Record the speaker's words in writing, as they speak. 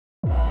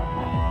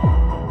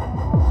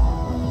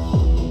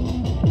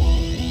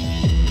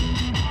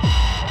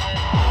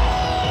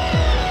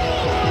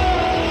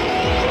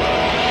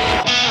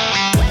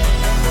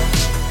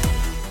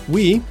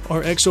We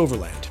are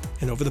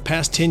XOVERLAND, and over the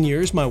past 10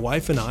 years, my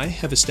wife and I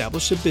have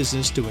established a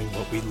business doing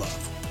what we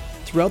love.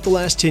 Throughout the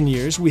last 10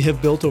 years, we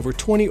have built over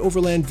 20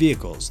 overland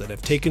vehicles that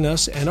have taken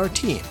us and our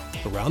team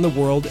around the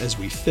world as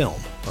we film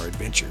our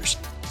adventures.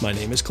 My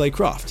name is Clay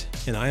Croft,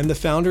 and I am the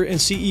founder and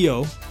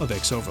CEO of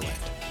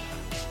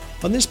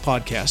XOVERLAND. On this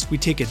podcast, we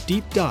take a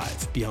deep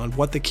dive beyond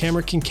what the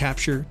camera can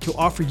capture to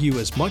offer you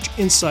as much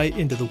insight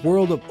into the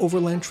world of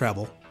overland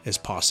travel as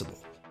possible.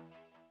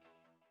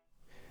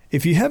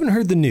 If you haven't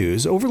heard the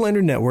news,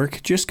 Overlander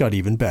Network just got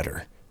even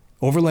better.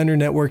 Overlander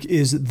Network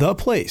is the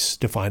place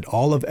to find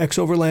all of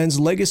XOVERLAND's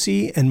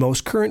legacy and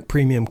most current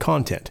premium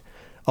content,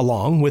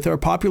 along with our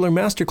popular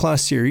masterclass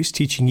series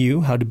teaching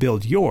you how to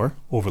build your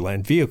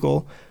overland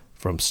vehicle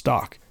from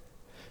stock.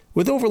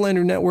 With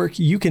Overlander Network,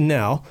 you can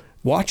now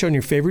watch on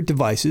your favorite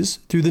devices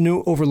through the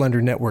new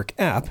Overlander Network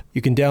app.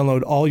 You can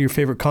download all your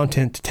favorite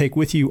content to take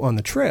with you on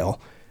the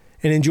trail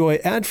and enjoy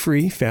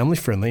ad-free,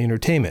 family-friendly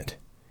entertainment.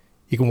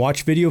 You can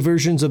watch video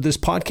versions of this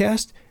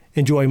podcast,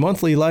 enjoy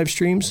monthly live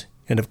streams,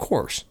 and of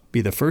course, be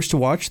the first to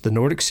watch the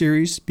Nordic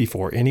series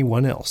before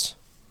anyone else.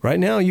 Right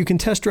now, you can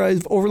test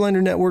drive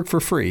Overlander Network for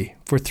free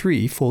for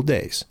 3 full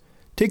days.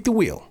 Take the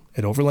wheel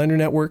at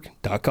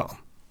overlandernetwork.com.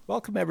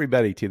 Welcome,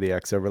 everybody, to the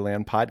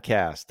XOVERLAND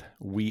podcast.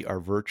 We are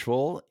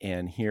virtual,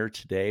 and here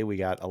today we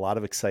got a lot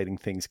of exciting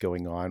things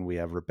going on. We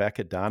have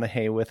Rebecca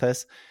Donaghe with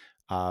us.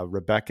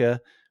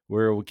 Rebecca,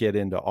 we'll get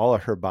into all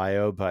of her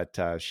bio, but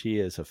she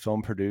is a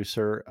film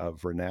producer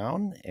of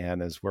renown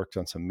and has worked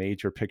on some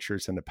major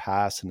pictures in the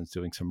past and is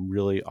doing some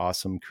really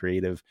awesome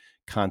creative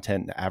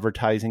content and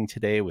advertising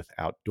today with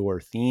outdoor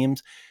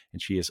themes.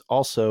 And she is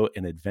also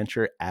an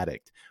adventure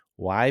addict.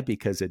 Why?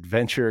 Because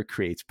adventure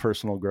creates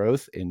personal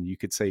growth, and you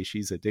could say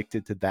she's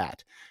addicted to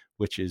that,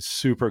 which is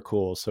super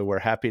cool. So we're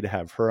happy to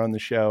have her on the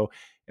show.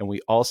 And we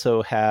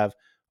also have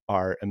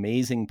our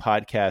amazing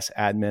podcast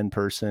admin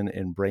person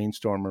and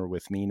brainstormer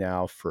with me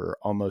now for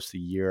almost a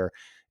year,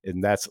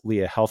 and that's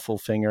Leah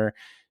Heffelfinger.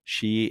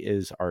 She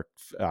is our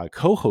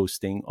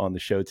co-hosting on the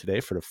show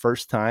today for the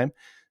first time.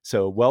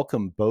 So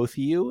welcome both of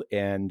you,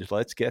 and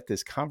let's get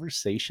this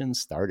conversation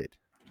started.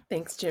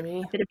 Thanks,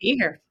 Jimmy. Happy to be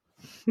here.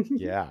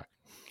 Yeah.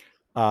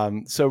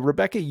 So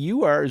Rebecca,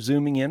 you are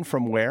zooming in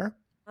from where?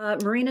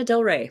 Marina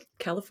Del Rey,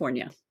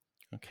 California.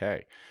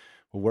 Okay.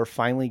 Well, we're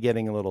finally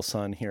getting a little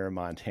sun here in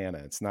Montana.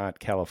 It's not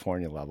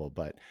California level,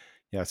 but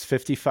yeah, it's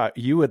 55.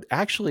 You would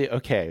actually,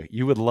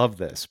 you would love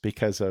this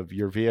because of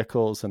your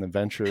vehicles and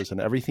adventures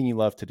and everything you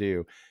love to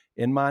do.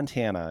 In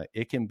Montana,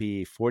 it can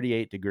be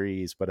 48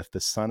 degrees, but if the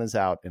sun is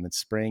out and it's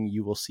spring,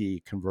 you will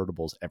see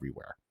convertibles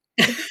everywhere.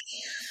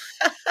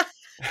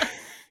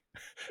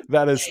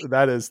 That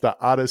is the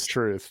honest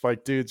truth.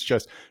 Like, dudes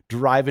just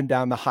driving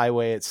down the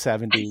highway at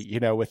 70,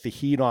 with the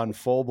heat on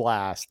full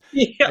blast.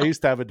 Yeah. I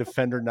used to have a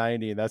Defender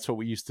 90, and that's what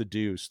we used to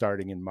do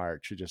starting in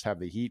March. You just have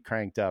the heat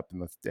cranked up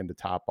and the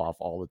top off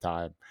all the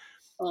time.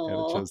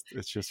 And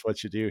it's just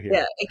what you do here.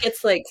 Yeah, it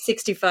gets like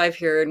 65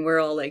 here, and we're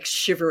all like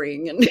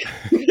shivering. And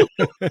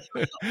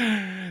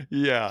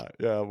yeah.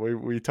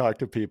 We talk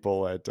to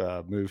people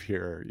that move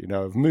here.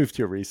 I've moved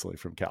here recently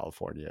from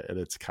California, and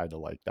it's kind of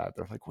like that.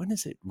 They're like, when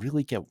does it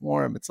really get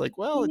warm? It's like,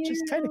 well, it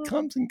just kind of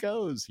comes and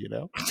goes,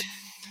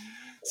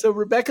 So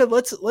Rebecca,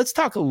 let's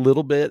talk a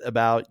little bit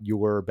about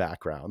your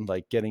background,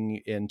 like getting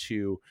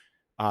into.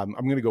 I'm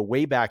going to go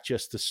way back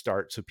just to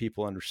start so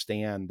people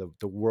understand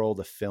the world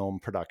of film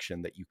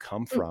production that you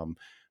come from.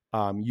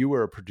 You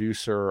were a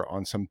producer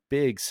on some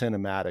big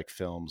cinematic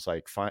films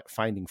like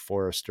Finding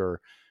Forrester,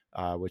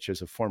 which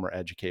is a former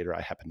educator I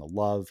happen to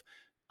love,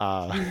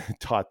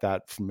 taught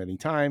that for many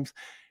times.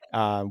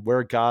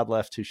 Where God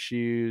Left His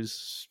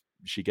Shoes,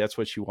 She Gets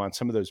What She Wants,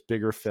 some of those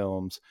bigger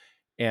films.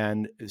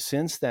 And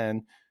since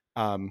then,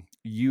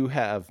 you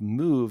have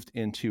moved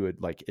into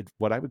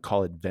what I would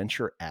call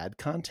adventure ad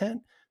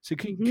content. So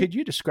could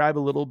you describe a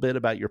little bit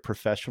about your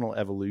professional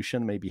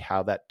evolution, maybe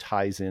how that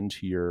ties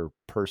into your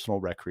personal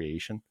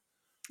recreation?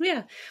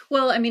 Yeah.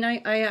 Well, I mean,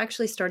 I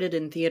actually started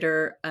in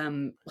theater.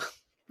 I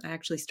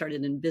actually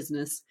started in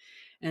business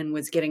and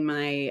was getting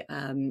my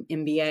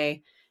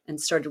M.B.A. and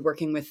started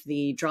working with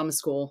the drama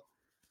school.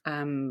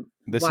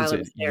 This is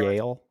at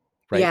Yale,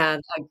 right? Yeah,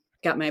 I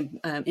got my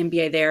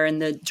M.B.A. there,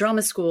 and the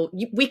drama school,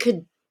 we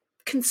could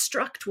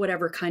construct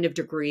whatever kind of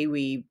degree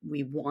we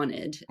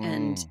wanted.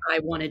 And I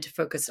wanted to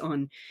focus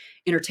on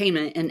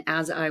entertainment. And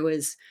as I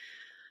was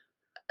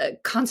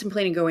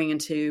contemplating going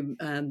into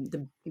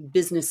the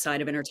business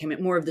side of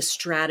entertainment, more of the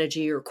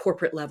strategy or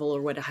corporate level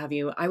or what have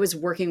you, I was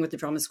working with the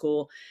drama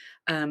school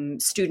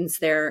students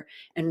there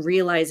and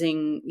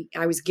realizing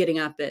I was getting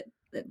up at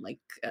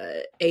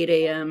 8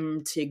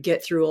 a.m. to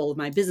get through all of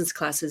my business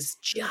classes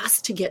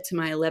just to get to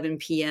my 11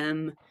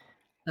 p.m.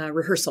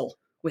 Rehearsal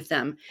with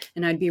them.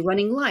 And I'd be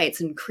running lights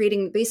and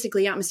creating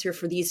basically atmosphere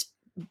for these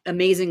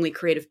amazingly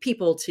creative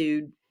people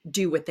to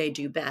do what they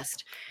do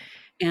best.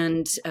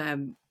 And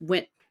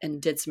went and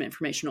did some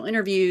informational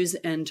interviews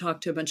and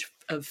talked to a bunch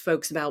of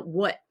folks about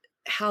what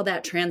how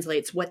that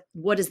translates. What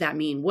does that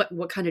mean?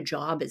 What kind of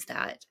job is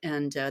that?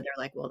 And they're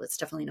like, well, that's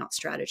definitely not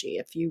strategy.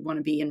 If you want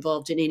to be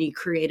involved in any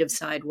creative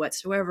side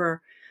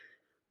whatsoever,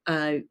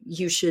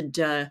 you should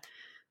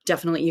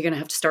definitely, you're going to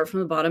have to start from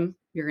the bottom.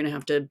 You're going to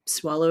have to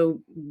swallow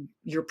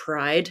your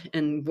pride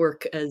and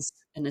work as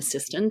an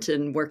assistant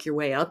and work your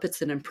way up.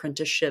 It's an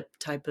apprenticeship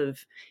type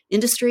of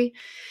industry.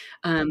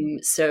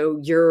 So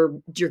your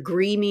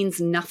degree means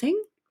nothing.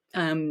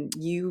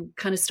 You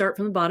kind of start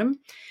from the bottom,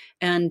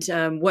 and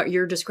what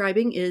you're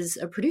describing is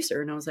a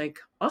producer. And I was like,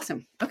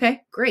 awesome.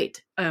 Okay,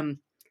 great.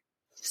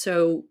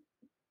 So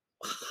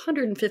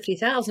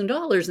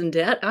 $150,000 in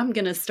debt. I'm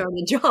going to start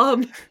a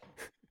job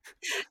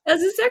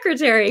as a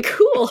secretary.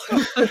 Cool.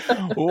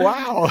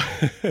 Wow.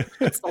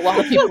 That's a lot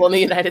of people in the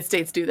United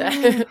States do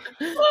that.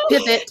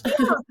 Pivot.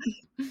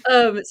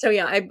 So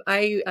yeah,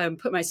 I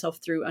put myself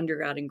through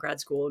undergrad and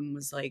grad school and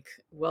was like,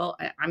 well,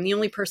 I'm the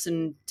only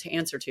person to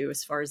answer to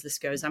as far as this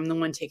goes. I'm the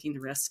one taking the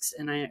risks.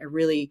 And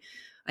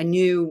I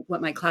knew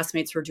what my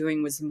classmates were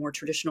doing was the more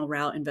traditional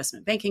route,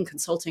 investment banking,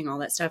 consulting, all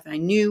that stuff. And I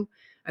knew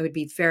I would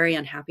be very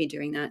unhappy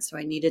doing that. So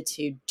I needed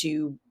to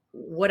do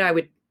what I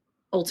would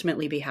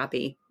ultimately be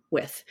happy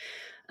with.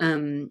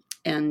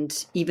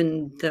 And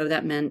even though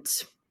that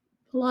meant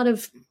a lot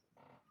of,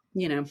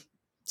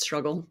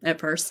 struggle at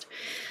first,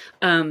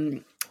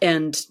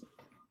 and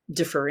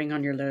deferring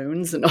on your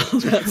loans and all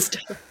that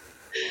stuff.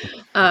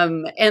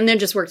 And then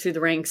just worked through the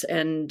ranks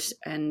and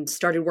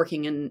started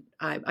working in,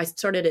 I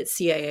started at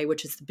CAA,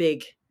 which is the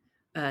big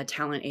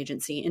talent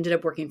agency, ended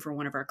up working for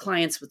one of our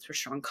clients, which was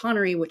Sean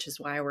Connery, which is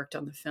why I worked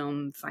on the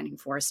film Finding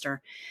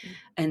Forrester.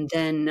 And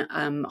then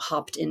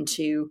hopped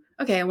into,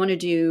 okay, I want to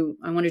do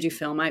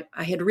film. I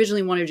had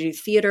originally wanted to do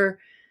theater,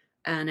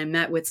 and I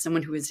met with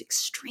someone who was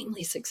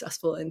extremely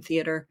successful in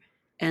theater.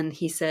 And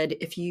he said,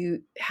 if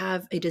you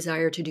have a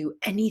desire to do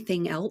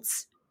anything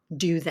else,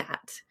 do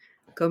that.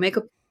 Go make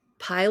a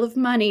pile of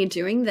money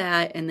doing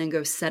that, and then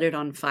go set it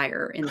on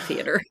fire in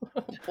theater.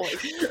 Oh boy.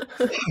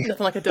 Nothing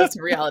like a dose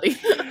of reality.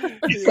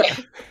 Yeah.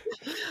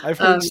 I've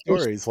heard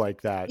stories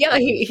like that. Yeah,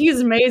 he's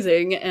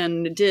amazing,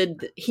 and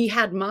he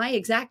had my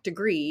exact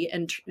degree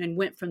and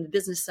went from the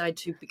business side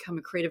to become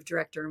a creative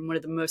director in one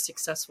of the most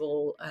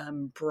successful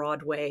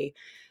Broadway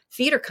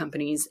theater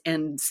companies,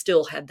 and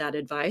still had that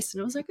advice.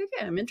 And I was like,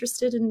 okay, I'm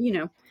interested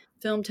in,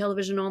 film,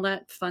 television, all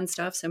that fun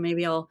stuff. So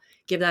maybe I'll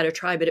give that a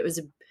try. But it was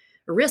a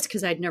risk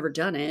because I'd never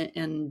done it.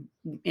 And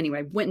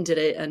anyway, went and did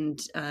it,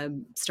 and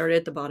started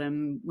at the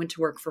bottom, went to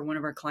work for one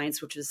of our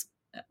clients, which was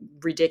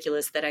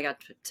ridiculous that I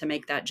got to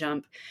make that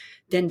jump.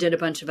 Then did a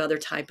bunch of other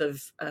type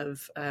of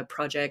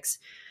projects.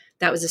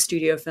 That was a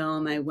studio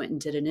film. I went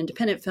and did an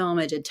independent film.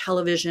 I did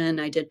television.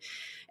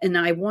 And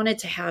I wanted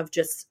to have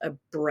just a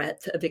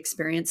breadth of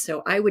experience.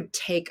 So I would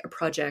take a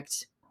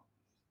project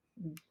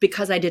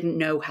because I didn't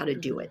know how to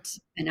do it.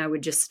 And I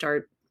would just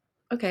start,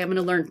 okay, I'm going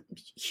to learn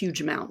a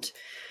huge amount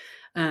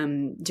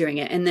doing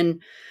it. And then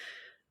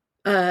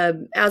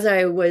as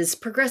I was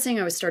progressing,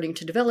 I was starting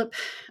to develop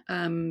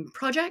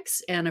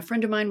projects, and a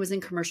friend of mine was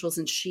in commercials,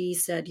 and she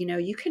said,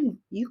 you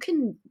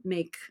can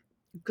make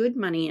good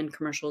money in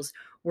commercials,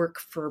 work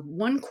for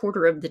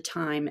 1/4 of the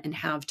time and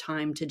have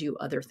time to do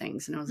other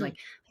things. And I was like,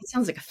 that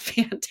sounds like a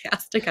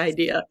fantastic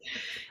idea.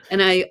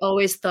 And I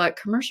always thought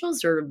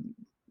commercials are,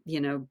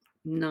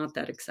 not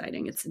that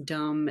exciting. It's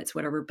dumb. It's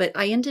whatever. But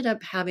I ended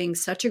up having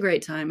such a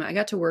great time. I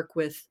got to work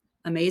with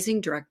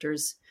amazing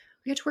directors.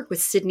 I got to work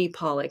with Sidney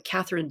Pollack,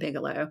 Catherine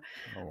Bigelow,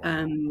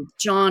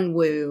 John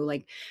Woo.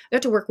 I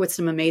got to work with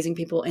some amazing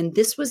people, and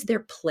this was their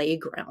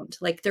playground.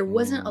 There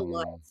wasn't a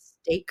lot of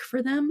stake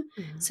for them,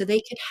 so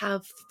they could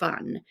have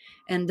fun.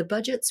 And the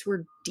budgets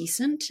were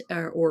decent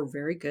or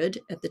very good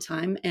at the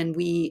time, and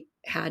we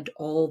had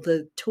all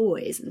the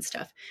toys and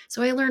stuff.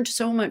 So I learned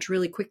so much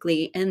really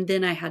quickly, and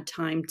then I had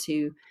time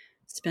to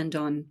spend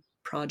on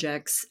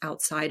projects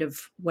outside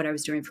of what I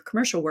was doing for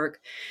commercial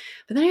work.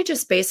 But then I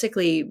just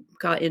basically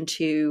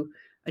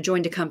I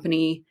joined a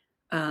company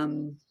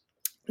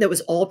that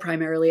was all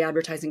primarily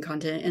advertising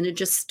content. And it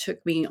just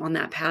took me on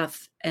that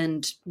path.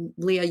 And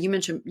Leah,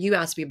 you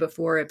asked me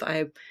before if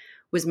I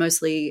was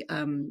mostly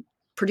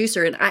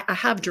producer, and I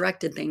have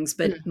directed things,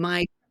 but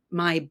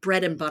my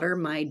bread and butter,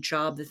 my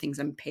job, the things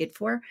I'm paid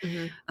for,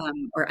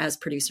 are as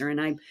producer.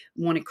 And I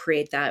want to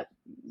create that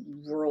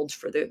world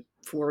for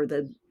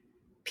the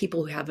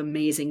people who have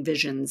amazing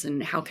visions,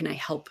 and how can I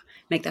help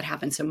make that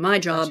happen? So my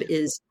job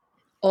is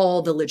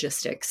all the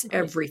logistics,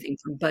 everything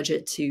from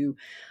budget to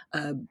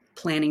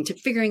planning to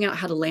figuring out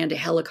how to land a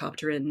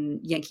helicopter in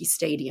Yankee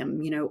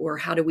Stadium, or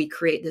how do we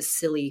create this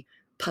silly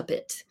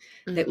puppet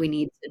that we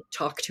need to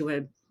talk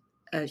to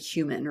a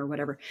human or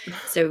whatever.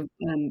 So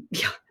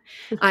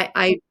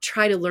I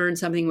try to learn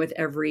something with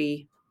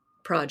every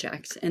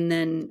project, and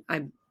then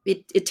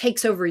it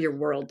takes over your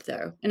world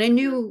though. And I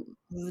knew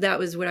that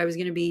was what I was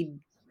going to be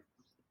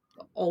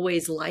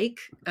always like.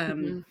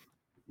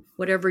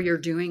 Whatever you're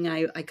doing,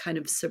 I kind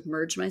of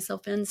submerge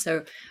myself in.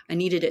 So I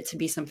needed it to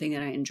be something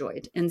that I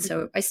enjoyed. And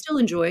so I still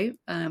enjoy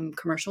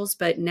commercials,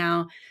 but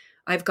now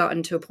I've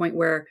gotten to a point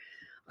where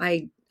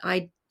I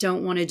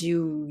don't want to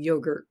do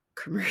yogurt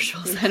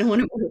commercials. I don't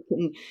want to work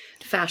in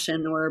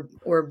fashion or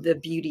the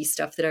beauty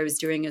stuff that I was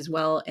doing as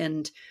well,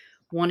 and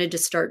wanted to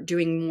start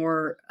doing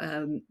more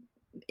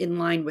in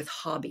line with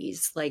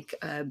hobbies. Like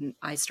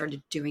I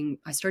started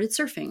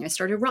surfing, I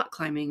started rock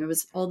climbing. It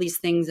was all these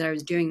things that I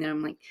was doing that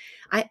I'm like,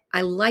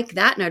 I like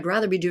that, and I'd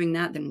rather be doing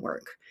that than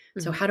work.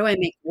 Mm-hmm. So how do I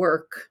make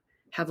work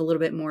have a little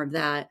bit more of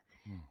that?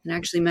 And I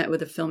actually met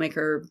with a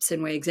filmmaker,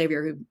 Sinway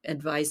Xavier, who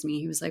advised me.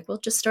 He was like, well,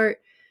 just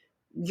start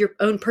your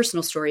own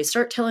personal story.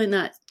 Start telling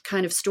that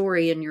kind of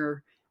story in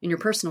your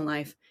personal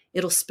life.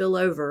 It'll spill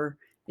over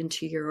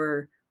into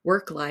your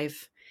work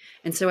life.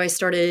 And so I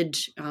started,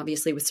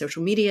 obviously with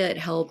social media, it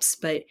helps.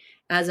 But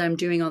as I'm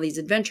doing all these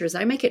adventures,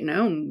 I make it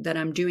known that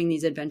I'm doing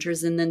these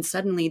adventures. And then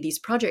suddenly these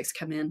projects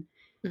come in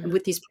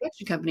with these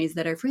production companies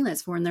that I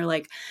freelance for. And they're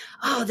like,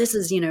 oh, this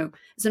is,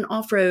 it's an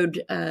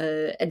off-road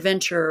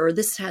adventure, or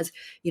this has,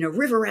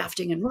 river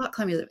rafting and rock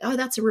climbing. Oh,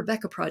 that's a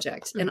Rebecca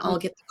project. And I'll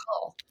get the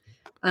call.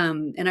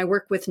 And I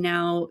work with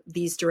now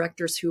these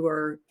directors who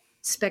are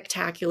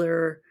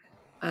spectacular.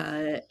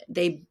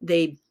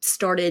 They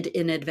started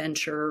in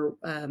adventure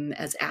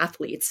as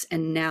athletes,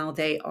 and now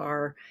they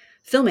are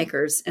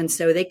filmmakers. And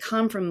so they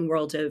come from the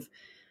world of,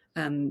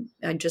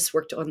 I just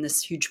worked on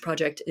this huge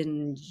project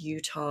in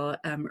Utah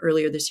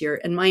earlier this year,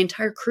 and my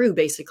entire crew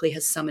basically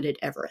has summited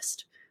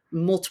Everest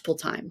multiple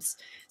times.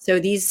 So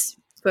these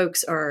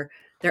folks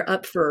they're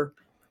up for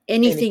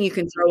anything you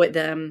can throw at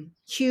them.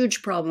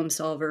 Huge problem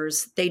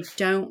solvers. They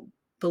don't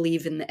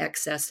believe in the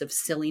excess of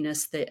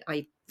silliness that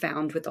I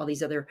found with all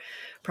these other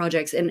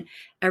projects. And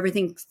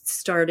everything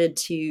started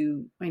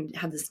to, I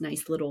have this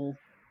nice little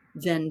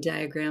Venn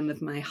diagram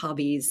of my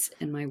hobbies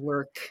and my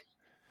work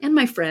and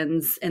my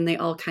friends, and they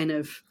all kind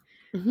of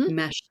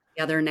mesh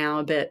together now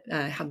a bit,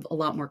 have a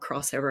lot more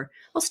crossover.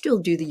 I'll still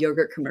do the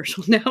yogurt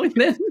commercial now and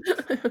then.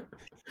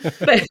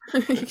 But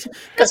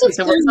that's what's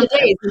during the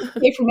days to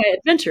pay for my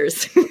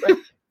adventures.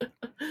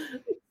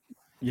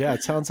 Yeah,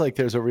 it sounds like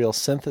there's a real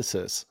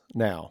synthesis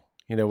now,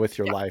 with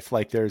your life.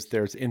 Like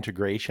there's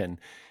integration,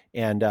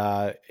 and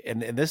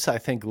this, I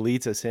think,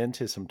 leads us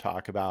into some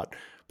talk about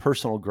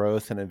personal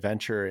growth and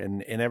adventure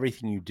and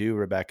everything you do,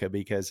 Rebecca,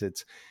 because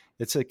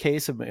it's a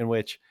case in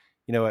which,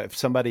 if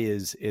somebody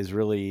is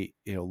really,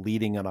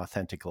 leading an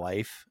authentic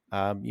life,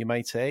 you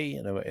might say,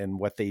 and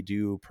what they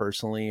do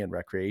personally and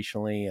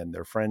recreationally and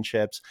their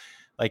friendships,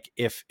 like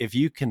if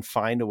you can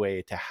find a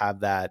way to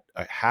have that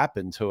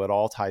happen, so it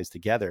all ties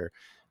together,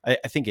 I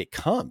think it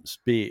comes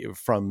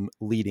from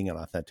leading an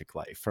authentic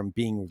life, from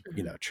being,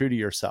 true to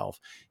yourself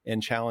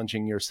and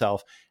challenging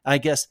yourself. And I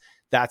guess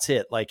that's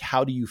it. Like,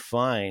 how do you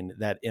find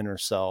that inner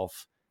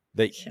self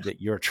that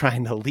you're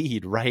trying to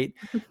lead, right?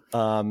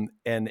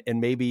 And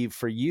maybe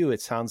for you, it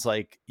sounds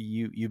like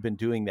you've been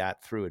doing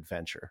that through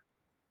adventure.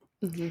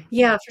 Mm-hmm.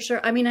 Yeah, for sure.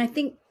 I mean, I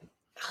think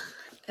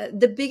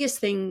the biggest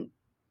thing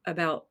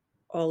about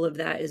all of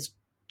that is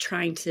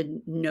trying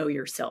to know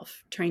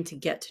yourself, trying to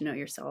get to know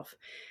yourself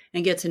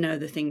and get to know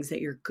the things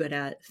that you're good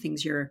at,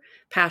 things you're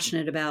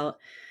passionate about,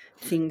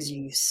 things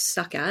you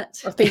suck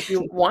at. Or things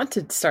you want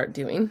to start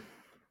doing.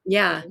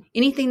 Yeah.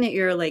 Anything that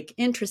you're like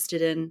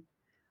interested in.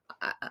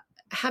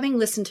 Having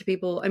listened to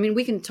people, I mean,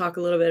 we can talk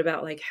a little bit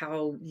about like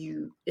how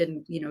you,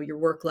 in, your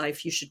work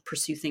life, you should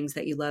pursue things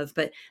that you love,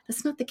 but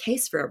that's not the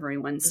case for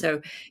everyone.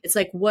 So it's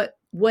like, what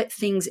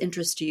things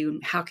interest you?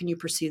 How can you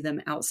pursue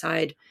them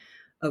outside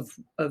of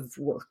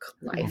work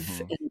life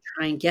and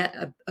try and get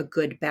a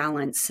good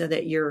balance so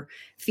that you're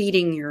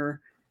feeding your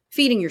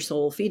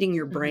soul, feeding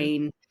your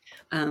brain.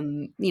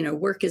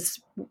 Work is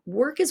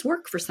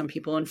work for some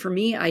people. And for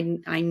me,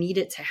 I need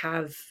it to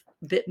have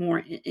a bit more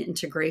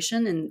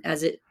integration. And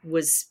as it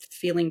was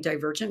feeling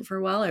divergent for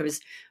a while, I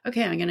was,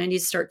 okay, I'm going to need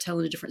to start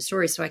telling a different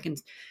story so I can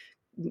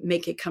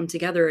make it come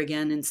together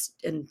again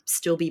and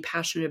still be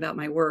passionate about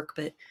my work.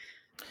 But,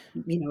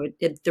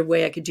 the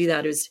way I could do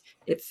that is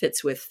it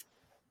fits with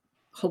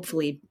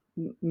hopefully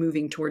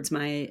moving towards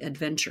my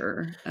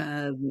adventure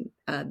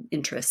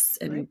interests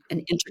and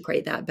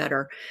integrate that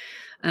better.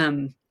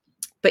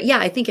 But yeah,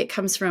 I think it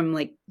comes from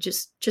like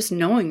just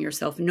knowing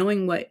yourself,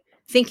 knowing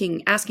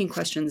thinking, asking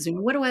questions.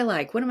 What do I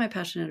like? What am I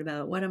passionate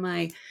about? What am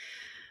I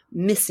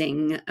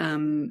missing?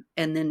 And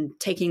then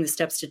taking the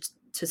steps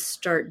to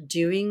start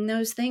doing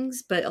those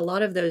things. But a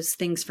lot of those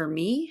things for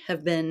me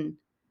have been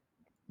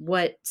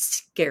what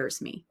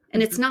scares me.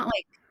 And it's not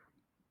like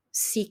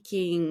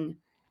seeking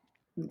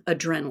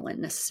adrenaline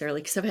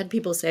necessarily, because I've had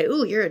people say,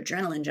 "Oh, you're an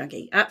adrenaline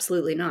junkie."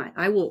 Absolutely not.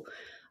 I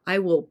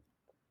will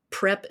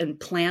prep and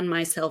plan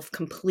myself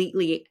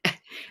completely.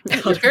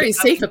 You're very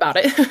safe about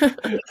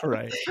it.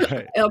 Right.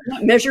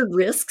 Measured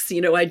risks.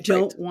 I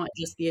don't want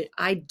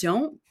I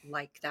don't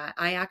like that.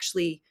 I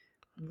actually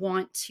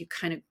want to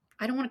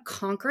I don't want to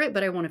conquer it,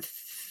 but I want to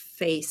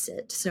face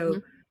it.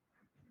 So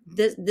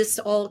this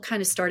all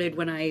kind of started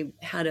when I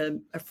had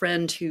a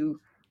friend who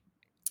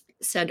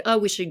said, "Oh,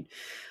 we should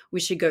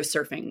go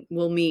surfing.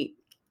 We'll meet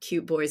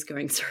cute boys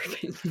going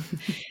surfing."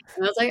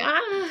 And I was like,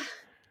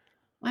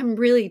 I'm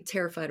really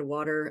terrified of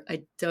water.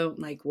 I don't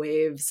like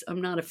waves.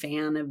 I'm not a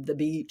fan of the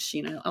beach,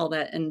 all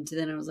that. And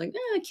then I was like,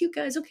 cute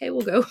guys. Okay,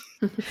 we'll go.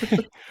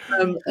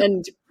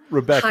 And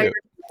Rebecca, hired.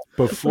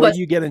 before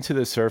you get into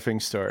the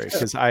surfing story,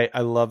 because I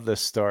love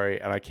this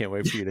story and I can't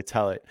wait for you to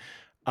tell it.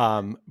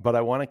 But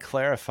I want to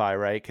clarify,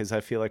 right? Because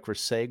I feel like we're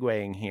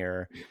segueing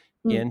here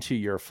into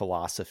your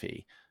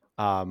philosophy.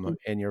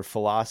 And your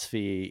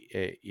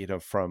philosophy,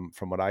 from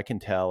what I can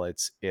tell,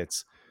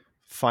 it's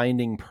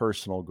finding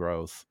personal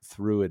growth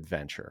through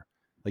adventure,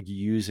 like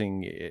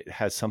it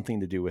has something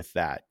to do with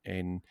that.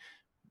 And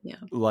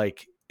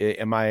like,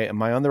 am I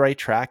on the right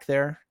track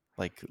there?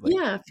 Like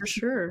yeah, for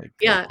sure.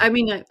 Yeah. I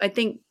mean, I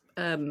think,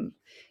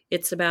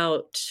 it's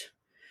about,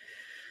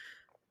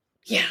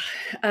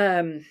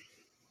 I'm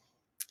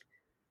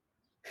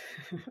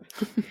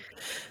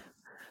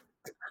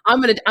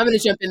gonna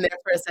jump in there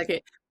for a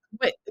second.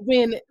 But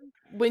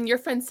when your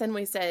friend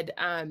Senway said,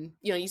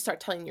 you start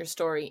telling your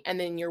story, and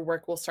then your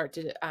work will start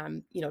to,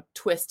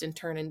 twist and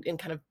turn and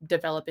kind of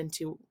develop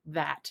into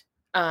that.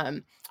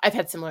 I've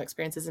had similar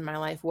experiences in my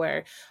life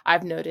where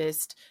I've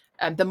noticed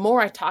the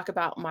more I talk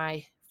about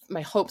my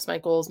hopes, my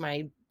goals,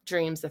 my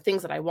dreams, the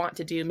things that I want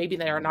to do, maybe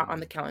that are not on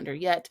the calendar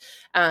yet.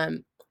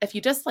 If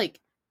you just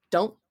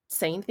don't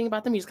say anything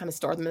about them, you just kind of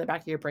store them in the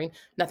back of your brain,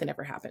 nothing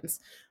ever happens.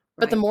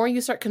 But the more you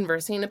start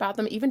conversing about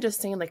them, even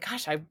just saying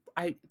gosh,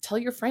 I tell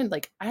your friend,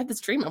 I have this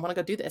dream, I want to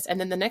go do this. And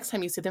then the next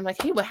time you see them,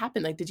 hey, what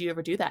happened? Did you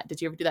ever do that?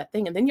 Did you ever do that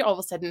thing? And then all of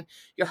a sudden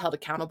you're held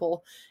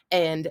accountable,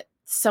 and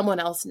someone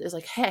else is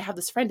like, hey, I have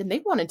this friend and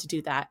they wanted to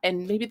do that.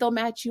 And maybe they'll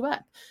match you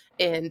up.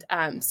 And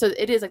so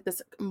it is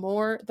this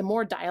the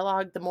more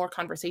dialogue, the more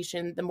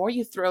conversation, the more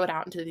you throw it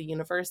out into the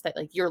universe that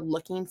you're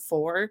looking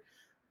for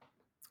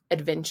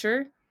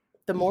adventure,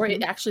 the more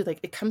it actually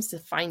it comes to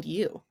find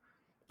you.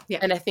 Yeah.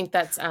 And I think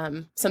that's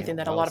something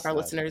that a lot of our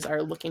listeners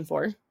are looking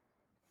for.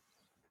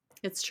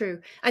 It's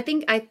true. I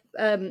think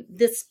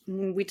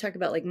when we talk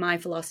about my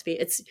philosophy,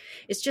 it's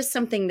just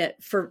something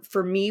that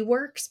for me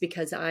works,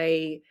 because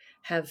I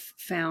have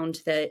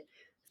found that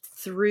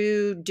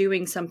through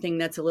doing something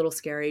that's a little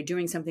scary,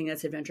 doing something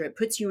that's adventure, it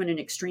puts you in an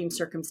extreme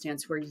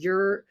circumstance where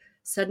you're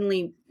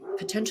suddenly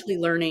potentially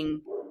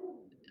learning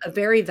a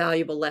very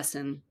valuable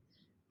lesson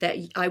that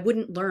I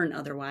wouldn't learn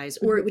otherwise,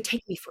 or it would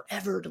take me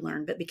forever to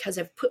learn. But because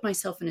I've put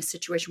myself in a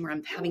situation where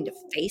I'm having to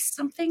face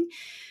something,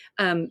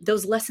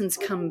 those lessons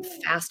come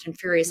fast and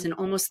furious, and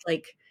almost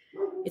like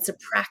it's a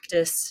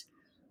practice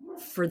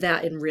for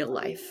that in real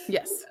life.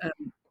 Yes.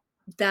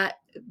 That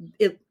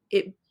it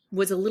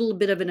was a little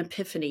bit of an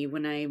epiphany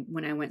when I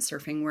went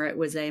surfing, where it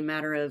was a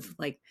matter of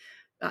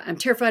I'm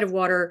terrified of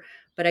water,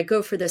 but I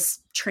go for this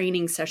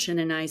training session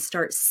and I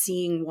start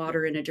seeing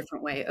water in a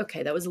different way.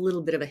 Okay, that was a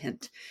little bit of a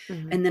hint.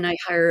 And then I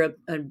hire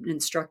an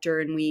instructor,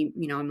 and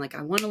I'm like,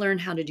 I want to learn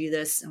how to do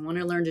this. I want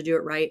to learn to do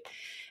it right.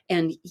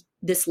 And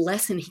this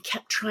lesson he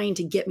kept trying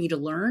to get me to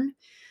learn,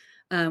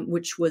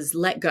 which was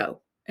let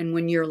go. And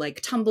when you're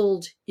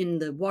tumbled in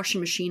the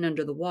washing machine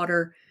under the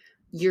water,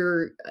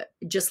 you're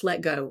just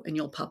let go and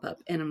you'll pop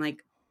up. And I'm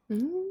like,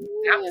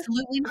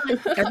 absolutely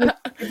not. Every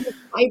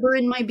fiber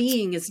in my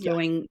being is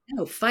going,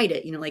 no, fight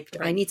it.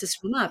 I need to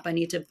swim up. I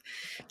need to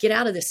get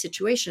out of this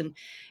situation.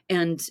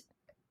 And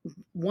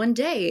one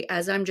day,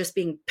 as I'm just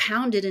being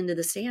pounded into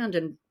the sand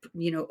and,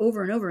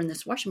 over and over in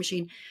this washing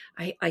machine,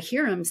 I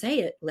hear him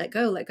say it, let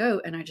go, let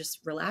go. And I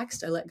just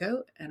relaxed. I let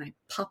go and I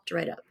popped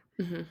right up.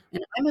 And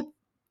I'm a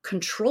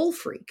control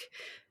freak.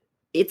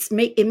 It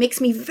makes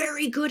me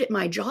very good at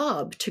my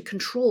job to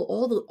control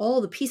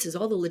all the pieces,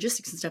 all the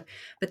logistics and stuff.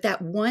 But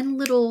that one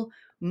little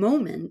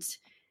moment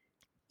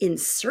in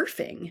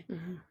surfing,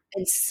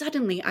 and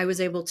suddenly I was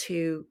able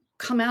to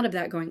come out of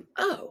that going,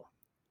 oh,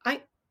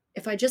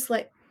 if I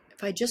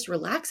just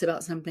relax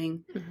about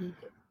something,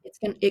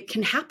 it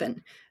can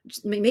happen.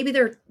 Maybe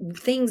there are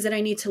things that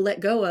I need to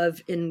let go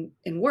of in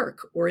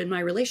work or in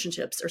my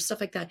relationships or stuff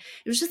like that.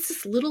 It was just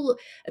this little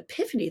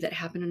epiphany that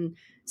happened. And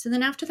so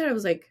then after that, I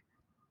was like,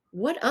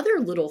 what other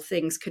little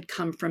things could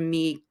come from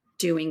me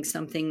doing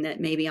something that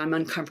maybe I'm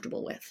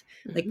uncomfortable with?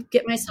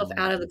 Get myself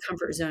out of the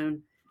comfort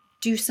zone,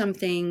 do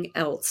something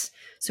else.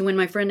 So when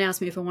my friend asked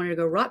me if I wanted to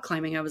go rock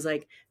climbing, I was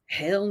like,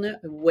 hell no,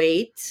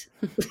 wait.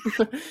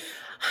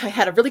 I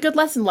had a really good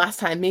lesson last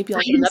time. Maybe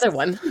I'll get another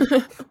one.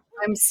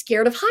 I'm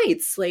scared of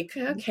heights.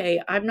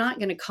 Okay, I'm not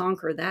going to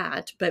conquer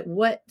that. But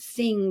what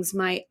things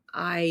might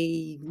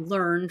I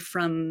learn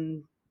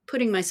from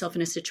putting myself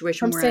in a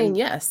situation where saying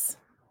yes?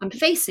 I'm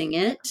facing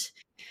it.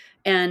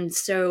 And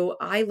so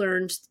I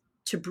learned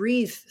to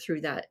breathe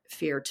through that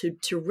fear,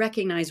 to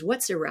recognize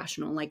what's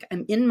irrational.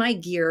 I'm in my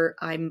gear.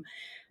 I'm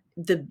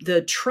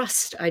the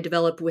trust I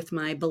develop with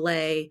my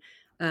belay,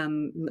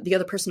 the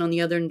other person on the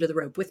other end of the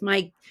rope, with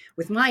my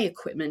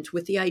equipment,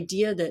 with the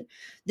idea that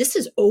this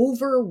is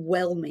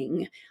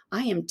overwhelming.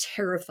 I am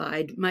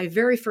terrified. My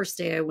very first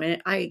day I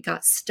went, I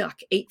got stuck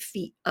 8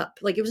 feet up.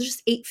 It was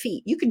just 8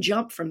 feet. You could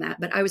jump from that,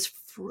 but I was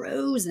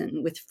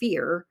frozen with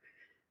fear.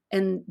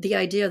 And the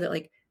idea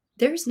that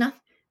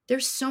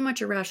there's so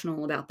much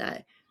irrational about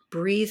that.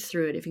 Breathe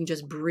through it. If you can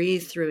just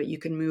breathe through it, you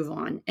can move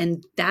on.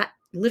 And that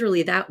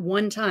literally that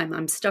one time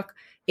I'm stuck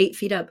 8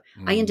 feet up.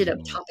 I ended up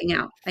topping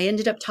out.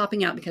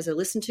 Because I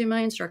listened to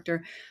my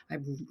instructor.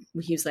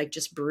 He was like,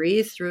 just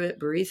breathe through it,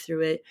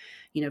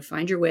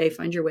 find your way.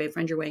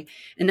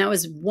 And that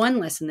was one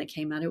lesson that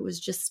came out. It was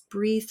just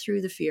breathe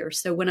through the fear.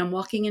 So when I'm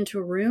walking into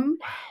a room,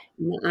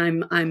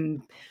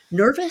 I'm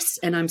nervous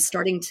and I'm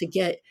starting to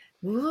get,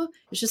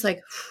 it's just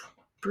like,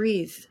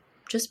 breathe,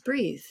 just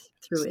breathe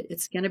through it.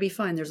 It's going to be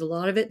fine. There's a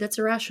lot of it that's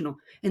irrational.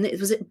 And it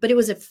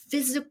was a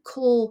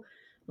physical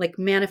like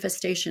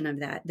manifestation of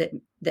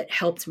that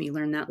helped me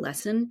learn that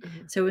lesson.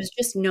 So it was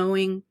just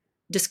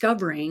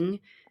discovering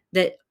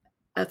that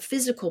a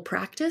physical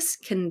practice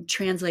can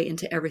translate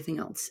into everything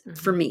else.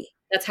 For me,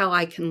 that's how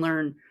I can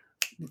learn.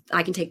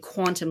 I can take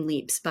quantum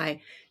leaps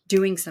by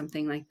doing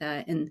something like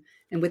that. And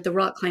with the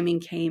rock climbing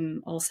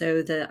came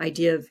also the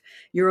idea of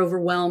you're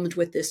overwhelmed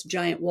with this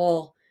giant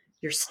wall.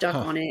 You're stuck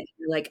on it.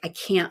 You're like, I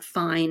can't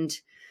find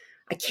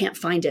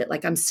it.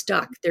 Like I'm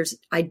stuck.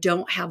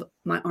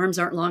 My arms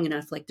aren't long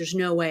enough. Like there's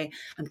no way.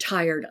 I'm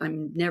tired.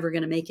 I'm never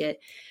going to make it.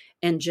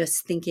 And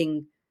just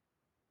thinking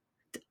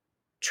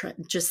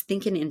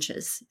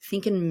inches,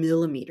 think in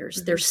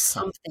millimeters. There's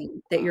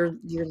something that your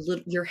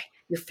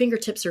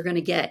fingertips are going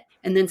to get.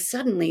 And then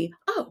suddenly,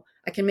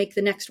 I can make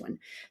the next one.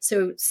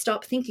 So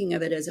stop thinking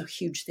of it as a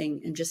huge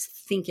thing and just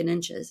think in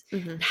inches.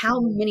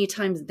 How many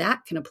times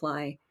that can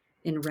apply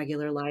in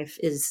regular life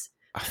is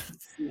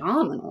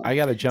phenomenal. I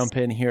got to jump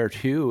in here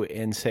too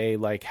and say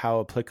like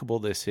how applicable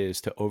this is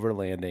to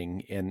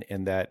overlanding,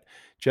 and that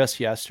just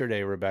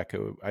yesterday,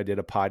 Rebecca, I did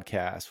a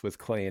podcast with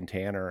Clay and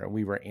Tanner, and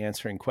we were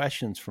answering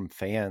questions from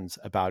fans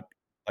about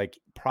like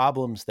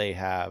problems they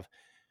have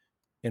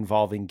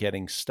involving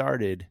getting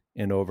started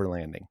in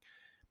overlanding.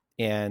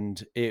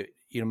 And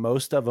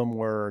most of them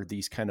were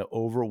these kind of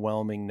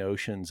overwhelming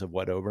notions of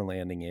what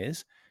overlanding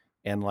is.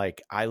 And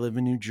like, I live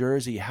in New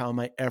Jersey. How am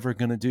I ever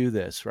going to do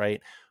this?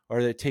 Right. Or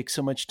it takes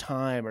so much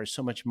time or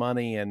so much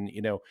money. And,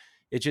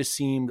 it just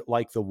seemed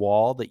like the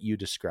wall that you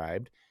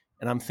described.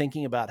 And I'm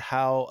thinking about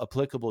how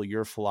applicable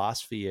your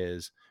philosophy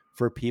is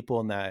for people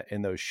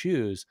in those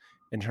shoes,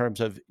 in terms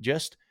of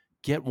just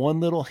get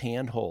one little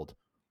handhold,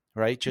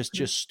 right? Just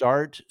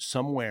start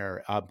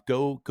somewhere.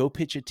 Go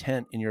pitch a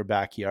tent in your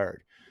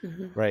backyard.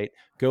 Right.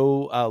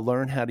 Go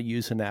learn how to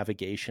use a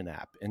navigation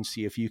app and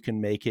see if you can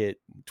make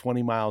it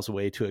 20 miles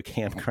away to a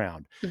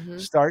campground.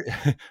 Start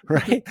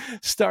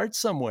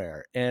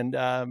somewhere and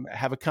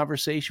have a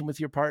conversation with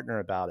your partner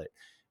about it.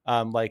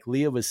 Like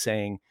Leah was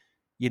saying,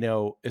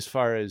 as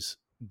far as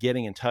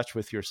getting in touch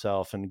with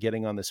yourself and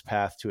getting on this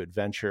path to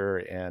adventure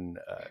and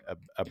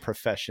a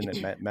profession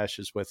that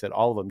meshes with it,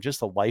 all of them,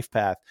 just a life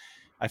path.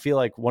 I feel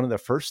like one of the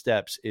first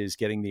steps is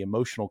getting the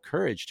emotional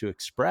courage to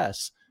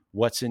express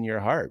what's in your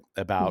heart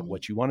about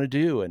what you want to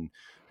do and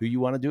who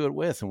you want to do it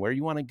with and where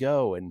you want to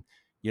go. And,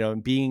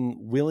 and being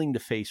willing to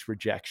face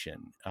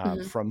rejection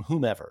from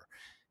whomever,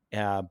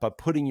 but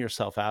putting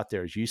yourself out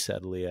there, as you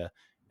said, Leah,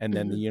 and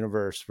then the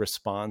universe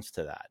responds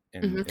to that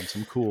in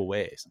some cool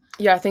ways.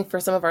 Yeah. I think for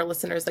some of our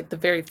listeners, like the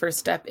very first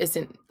step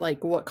isn't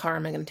like, what car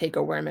am I going to take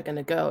or where am I going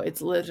to go?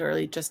 It's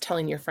literally just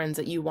telling your friends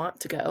that you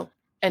want to go.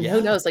 And who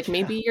knows, like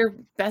maybe your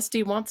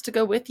bestie wants to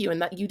go with you and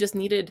that you just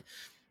needed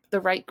the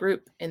right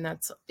group, and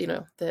that's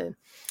the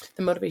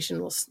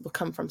motivation will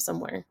come from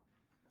somewhere.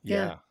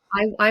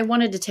 I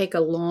wanted to take I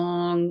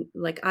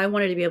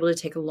wanted to be able to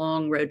take a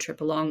long road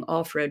trip, a long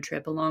off-road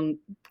trip, a long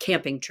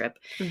camping trip,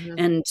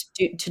 and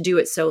to do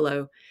it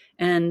solo,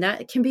 and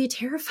that can be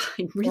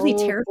terrifying, really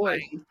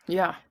terrifying. Boy.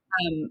 Yeah.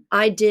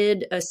 I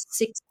did a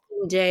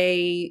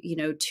 16-day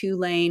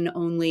 2-lane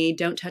only,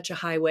 don't touch a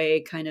highway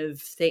kind of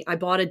thing. I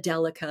bought a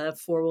Delica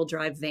 4-wheel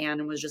drive van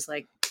and was just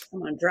like, I'm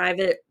gonna drive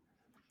it.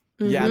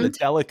 Yeah, the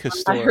Delica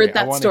story. I heard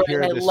that story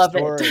and I love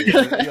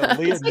it.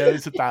 Leah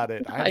knows about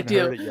it. I haven't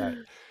heard it yet.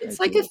 It's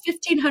like a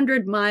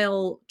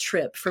 1,500-mile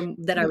trip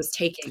that I was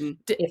taking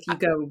if you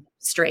go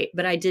straight,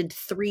 but I did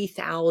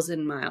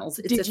 3,000 miles.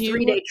 It's a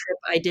 3-day trip.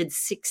 I did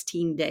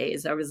 16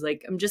 days. I was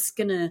like, I'm just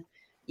going to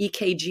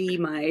EKG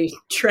my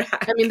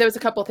track. I mean, there was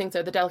a couple of things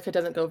there. The Delica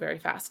doesn't go very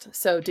fast.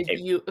 So did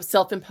you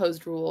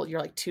self-imposed rule?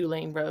 You're like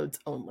 2-lane roads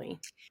only.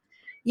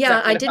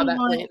 Yeah, I didn't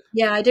want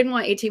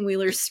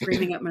 18-wheelers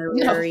screaming up my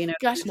rear,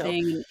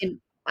 thing. And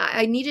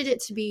I needed it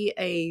to be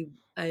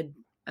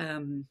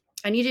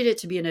I needed it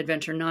to be an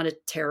adventure, not a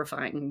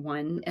terrifying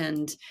one.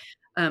 And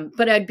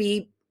but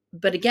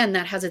again,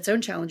 that has its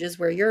own challenges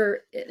where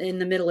you're in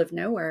the middle of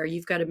nowhere.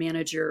 You've got to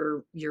manage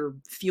your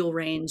fuel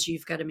range.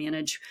 You've got to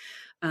manage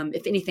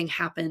if anything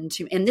happened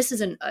to, and this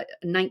is a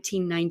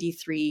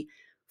 1993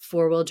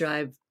 4-wheel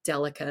drive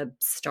Delica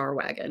Star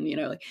Wagon,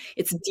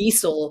 it's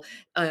diesel,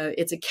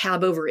 it's a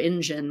cab over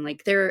engine.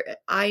 Like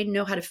I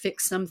know how to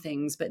fix some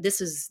things, but this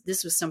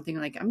was something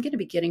like, I'm going to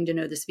be getting to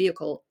know this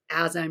vehicle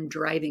as I'm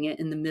driving it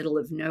in the middle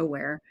of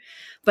nowhere.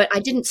 But I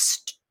didn't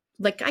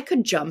I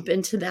could jump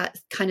into that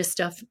kind of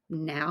stuff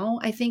now.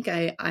 I think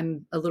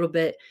I'm a little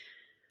bit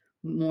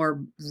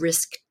more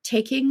risk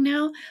taking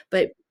now,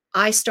 but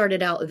I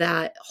started out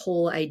that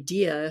whole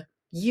idea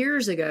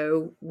years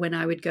ago when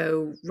I would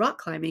go rock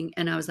climbing,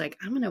 and I was like,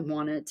 I'm going to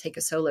want to take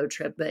a solo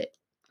trip, but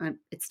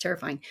it's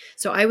terrifying.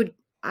 So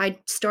I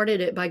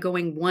started it by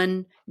going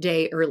one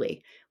day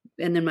early,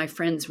 and then my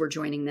friends were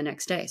joining the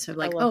next day. So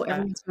like, oh, that.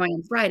 everyone's going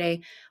on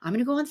Friday. I'm going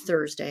to go on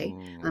Thursday.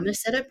 I'm going to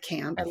set up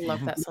camp. I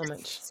love that so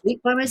much.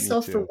 Sleep by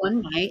myself for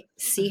one night,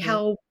 see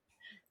how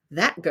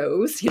that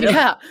goes,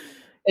 Yeah.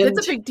 And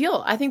it's a big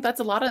deal. I think that's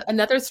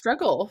another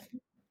struggle.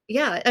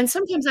 Yeah. And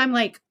sometimes I'm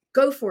like,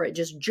 go for it.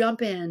 Just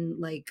jump into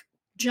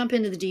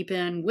the deep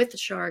end with the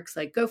sharks,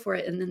 like go for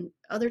it. And then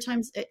other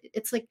times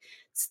it's like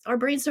our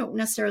brains don't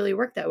necessarily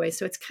work that way.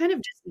 So it's kind of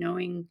just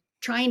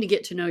trying to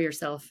get to know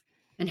yourself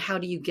and how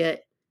do you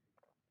get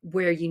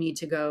where you need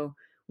to go?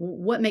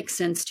 What makes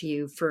sense to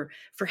you for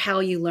how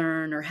you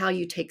learn or how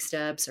you take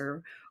steps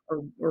or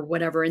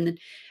whatever. And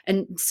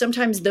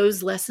sometimes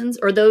those lessons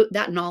or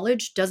that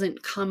knowledge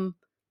doesn't come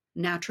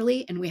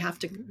naturally, and we have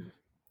to.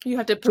 You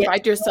have to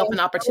provide yourself an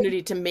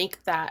opportunity to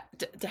make that,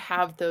 to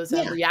have those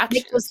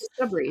reactions, make those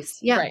discoveries.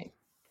 Yeah. Right.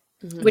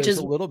 Which is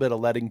a little bit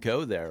of letting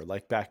go there,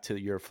 like back to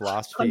your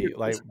philosophy, 100%.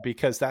 Like,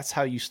 because that's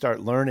how you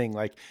start learning.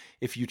 Like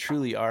if you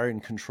truly are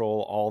in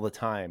control all the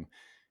time,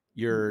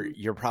 you're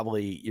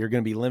going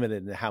to be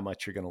limited in how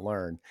much you're going to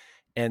learn.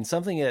 And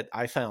something that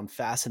I found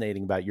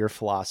fascinating about your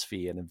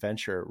philosophy and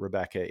adventure,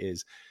 Rebecca,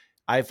 is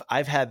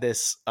I've had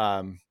this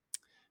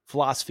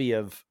philosophy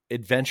of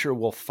adventure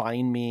will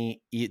find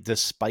me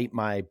despite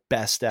my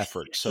best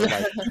efforts. So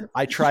like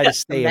I try to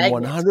stay in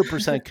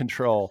 100%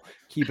 control,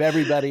 keep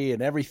everybody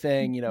and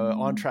everything,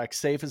 on track,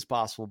 safe as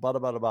possible, blah,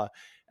 blah, blah, blah.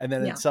 And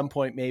then at some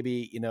point,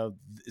 maybe, the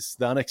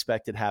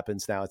unexpected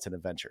happens. Now it's an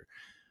adventure.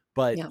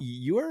 But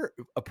your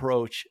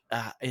approach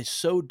is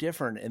so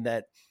different in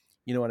that,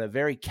 in a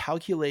very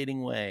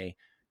calculating way,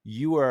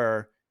 you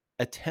are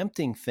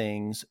attempting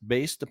things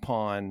based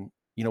upon,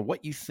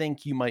 what you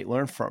think you might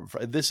learn from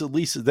this. At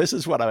least this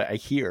is what I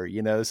hear,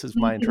 this is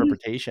my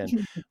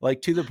interpretation,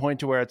 like to the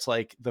point to where it's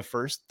like the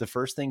first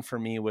thing for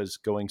me was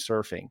going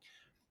surfing.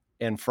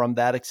 And from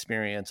that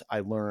experience,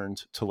 I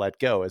learned to let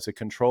go. As a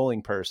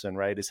controlling person,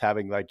 right, is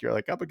having like, you're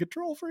like, I'm a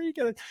control freak.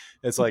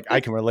 It's like, I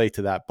can relate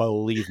to that,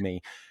 believe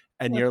me.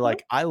 And you're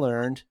like, I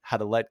learned how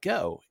to let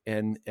go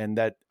and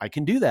that I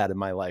can do that in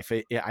my life.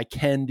 I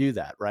can do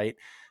that. Right.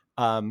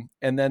 And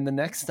then the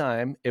next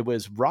time it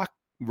was rock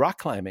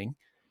climbing.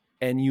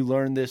 And you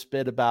learn this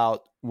bit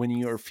about when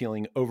you're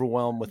feeling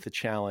overwhelmed with the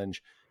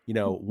challenge,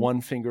 one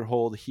finger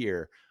hold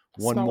here,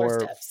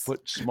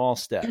 small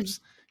steps,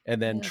 and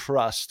then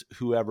trust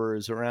whoever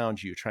is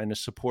around you, trying to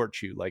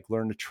support you, like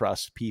learn to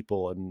trust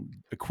people and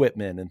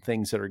equipment and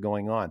things that are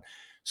going on.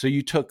 So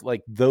you took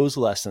like those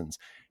lessons.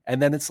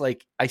 And then it's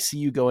like, I see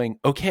you going,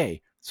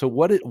 okay, so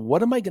what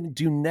am I going to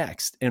do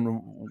next?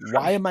 And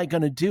why am I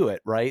going to do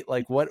it? Right?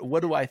 Like,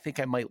 what do I think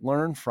I might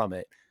learn from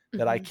it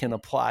that I can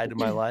apply to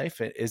my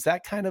life? Is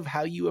that kind of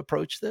how you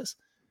approach this?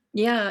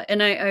 Yeah.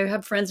 And I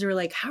have friends who are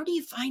like, how do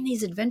you find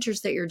these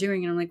adventures that you're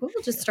doing? And I'm like, well,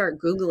 we'll just start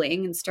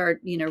Googling and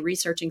start,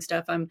 researching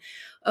stuff.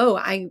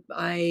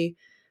 I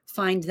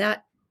find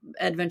that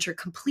adventure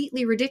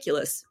completely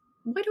ridiculous.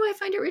 Why do I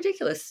find it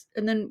ridiculous?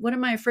 And then what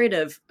am I afraid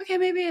of? Okay,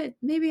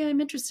 maybe I'm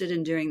interested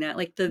in doing that.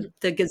 Like the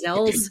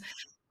gazelles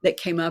that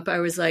came up, I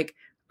was like,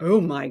 oh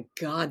my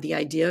God, the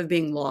idea of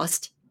being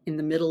lost in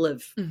the middle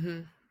of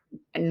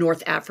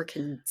North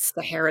African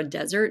Sahara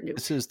Desert.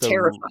 This is the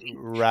terrifying.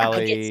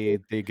 Rally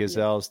the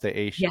Gazelles, the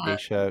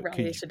Aisha.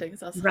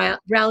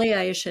 Rally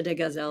Aisha de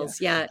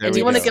Gazelles. Yeah. And do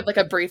you want to give like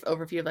a brief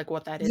overview of like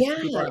what that is?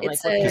 Yeah,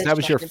 because that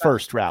was your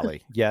first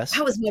rally. Yes.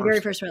 That was my very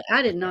first rally.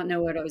 I did not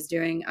know what I was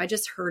doing. I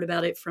just heard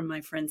about it from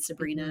my friend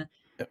Sabrina.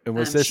 And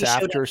was this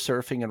after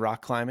surfing and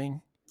rock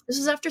climbing? This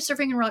was after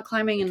surfing and rock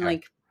climbing and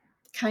like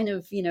kind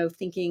of,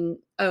 thinking,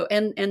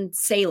 and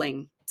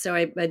sailing. So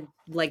I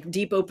like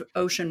deep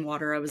ocean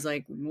water. I was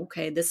like,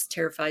 okay, this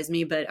terrifies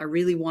me, but I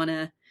really want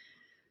to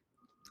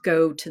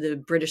go to the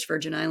British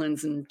Virgin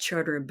Islands and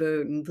charter a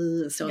boat. And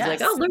so I was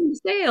like, I'll learn to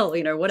sail,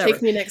 whatever.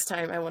 Take me next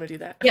time. I want to do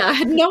that. Yeah. I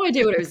had no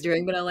idea what I was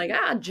doing, but I'm like,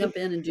 jump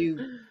in and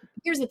do.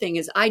 Here's the thing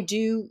is I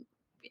do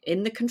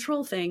in the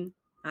control thing.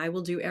 I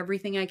will do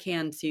everything I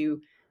can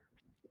to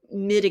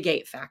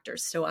mitigate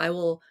factors. So I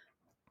will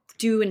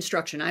do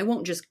instruction. I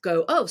won't just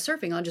go,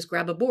 surfing. I'll just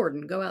grab a board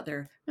and go out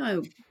there.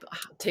 No,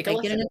 get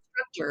an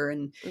instructor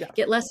and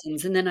get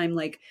lessons. And then I'm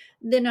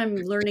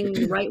learning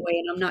the right way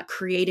and I'm not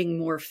creating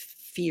more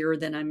fear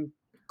than I'm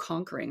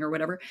conquering or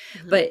whatever.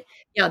 But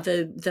yeah,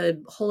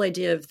 the whole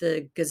idea of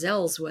the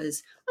gazelles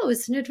was,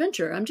 it's an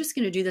adventure. I'm just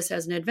going to do this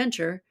as an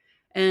adventure.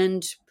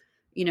 And,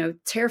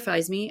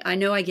 terrifies me. I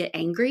know I get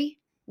angry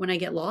when I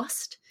get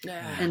lost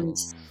and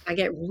I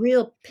get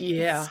real pissed.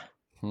 Yeah.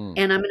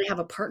 And I'm going to have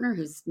a partner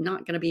who's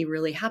not going to be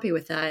really happy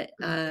with that.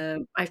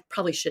 I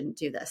probably shouldn't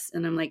do this.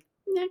 And I'm like,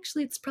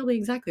 actually, it's probably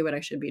exactly what I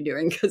should be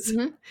doing because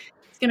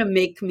it's going to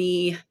make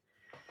me.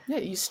 Yeah,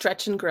 you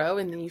stretch and grow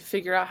and then you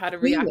figure out how to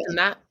react in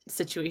that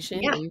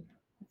situation. Yeah. And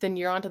then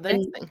you're on to the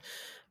next thing.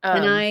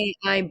 And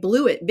I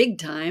blew it big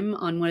time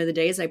on one of the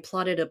days. I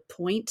plotted a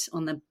point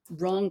on the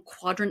wrong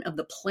quadrant of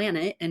the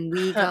planet and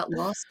we got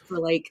lost for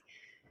like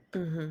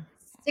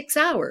 6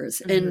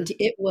 hours. And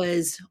it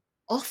was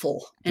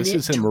awful. And this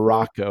is in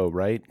Morocco,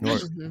 right?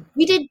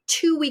 We did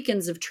 2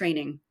 weekends of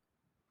training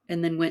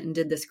and then went and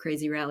did this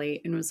crazy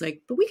rally and was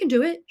like, but we can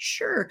do it.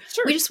 Sure.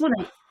 We just want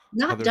to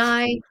not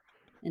die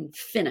and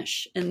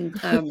finish. And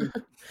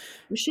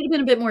we should have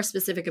been a bit more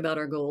specific about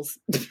our goals.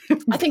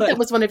 I think that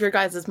was one of your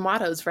guys'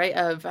 mottos, right?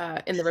 Of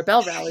in the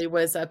Rebel Rally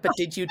was, but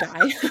did you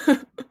die?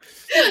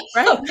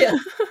 Right? Oh, yeah.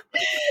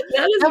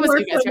 That was more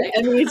you guys, right?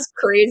 I mean, it's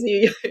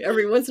crazy.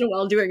 Every once in a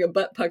while doing a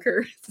butt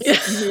pucker.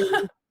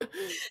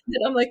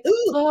 And I'm like,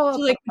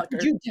 ooh, like,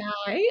 did you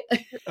die?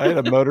 I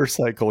had a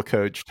motorcycle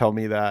coach tell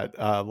me that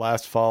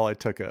last fall I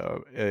took a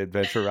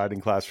adventure riding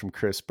class from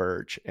Chris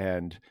Birch,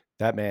 and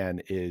that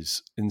man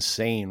is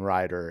insane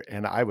rider.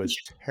 And I was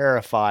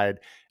terrified.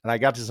 And I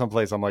got to some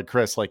place, I'm like,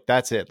 Chris, like,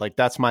 that's it. Like,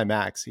 that's my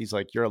max. He's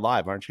like, you're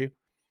alive, aren't you?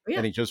 Yeah.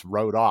 And he just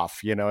rode off,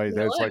 you know, it's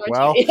like,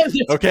 well,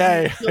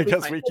 okay, I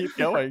guess we keep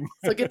going.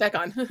 So get back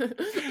on.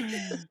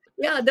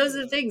 Yeah, those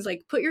are the things,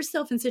 like put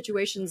yourself in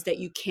situations that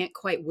you can't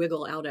quite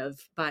wiggle out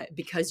of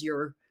because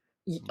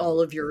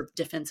all of your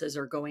defenses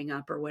are going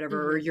up or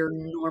whatever, or you're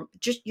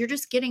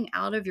just getting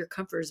out of your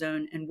comfort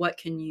zone. And what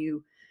can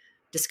you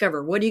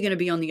discover? What are you going to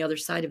be on the other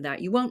side of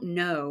that? You won't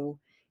know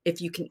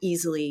if you can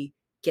easily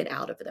get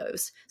out of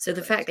those. So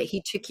the fact that he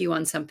took you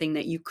on something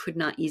that you could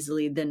not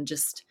easily then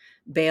just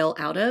bail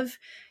out of,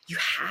 you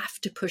have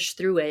to push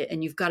through it,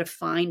 and you've got to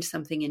find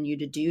something in you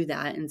to do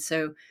that. And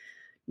so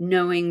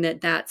knowing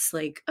that that's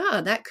like,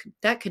 oh,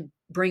 that could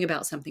bring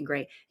about something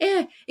great.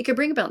 It could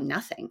bring about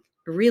nothing.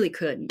 It really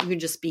could. You could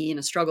just be in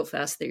a struggle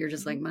fest that you're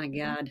just like, my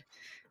God,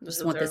 I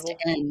just want this to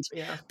end.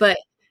 Yeah. But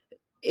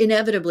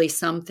inevitably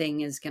something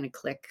is going to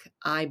click,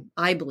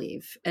 I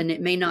believe. And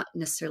it may not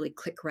necessarily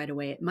click right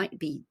away. It might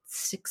be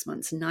 6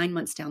 months, 9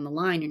 months down the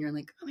line. And you're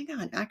like, oh my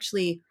God,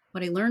 actually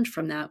what I learned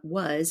from that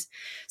was,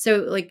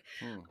 so like,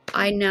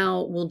 I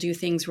now will do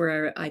things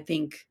where I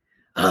think,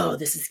 oh,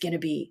 this is going to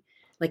be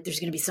like, there's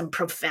going to be some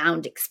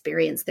profound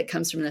experience that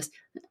comes from this.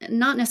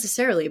 Not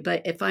necessarily,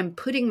 but if I'm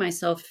putting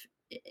myself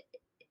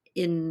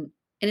in,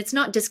 and it's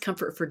not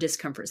discomfort for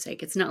discomfort's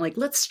sake. It's not like,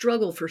 let's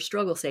struggle for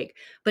struggle's sake,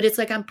 but it's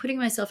like, I'm putting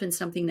myself in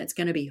something that's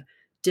going to be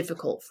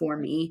difficult for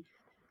me.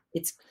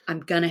 I'm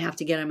going to have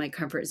to get out of my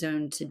comfort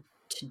zone to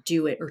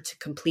do it or to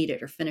complete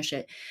it or finish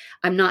it.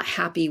 I'm not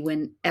happy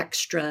when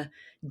extra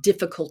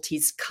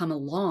difficulties come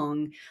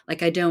along.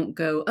 Like, I don't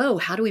go, oh,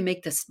 how do we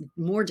make this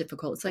more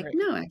difficult? It's like,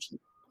 no, actually,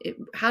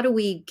 how do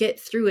we get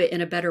through it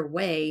in a better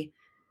way?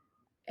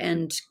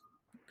 And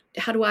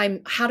how do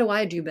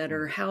I do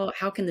better?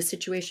 How can the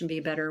situation be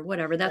better?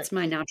 Whatever. That's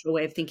my natural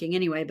way of thinking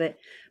anyway. But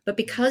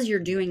because you're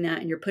doing that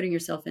and you're putting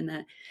yourself in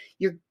that,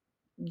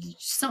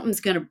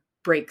 something's going to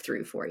break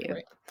through for you.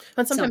 Right.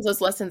 And sometimes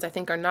those lessons, I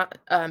think, are not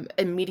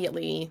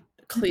immediately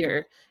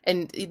clear.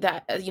 And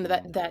that,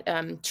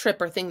 that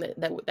trip or thing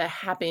that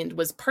happened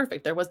was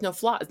perfect. There was no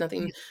flaws,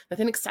 nothing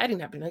exciting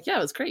happened. Like, yeah,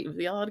 it was great.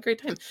 We all had a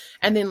great time.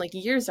 And then like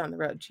years down the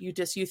road,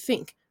 you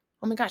think,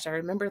 oh my gosh, I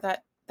remember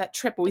that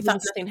trip, but we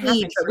thought nothing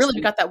happened. But really,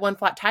 we got that one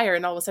flat tire,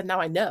 and all of a sudden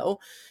now I know,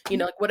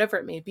 like whatever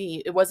it may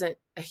be, it wasn't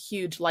a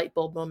huge light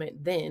bulb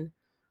moment then,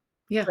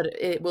 but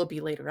it will be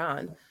later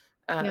on.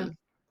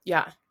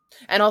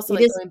 And also,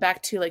 like, going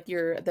back to like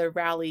the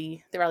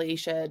rally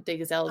Asia des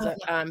Gazelles,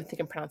 I think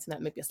I'm pronouncing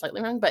that maybe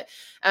slightly wrong, but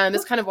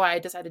it's kind of why I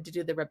decided to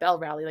do the Rebel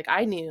Rally. Like,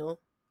 I knew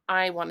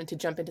I wanted to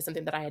jump into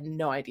something that I had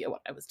no idea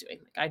what I was doing.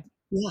 Like, I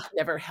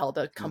never held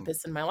a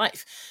compass in my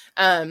life.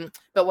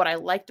 But what I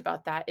liked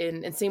about that,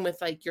 and same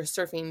with like your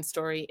surfing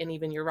story and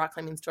even your rock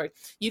climbing story,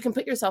 you can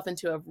put yourself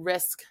into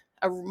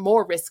a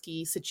more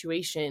risky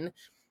situation,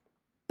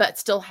 but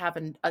still have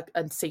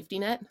a safety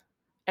net.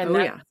 And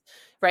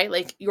right?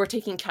 Like, you're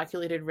taking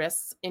calculated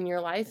risks in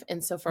your life.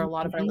 And so for a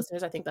lot of our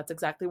listeners, I think that's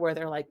exactly where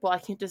they're like, well, I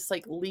can't just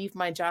like leave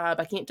my job.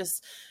 I can't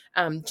just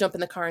jump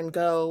in the car and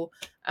go.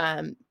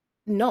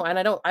 No, and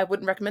I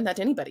wouldn't recommend that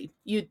to anybody.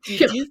 You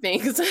do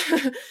things,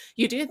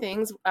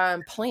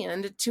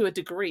 planned to a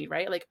degree,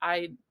 right? Like,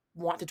 I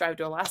want to drive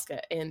to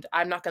Alaska, and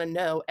I'm not going to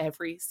know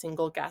every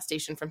single gas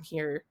station from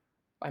here.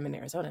 I'm in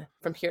Arizona,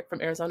 from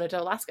Arizona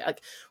to Alaska.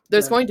 Like,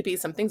 there's going to be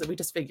some things that we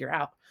just figure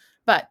out,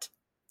 but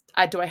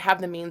do I have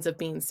the means of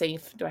being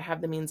safe? Do I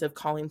have the means of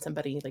calling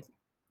somebody? Like,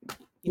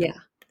 know?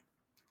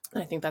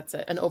 I think that's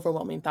an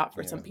overwhelming thought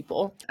for some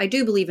people. I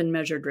do believe in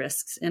measured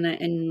risks,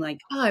 and like,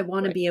 I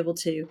want to be able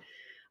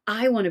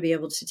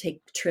to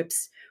take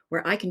trips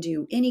where I can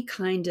do any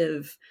kind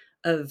of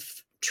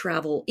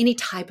travel, any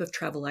type of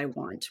travel I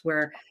want,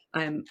 where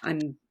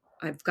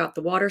I've got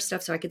the water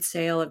stuff, so I could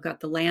sail. I've got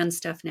the land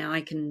stuff now.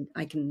 I can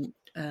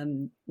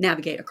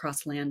navigate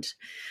across land.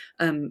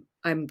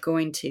 I'm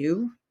going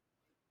to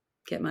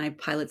get my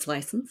pilot's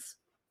license.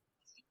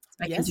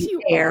 Yes, you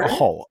are.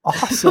 Oh,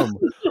 awesome!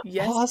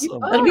 Yes,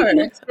 awesome. That'll be the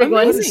next big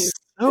one. So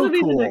That'll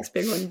be cool. the next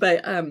big one.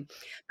 But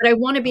I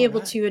want to be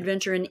able to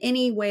adventure in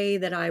any way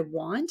that I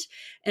want.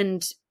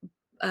 And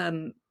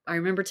I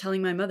remember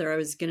telling my mother I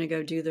was going to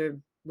go do the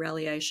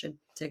Rally Asia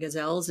des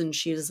Gazelles, and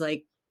she was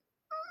like,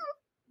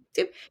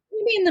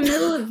 to be in the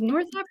middle of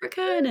North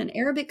Africa in an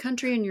Arabic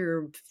country and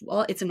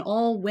it's an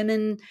all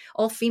women,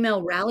 all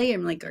female rally.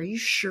 I'm like, are you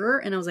sure?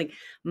 And I was like,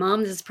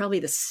 Mom, this is probably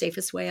the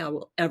safest way I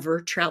will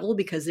ever travel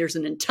because there's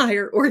an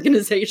entire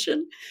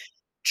organization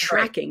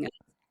tracking us.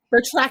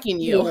 They're tracking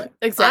you. Yeah.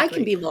 Exactly. I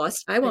can be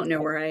lost. I won't know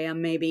where I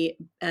am maybe.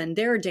 And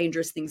there are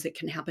dangerous things that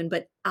can happen,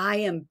 but I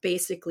am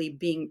basically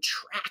being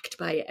tracked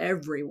by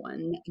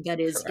everyone that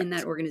is in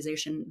that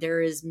organization.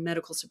 There is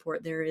medical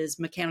support. There is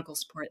mechanical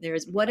support. There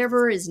is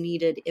whatever is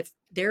needed. If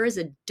there is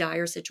a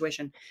dire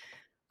situation,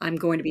 I'm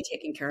going to be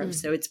taken care of.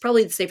 So it's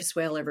probably the safest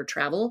way I'll ever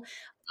travel.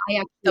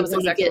 I actually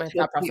want to get to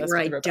a point where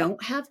I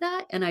don't have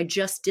that. And I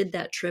just did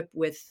that trip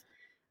with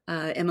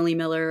Emily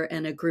Miller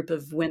and a group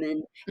of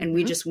women. And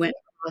we just went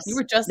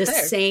the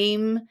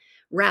same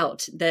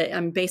route that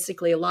I'm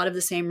basically a lot of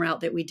the same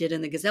route that we did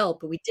in the Gazelle,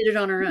 but we did it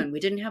on our own.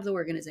 We didn't have the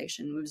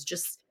organization. It was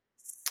just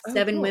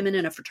 7 women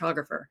and a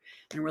photographer.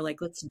 And we're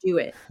like, let's do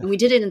it. And we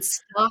did it in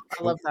stock,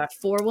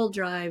 4-wheel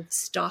drive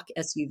stock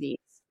SUVs.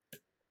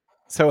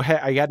 So hey,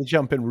 I got to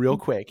jump in real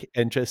quick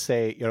and just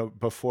say,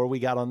 before we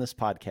got on this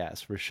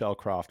podcast, Rochelle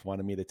Croft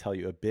wanted me to tell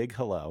you a big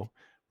hello,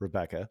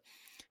 Rebecca.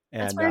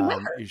 And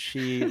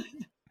she...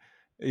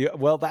 Yeah,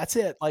 well, that's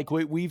it. Like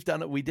we've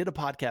done it. We did a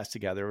podcast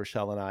together,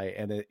 Rochelle and I,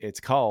 and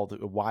it's called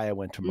 "Why I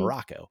Went to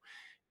Morocco,"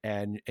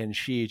 and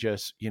she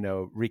just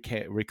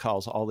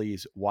recalls all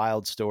these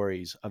wild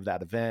stories of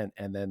that event,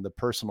 and then the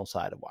personal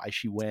side of why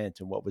she went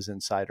and what was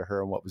inside of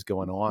her and what was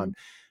going on.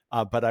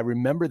 But I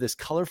remember this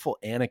colorful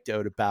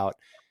anecdote about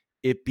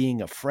it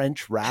being a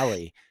French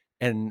rally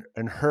and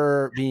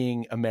her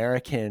being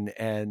American,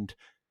 and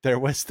there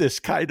was this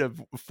kind of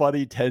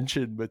funny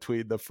tension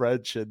between the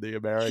French and the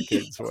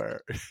Americans where.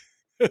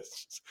 It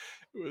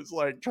was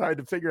like trying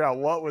to figure out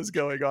what was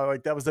going on.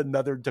 Like that was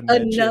another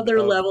dimension,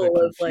 another level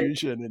of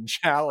confusion and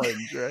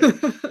challenge, right?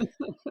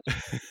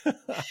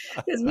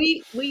 Because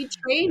we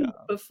trained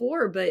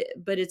before, but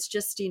it's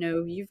just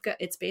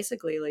it's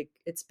basically like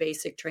it's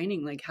basic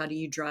training. Like how do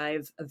you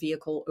drive a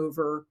vehicle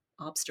over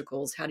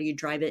obstacles? How do you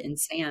drive it in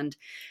sand?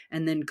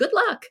 And then good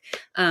luck,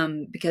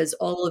 because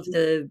all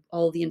the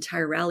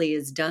entire rally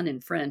is done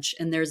in French,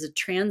 and there's a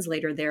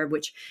translator there,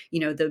 which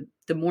the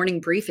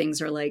morning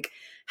briefings are like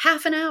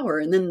half an hour,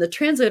 and then the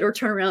translator will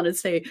turn around and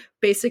say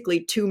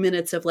basically 2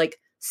 minutes of like,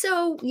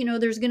 so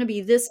there's going to be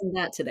this and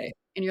that today,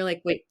 and you're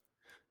like, wait,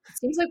 it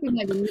seems like we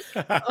might be missing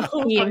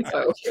the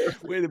info here.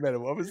 Wait a minute,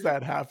 what was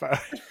that half hour?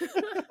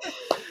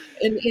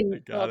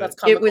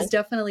 It was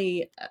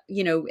definitely,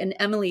 and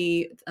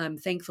Emily,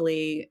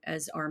 thankfully,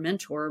 as our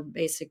mentor,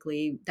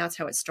 basically, that's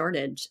how it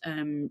started.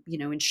 And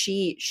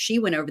she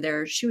went over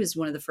there. She was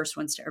one of the first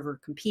ones to ever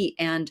compete,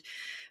 and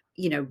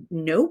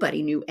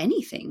nobody knew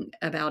anything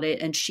about it,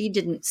 and she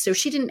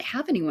didn't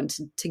have anyone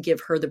to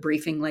give her the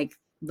briefing like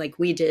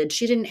we did.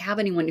 She didn't have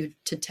anyone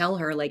to tell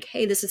her like,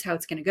 hey, this is how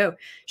it's going to go.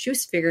 She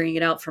was figuring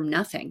it out from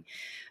nothing.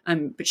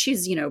 But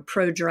she's,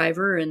 pro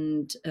driver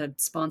and a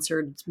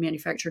sponsored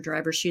manufacturer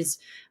driver. She's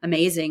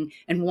amazing,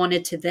 and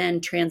wanted to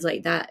then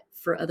translate that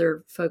for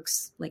other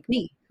folks like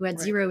me who had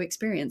zero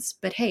experience.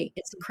 But hey,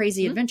 it's a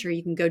crazy adventure.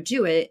 You can go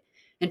do it.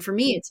 And for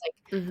me, it's like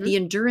the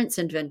endurance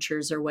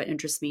adventures are what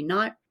interests me,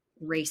 not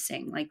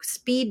racing. Like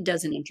speed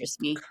doesn't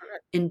interest me.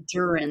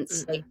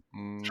 Endurance, like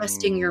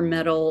testing your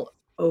mettle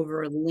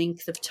over a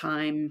length of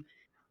time,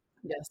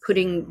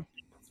 putting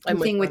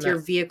something with your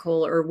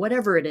vehicle or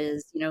whatever it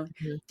is, the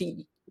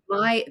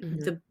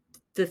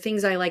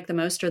things I like the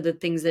most are the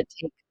things that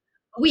take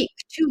a week,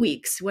 2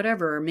 weeks,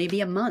 whatever,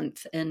 maybe a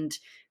month. And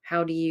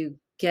how do you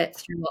get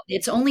through?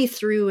 It's only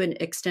through an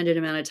extended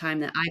amount of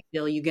time that I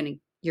feel you're going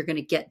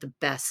to get the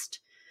best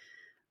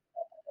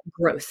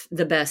growth,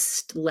 the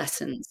best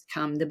lessons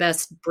come, the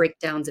best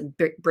breakdowns and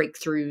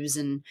breakthroughs,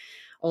 and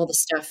all the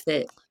stuff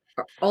that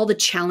all the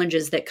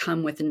challenges that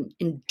come with an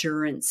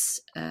endurance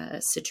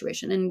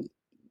situation. And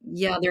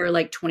there are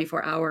like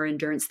 24-hour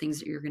endurance things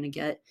that you're going to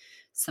get,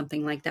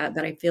 something like that.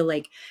 But I feel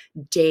like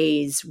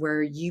days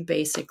where you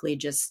basically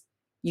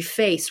you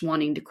face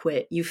wanting to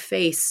quit, you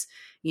face,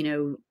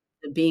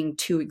 being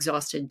too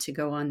exhausted to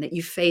go on, that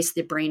you face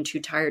the brain too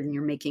tired and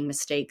you're making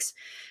mistakes.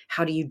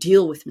 How do you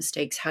deal with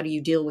mistakes? How do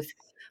you deal with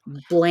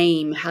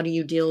blame? How do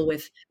you deal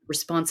with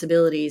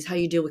responsibilities? How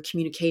do you deal with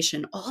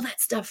communication? All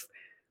that stuff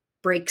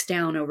breaks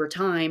down over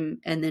time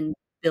and then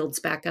builds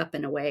back up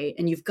in a way.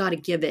 And you've got to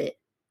give it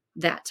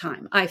that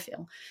time, I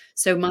feel.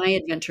 So my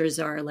adventures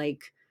are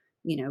like,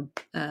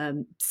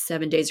 7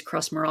 days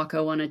across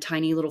Morocco on a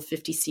tiny little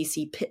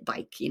 50cc pit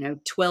bike,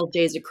 12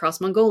 days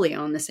across Mongolia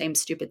on the same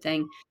stupid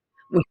thing.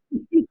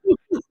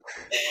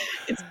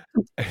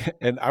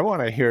 And I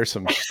want to hear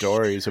some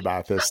stories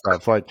about this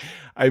stuff. Like,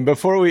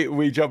 before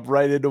we jump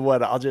right into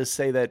one, I'll just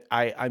say that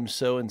I'm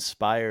so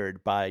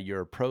inspired by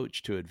your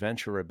approach to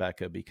adventure,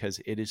 Rebecca, because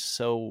it is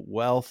so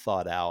well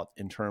thought out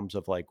in terms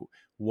of like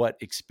what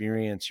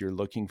experience you're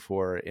looking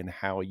for and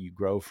how you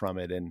grow from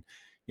it. And,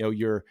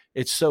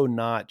 it's so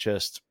not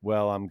just,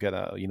 well, I'm going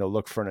to,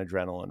 look for an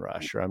adrenaline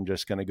rush, or I'm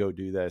just going to go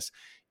do this.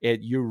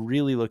 You're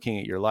really looking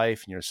at your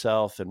life and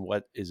yourself and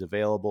what is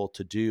available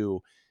to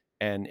do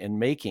and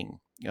making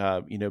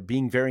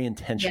being very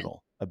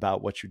intentional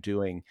about what you're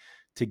doing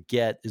to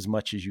get as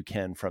much as you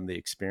can from the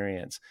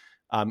experience.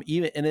 And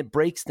it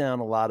breaks down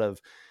a lot of,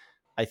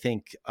 I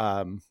think,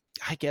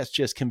 I guess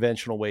just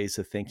conventional ways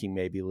of thinking,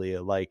 maybe,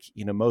 Leah. Like,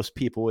 most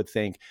people would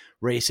think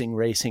racing,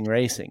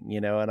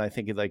 and I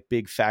think of like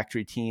big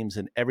factory teams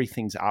and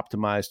everything's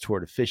optimized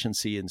toward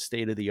efficiency and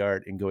state of the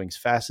art and going as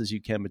fast as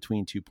you can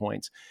between 2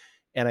 points.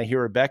 And I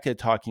hear Rebecca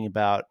talking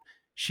about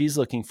she's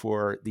looking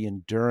for the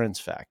endurance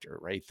factor,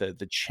 right?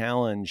 The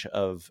challenge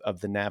of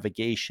the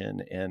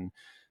navigation and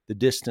the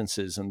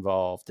distances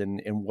involved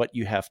and what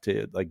you have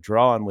to like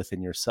draw on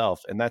within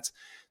yourself. And that's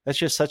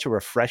just such a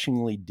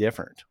refreshingly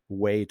different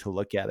way to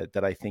look at it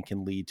that I think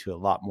can lead to a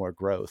lot more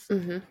growth.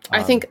 Mm-hmm.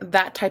 I think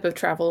that type of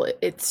travel,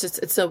 it's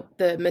so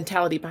the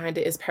mentality behind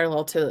it is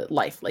parallel to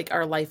life. Like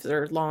our lives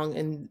are long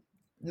and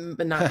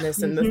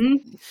monotonous and the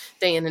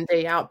day in and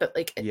day out, but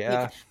like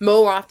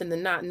more often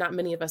than not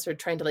many of us are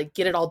trying to like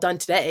get it all done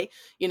today,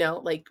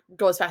 like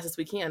go as fast as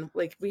we can.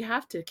 Like we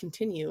have to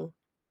continue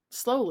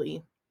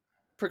slowly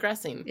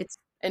progressing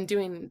and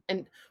doing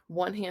and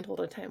one handhold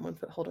at a time, one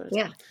foothold at a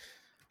time.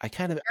 I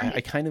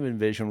kind of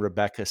envision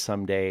Rebecca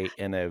someday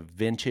in a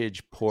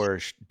vintage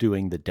Porsche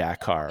doing the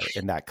Dakar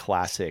in that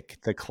classic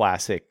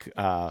class.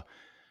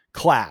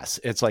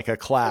 It's like a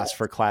class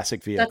for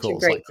classic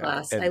vehicles. Such a great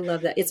class. I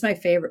love that. It's my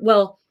favorite.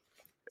 Well,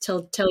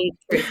 tell you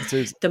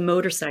the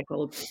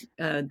motorcycle,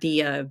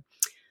 the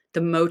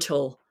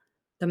motul,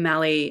 the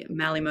Mali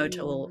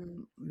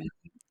motul.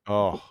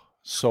 Oh,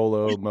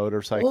 solo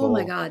motorcycle. Oh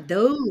my God,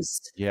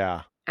 those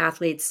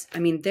athletes. I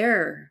mean,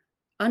 they're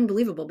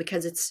unbelievable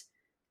because it's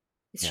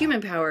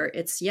human power.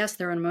 Yes,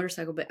 they're on a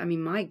motorcycle, but I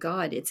mean, my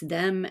God, it's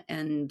them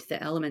and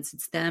the elements.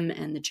 It's them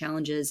and the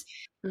challenges.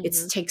 Mm-hmm. It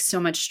takes so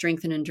much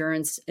strength and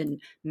endurance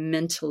and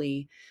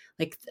mentally.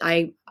 Like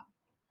I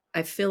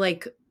feel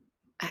like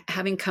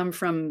having come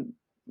from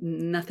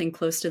nothing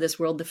close to this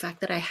world, the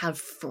fact that I have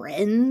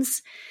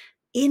friends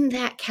in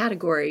that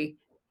category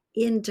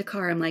in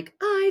Dakar, I'm like,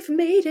 I've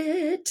made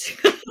it.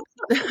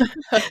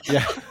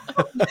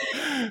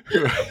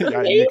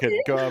 You could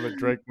go have a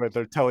drink with.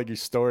 They're telling you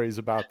stories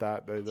about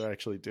that. They're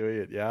actually doing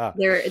it. Yeah,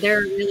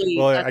 they're really.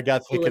 Well, I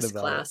got thinking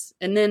about class,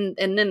 it. and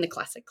then the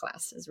classic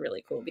class is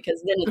really cool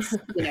because then it's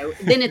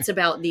then it's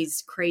about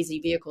these crazy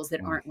vehicles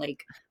that aren't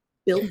like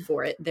built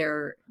for it.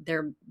 They're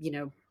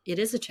it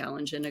is a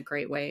challenge in a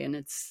great way, and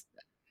it's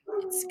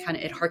kind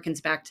of, it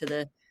harkens back to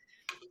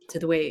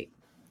the way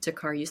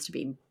Dakar used to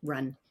be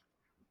run.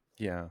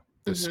 Yeah,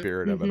 the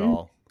spirit of it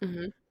all.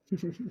 Mm-hmm.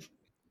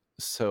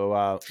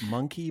 So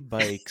monkey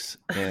bikes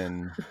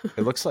in,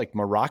 it looks like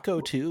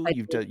Morocco too.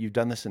 You've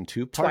done this in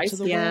 2 parts twice, of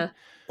the world.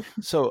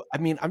 So I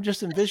mean, I'm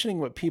just envisioning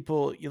what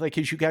people like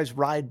as you guys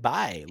ride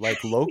by,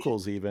 like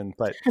locals even.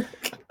 But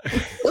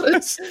what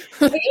was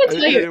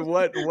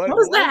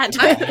that?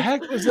 What the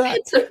heck was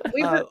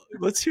that?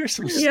 Let's hear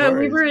some stories. Yeah,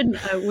 we were in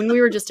when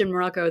we were just in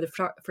Morocco.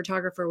 The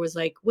photographer was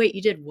like, "Wait,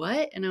 you did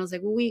what?" And I was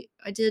like, "Well,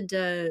 I did."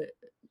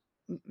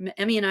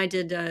 Emmy and I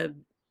did.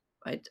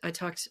 I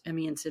talked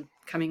Emmy into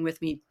coming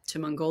with me to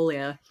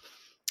Mongolia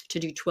to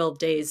do 12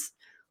 days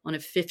on a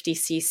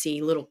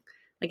 50cc little,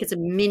 like it's a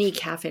mini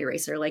cafe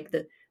racer. Like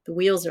the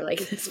wheels are like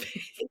this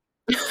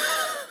big.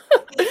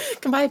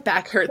 My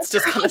back hurts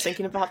just kind of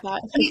thinking about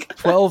that.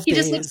 12 he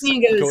days just looks at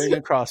me and goes, going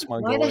across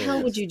Mongolia. Why the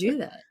hell would you do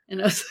that?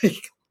 And I was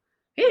like,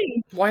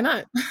 hey, why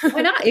not?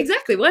 Why not?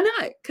 Exactly. Why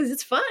not? Because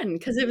it's fun.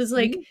 Because it was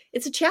like,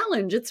 it's a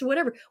challenge. It's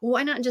whatever. Well,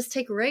 why not just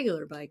take a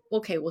regular bike?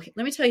 Okay. Well,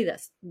 let me tell you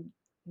this.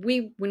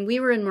 When we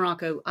were in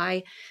Morocco,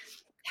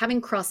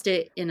 having crossed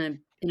it in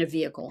a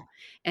vehicle,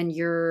 and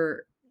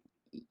you're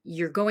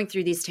going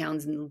through these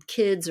towns, and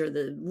kids or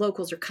the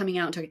locals are coming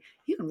out and talking,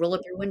 you can roll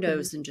up your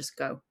windows and just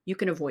go. You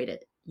can avoid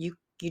it. You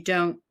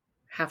don't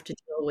have to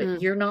deal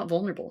with. You're not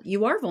vulnerable.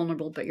 You are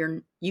vulnerable, but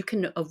you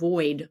can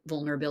avoid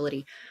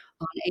vulnerability.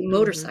 On a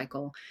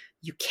motorcycle,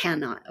 you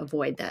cannot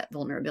avoid that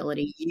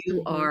vulnerability.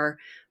 You are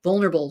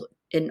vulnerable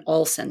in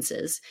all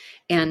senses.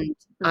 And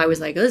I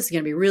was like, oh, this is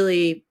going to be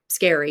really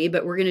scary,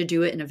 but we're going to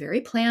do it in a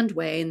very planned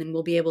way. And then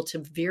we'll be able to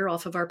veer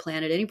off of our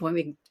plan at any point.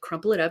 We can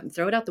crumple it up and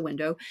throw it out the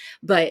window,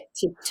 but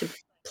to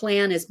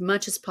plan as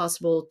much as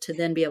possible to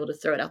then be able to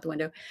throw it out the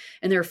window.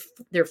 And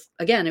there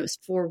again, it was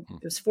four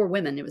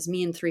women. It was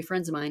me and 3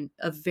 friends of mine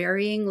of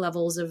varying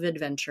levels of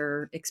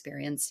adventure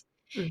experience.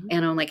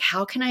 And I'm like,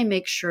 how can I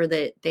make sure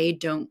that they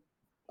don't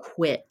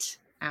quit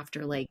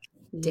after like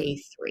day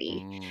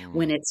 3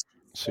 when it's.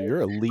 So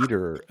you're a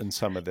leader in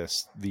some of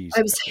these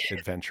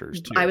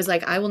adventures too. I was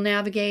like, I will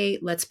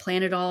navigate. Let's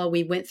plan it all.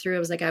 We went through, I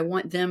was like, I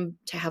want them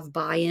to have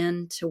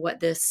buy-in to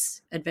what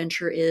this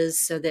adventure is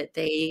so that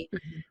they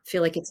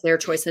feel like it's their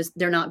choices.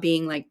 They're not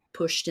being like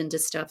pushed into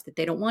stuff that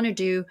they don't want to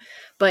do,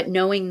 but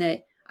knowing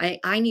that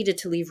I needed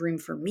to leave room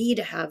for me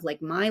to have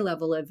like my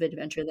level of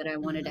adventure that I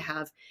wanted to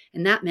have.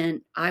 And that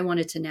meant I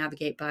wanted to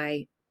navigate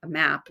by a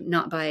map,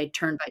 not by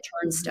turn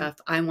stuff.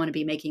 I want to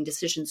be making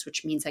decisions,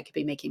 which means I could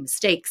be making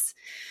mistakes,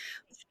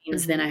 which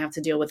means then I have to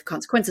deal with the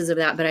consequences of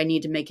that. But I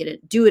need to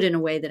do it in a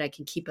way that I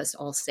can keep us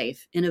all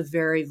safe in a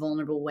very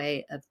vulnerable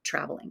way of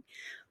traveling.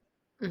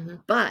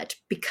 But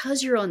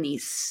because you're on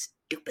these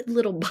stupid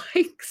little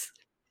bikes,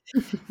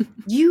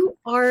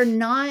 you're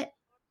not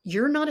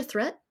a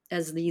threat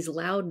as these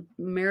loud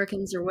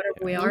Americans or whatever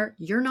we are.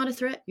 You're not a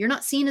threat. You're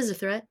not seen as a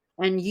threat.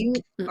 And you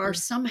are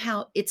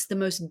somehow, it's the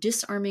most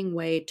disarming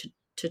way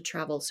to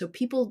travel. So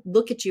people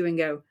look at you and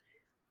go,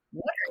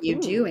 what are you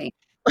doing?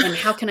 And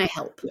how can I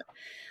help?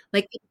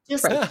 Like, it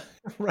just,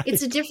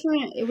 it's a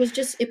different,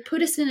 it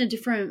put us in a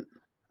different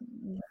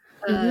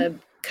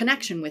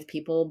connection with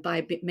people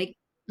by making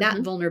that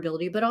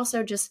vulnerability, but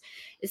also just,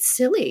 it's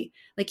silly.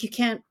 Like, you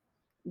can't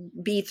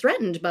be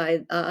threatened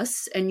by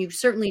us. And you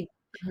certainly,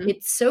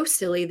 it's so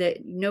silly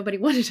that nobody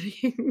wanted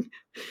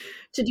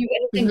to do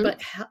anything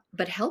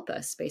but help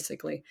us,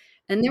 basically.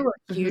 And there were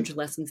huge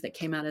lessons that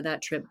came out of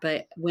that trip.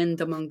 But when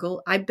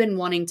I've been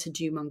wanting to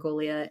do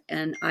Mongolia,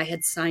 and I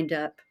had signed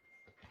up.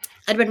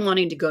 I'd been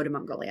wanting to go to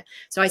Mongolia.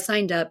 So I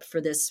signed up for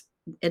this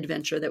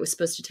adventure that was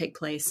supposed to take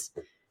place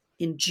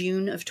in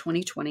June of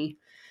 2020.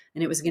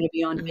 And it was going to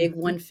be on big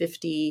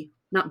 150,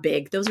 not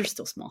big, those are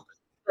still small.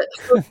 But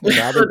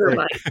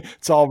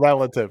it's all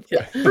relative.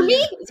 Yeah. For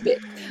me, it's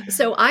big.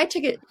 So I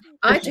took it.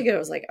 I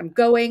was like, I'm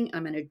going.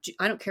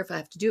 I don't care if I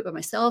have to do it by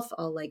myself.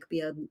 I'll like be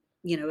a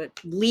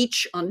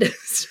leech on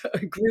this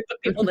group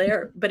of people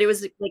there. But it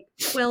was like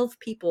 12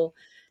 people.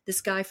 This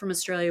guy from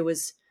Australia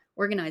was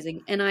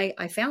organizing, and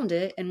I found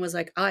it and was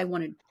like, I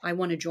want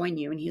to join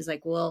you. And he's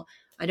like, well,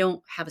 I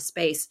don't have a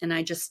space. And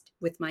I just,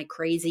 with my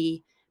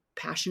crazy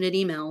passionate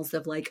emails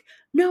of like,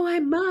 no, I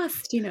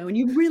must, and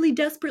you really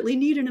desperately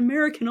need an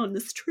American on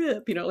this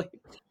trip, like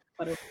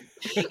whatever.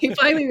 He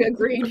finally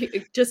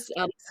agreed, just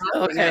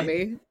laughing at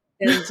me.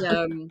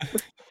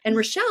 And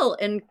Rochelle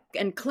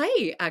and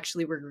Clay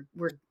actually were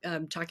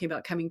talking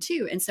about coming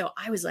too. And so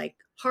I was like,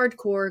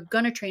 hardcore,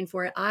 gonna train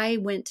for it. I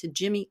went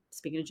to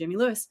speaking of Jimmy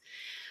Lewis.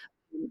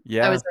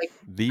 I was like,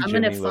 I'm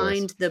going to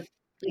find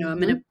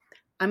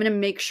I'm going to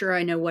make sure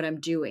I know what I'm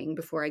doing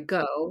before I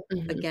go.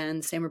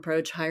 Again, same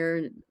approach, hire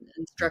an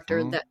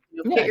instructor that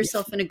get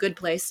yourself in a good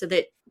place so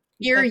that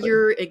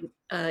you're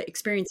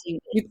experiencing.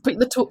 You put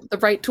the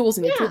right tools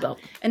in your tool belt.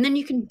 And then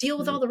you can deal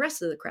with all the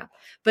rest of the crap.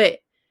 But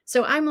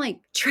so I'm like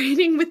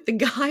training with the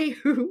guy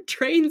who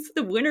trains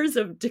the winners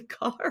of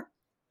Dakar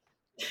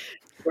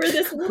for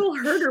this little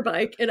herder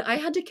bike. And I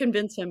had to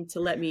convince him to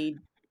let me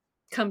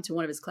come to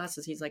one of his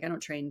classes. He's like, I don't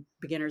train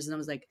beginners. And I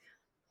was like,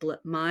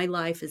 my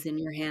life is in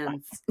your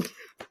hands.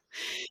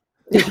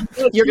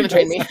 You're going to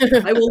train me.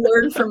 I will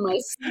learn from my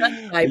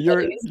son.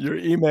 Your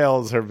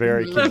emails are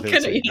very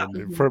convincing.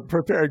 For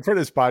preparing for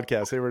this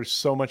podcast, they were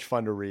so much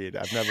fun to read.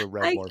 I've never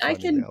read more fun I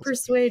can emails.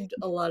 Persuade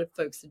a lot of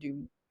folks to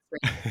do.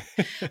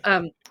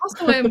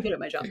 Also, I am good at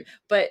my job.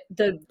 But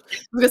I was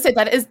gonna say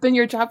that has been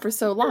your job for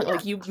so long.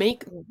 Like, you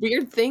make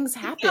weird things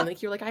happen.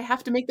 Like, you're like, I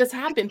have to make this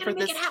happen for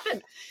this. Make it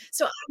happen.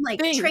 So I'm like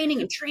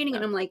training,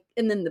 and I'm like,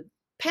 and then the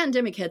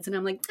pandemic hits, and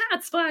I'm like,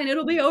 that's fine.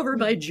 It'll be over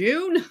by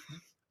June.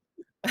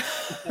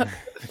 That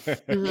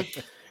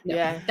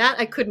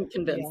I couldn't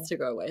convince to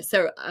go away.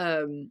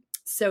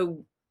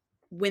 So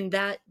when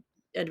that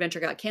adventure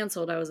got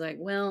canceled, I was like,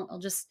 well, I'll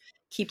just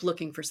keep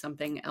looking for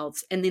something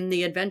else. And then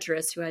the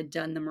adventurous who had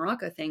done the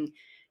Morocco thing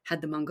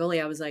had the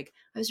Mongolia. I was like,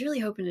 I was really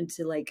hoping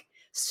to like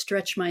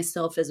stretch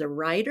myself as a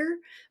writer,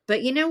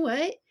 but you know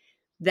what?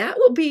 That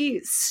will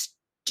be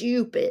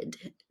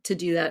stupid to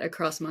do that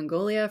across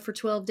Mongolia for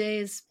 12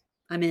 days.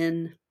 I'm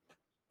in.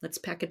 Let's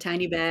pack a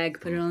tiny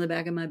bag, put it on the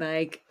back of my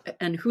bike.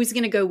 And who's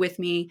going to go with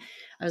me?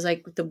 I was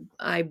like,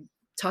 I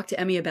talked to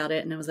Emmy about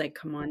it, and I was like,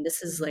 come on,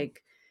 this is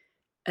like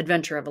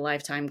adventure of a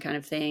lifetime kind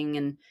of thing.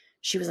 And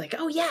she was like,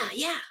 oh yeah.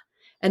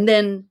 And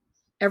then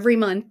every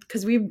month,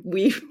 because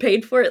we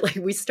paid for it, like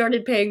we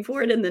started paying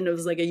for it, and then it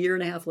was like a year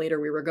and a half later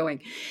we were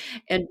going.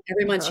 And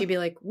every month she'd be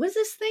like, what's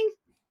this thing?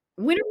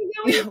 When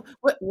are we going?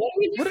 What are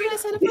we doing? What did I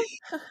sign up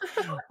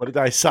for? What did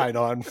I sign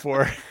on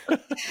for?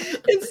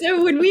 And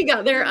so when we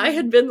got there, I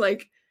had been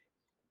like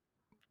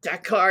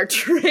Dakar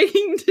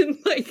trained and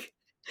like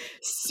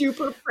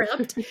super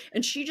prepped,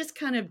 and she just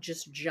kind of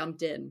just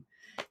jumped in.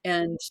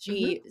 And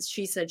she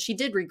said she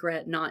did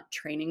regret not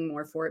training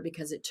more for it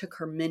because it took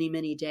her many,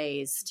 many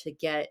days to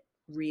get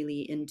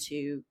really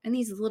into, and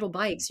these little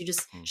bikes,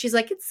 she's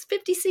like, it's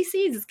 50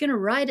 cc's, it's going to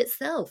ride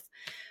itself.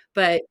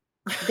 But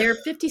they're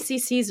 50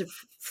 cc's of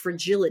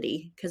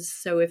fragility.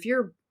 So if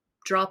you're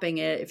dropping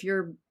it, if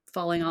you're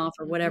falling off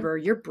or whatever,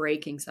 you're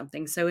breaking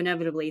something. So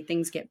inevitably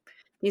things get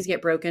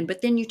broken.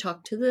 But then you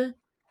talk to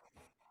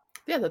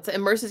that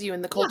immerses you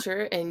in the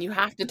culture, and you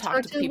have to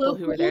talk to people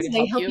who are there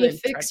to help you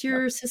fix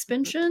your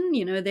suspension.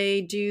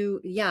 They do.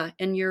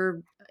 And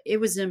it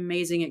was an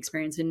amazing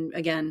experience. And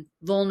again,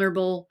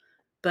 vulnerable,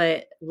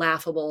 but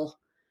laughable,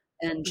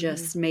 and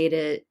just made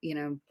it,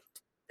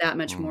 that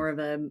much more of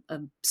a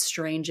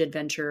strange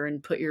adventure,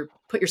 and put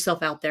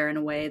yourself out there in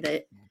a way that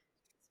a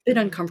bit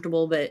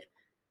uncomfortable, but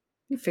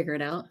you figure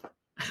it out.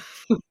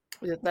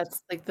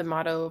 That's like the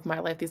motto of my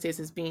life these days,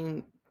 is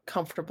being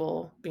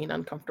comfortable, being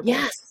uncomfortable.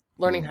 Yes.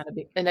 Learning how to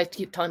be. And I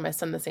keep telling my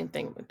son the same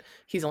thing.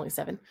 He's only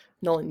 7.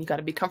 Nolan, you got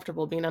to be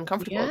comfortable being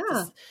uncomfortable.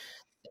 Yeah.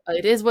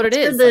 It is what it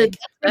is. Like,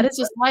 that is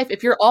just life.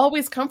 If you're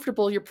always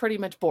comfortable, you're pretty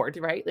much bored,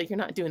 right? Like, you're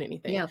not doing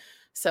anything. Yeah.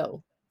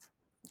 So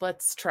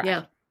let's try.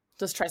 Yeah.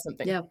 Just try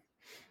something. Yeah.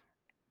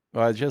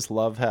 Well, I just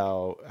love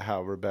how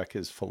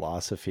Rebecca's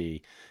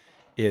philosophy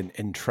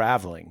in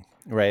traveling,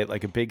 right?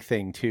 Like a big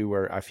thing too,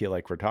 where I feel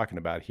like we're talking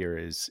about here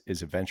is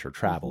adventure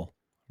travel,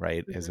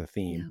 right? As a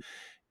theme.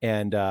 Yeah.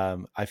 And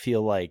I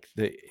feel like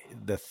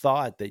the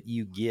thought that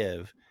you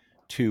give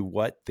to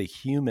what the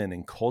human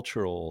and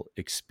cultural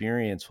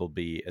experience will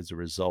be as a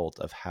result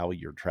of how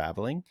you're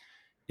traveling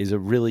is a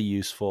really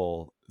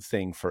useful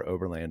thing for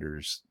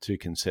overlanders to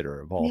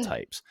consider of all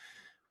types.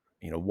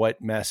 You know,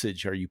 what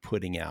message are you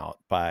putting out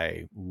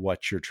by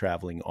what you're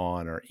traveling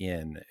on or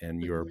in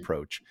and your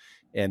approach?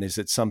 And is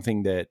it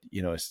something that,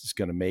 you know, is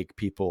going to make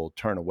people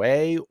turn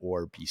away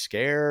or be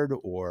scared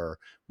or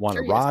want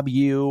to rob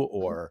you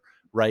or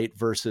right?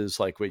 Versus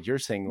like what you're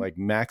saying, like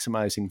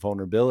maximizing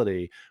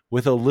vulnerability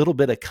with a little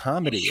bit of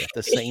comedy at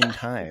the same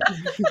time.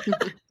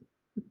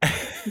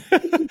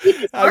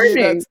 I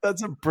mean,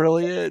 that's a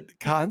brilliant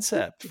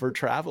concept for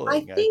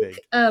traveling. I think.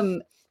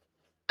 And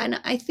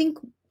I think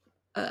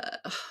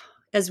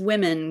as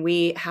women,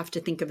 we have to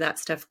think of that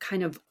stuff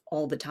kind of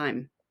all the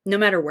time. No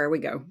matter where we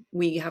go,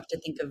 we have to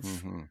think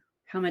of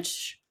how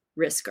much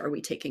risk are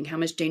we taking? How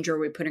much danger are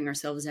we putting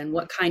ourselves in?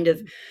 What kind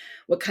of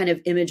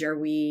image are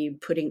we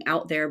putting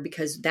out there?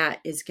 Because that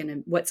is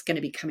what's going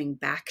to be coming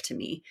back to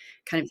me,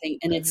 kind of thing.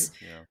 And it's,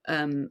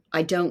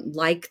 I don't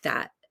like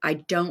that. I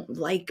don't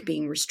like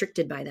being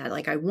restricted by that.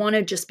 Like, I want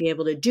to just be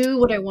able to do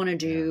what I want to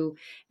do.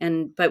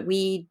 But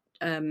we,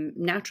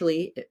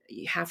 naturally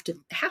you have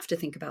to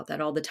think about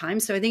that all the time.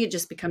 So I think it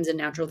just becomes a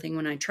natural thing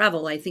when I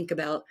travel. I think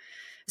about,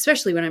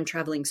 especially when I'm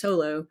traveling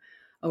solo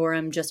or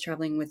I'm just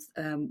traveling with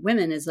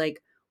women, is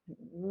like,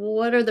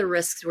 what are the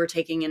risks we're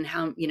taking and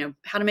how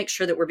to make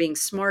sure that we're being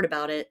smart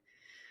about it,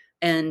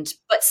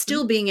 but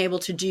still being able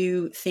to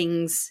do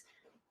things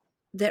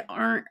that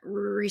aren't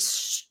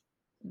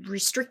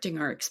restricting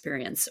our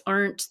experience,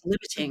 aren't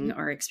limiting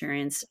our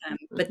experience.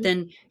 But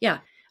then,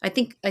 I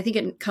think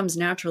it comes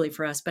naturally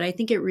for us, but I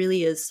think it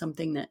really is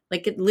something that,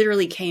 like, it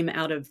literally came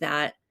out of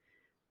that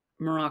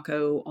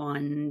Morocco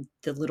on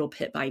the little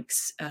pit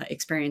bikes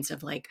experience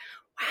of like,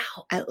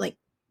 wow, like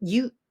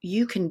you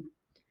can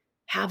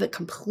have a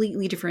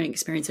completely different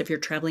experience if you're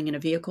traveling in a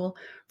vehicle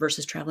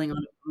versus traveling on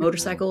a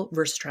motorcycle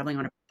versus traveling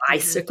on a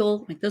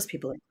bicycle. Like, those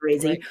people are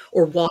crazy.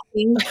 Or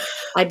walking.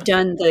 I've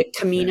done the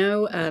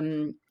Camino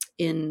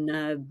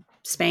in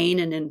Spain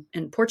and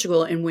in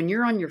Portugal. And when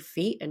you're on your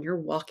feet and you're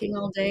walking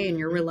all day and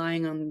you're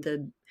relying on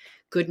the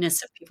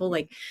goodness of people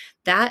like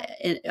that,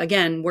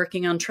 again,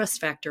 working on trust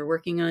factor,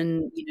 working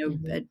on,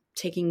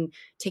 taking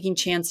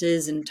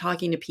chances and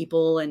talking to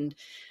people and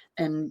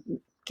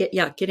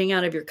getting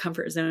out of your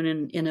comfort zone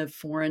in a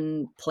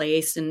foreign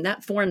place. And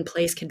that foreign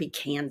place can be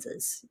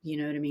Kansas, you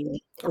know what I mean?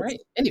 Right.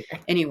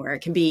 Anywhere.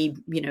 It can be,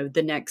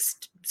 the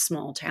next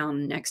small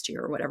town next to you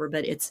or whatever,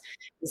 but it's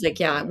like,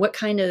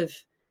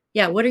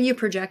 what are you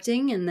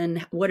projecting? And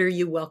then what are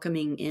you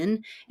welcoming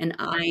in? And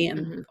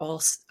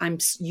I'm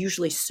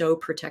usually so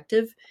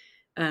protective,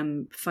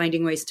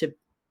 finding ways to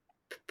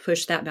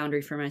push that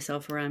boundary for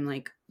myself where I'm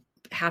like,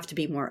 have to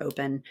be more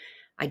open.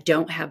 I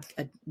don't have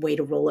a way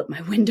to roll up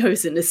my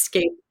windows and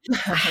escape.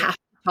 I have to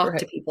talk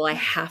to people. I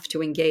have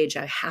to engage.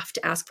 I have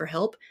to ask for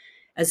help.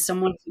 As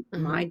someone,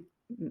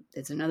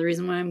 it's another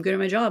reason why I'm good at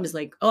my job is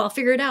like, I'll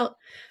figure it out.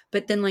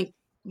 But then, like,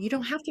 you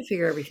don't have to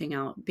figure everything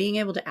out. Being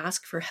able to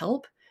ask for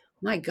help.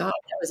 My God,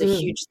 that was a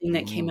huge thing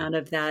that came out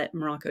of that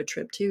Morocco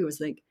trip too. It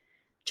was like,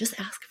 just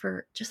ask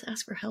for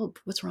help.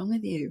 What's wrong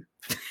with you?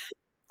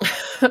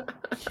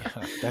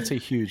 That's a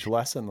huge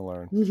lesson to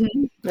learn.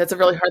 That's a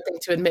really hard thing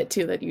to admit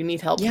too, that you need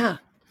help. Yeah.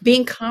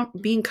 Being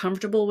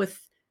comfortable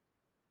with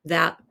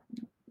that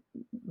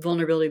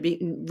vulnerability,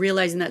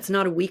 realizing that's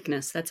not a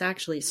weakness, that's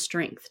actually a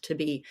strength to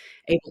be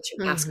able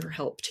to ask for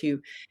help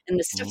too. And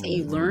the stuff that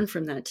you learn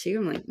from that too,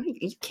 I'm like,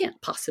 you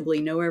can't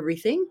possibly know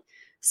everything.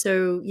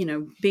 So,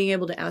 being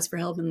able to ask for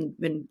help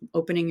and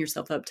opening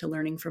yourself up to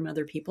learning from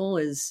other people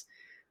is,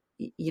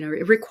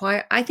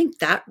 I think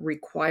that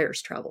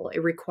requires travel.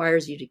 It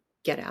requires you to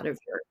get out of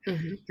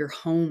your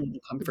home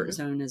comfort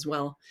zone as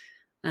well.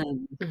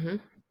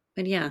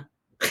 But yeah.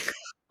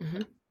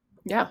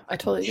 Yeah, I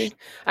totally agree.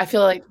 I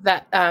feel like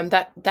that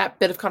that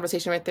bit of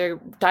conversation right there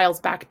dials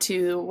back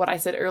to what I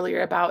said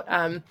earlier about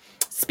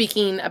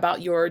speaking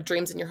about your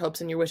dreams and your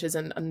hopes and your wishes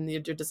and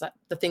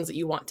the things that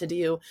you want to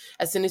do.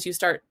 As soon as you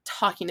start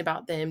talking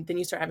about them, then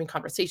you start having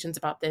conversations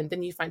about them.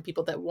 Then you find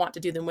people that want to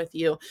do them with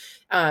you,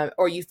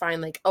 or you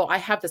find like, I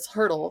have this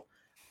hurdle.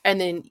 And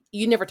then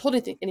you never told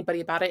anybody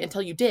about it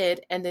until you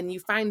did. And then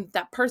you find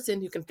that person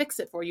who can fix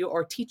it for you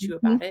or teach you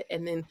about it.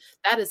 And then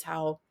that is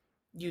how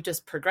you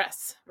just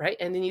progress, right?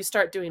 And then you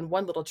start doing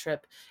one little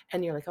trip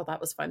and you're like,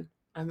 that was fun.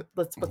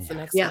 What's the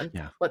next one?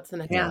 Yeah. What's the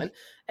next one?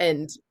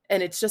 And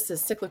it's just a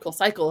cyclical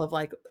cycle of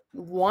like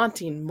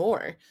wanting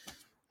more.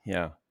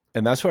 Yeah.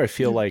 And that's where I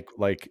feel like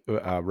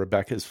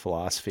Rebecca's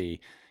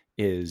philosophy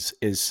is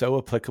so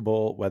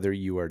applicable, whether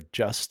you are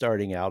just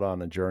starting out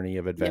on a journey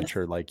of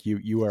adventure, like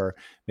you are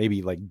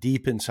maybe like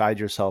deep inside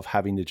yourself,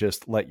 having to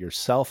just let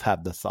yourself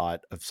have the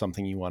thought of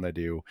something you want to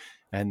do.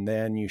 And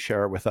then you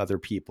share it with other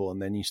people,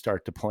 and then you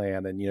start to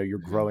plan, and, you're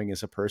growing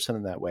as a person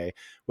in that way,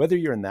 whether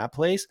you're in that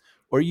place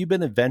or you've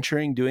been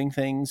adventuring, doing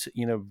things,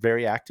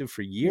 very active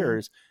for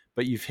years,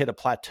 but you've hit a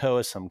plateau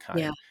of some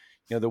kind.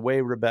 The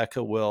way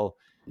Rebecca will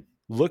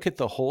look at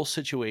the whole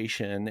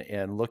situation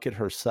and look at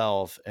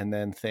herself and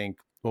then think,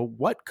 well,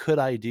 what could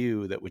I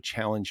do that would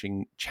challenge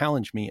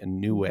me in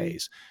new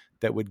ways,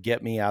 that would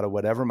get me out of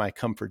whatever my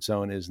comfort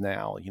zone is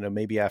now?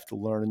 Maybe I have to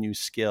learn a new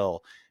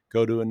skill,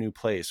 go to a new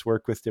place,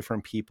 work with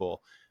different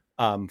people,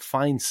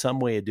 find some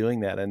way of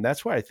doing that. And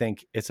that's why I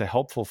think it's a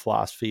helpful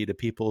philosophy to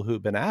people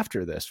who've been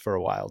after this for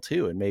a while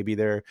too. And maybe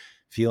they're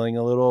feeling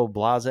a little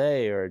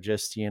blasé, or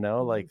just,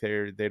 like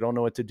they don't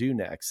know what to do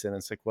next. And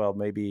it's like, well,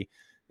 maybe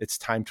it's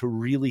time to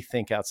really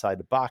think outside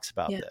the box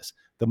about this.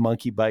 The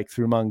monkey bike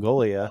through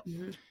Mongolia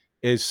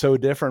is so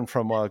different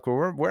from like,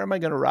 where am I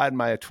going to ride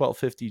my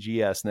 1250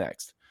 GS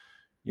next?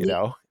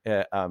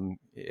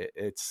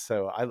 It's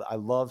so I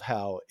love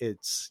how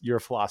your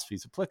philosophy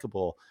is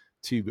applicable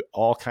to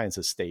all kinds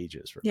of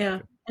stages.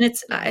 Rebecca. And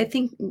I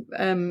think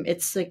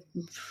it's like,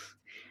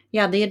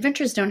 the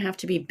adventures don't have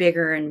to be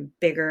bigger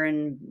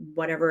and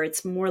whatever.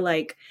 It's more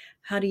like,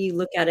 how do you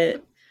look at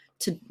it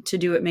to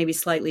do it maybe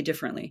slightly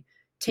differently?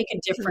 Take a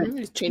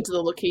different, change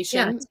the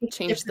location,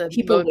 change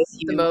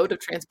the mode of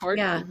transport.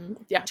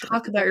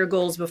 Talk about your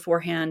goals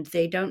beforehand.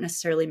 They don't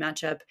necessarily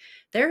match up.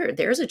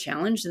 There's a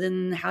challenge.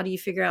 Then how do you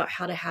figure out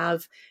how to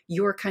have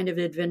your kind of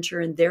adventure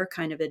and their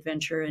kind of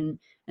adventure, and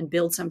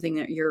build something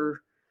that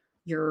you're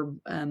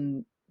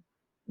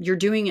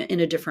doing it in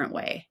a different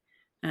way,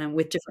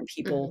 with different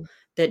people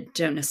that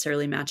don't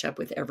necessarily match up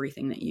with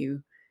everything that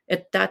you.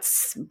 But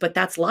that's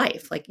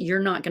life. Like, you're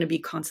not going to be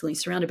constantly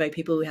surrounded by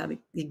people who have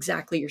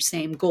exactly your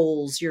same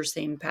goals, your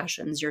same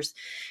passions,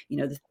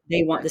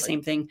 they want the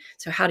same thing.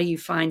 So how do you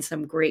find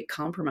some great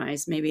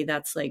compromise? Maybe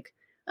that's like,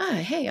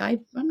 hey,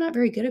 I'm not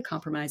very good at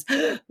compromise.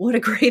 What a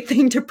great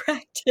thing to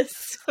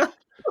practice.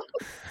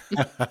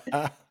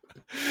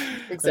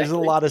 There's a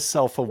lot of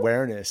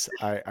self-awareness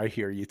I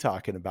hear you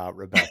talking about,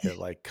 Rebecca,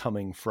 like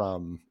coming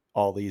from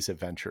all these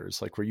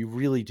adventures, like where you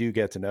really do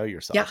get to know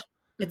yourself. Yeah.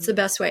 It's the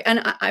best way.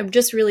 And I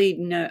just really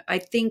know, I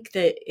think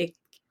that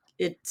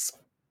it's,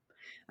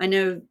 I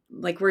know,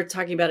 like, we're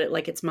talking about it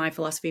like it's my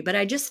philosophy, but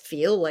I just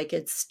feel like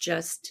it's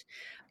just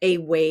a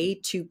way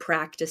to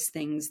practice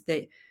things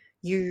that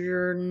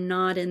you're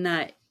not in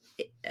that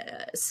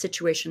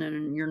situation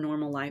in your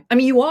normal life. I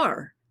mean, you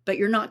are, but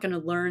you're not going to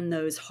learn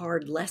those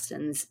hard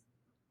lessons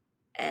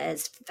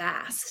as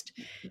fast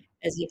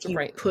as if you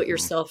put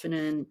yourself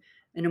in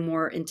a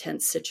more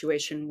intense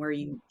situation where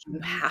you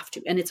have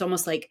to. And it's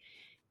almost like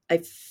a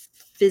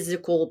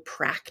physical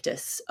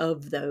practice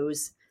of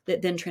those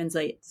that then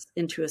translates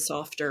into a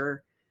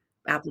softer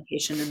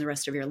application in the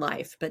rest of your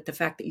life. But the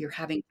fact that you're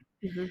having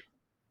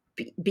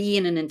be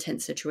in an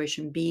intense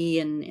situation, be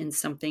in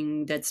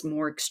something that's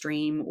more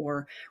extreme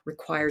or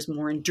requires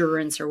more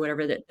endurance or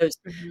whatever, that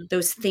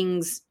those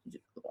things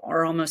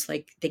are almost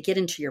like they get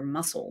into your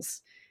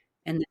muscles,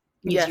 and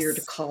it's easier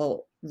to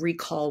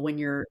recall when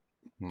you're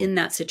in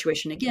that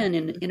situation again,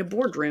 in a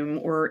boardroom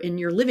or in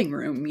your living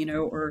room,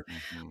 or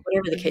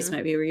whatever the case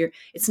might be, where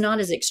it's not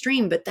as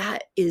extreme, but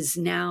that is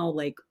now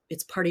like,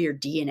 it's part of your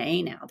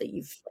DNA now that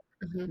you've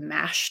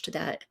mashed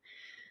that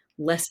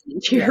lesson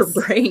into your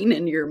brain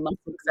and your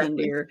muscles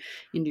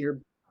into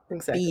your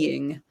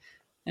being.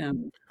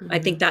 I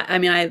think that,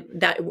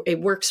 that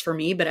it works for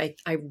me, but I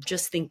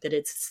just think that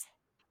it's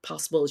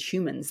possible as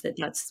humans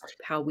that's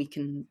how we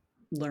can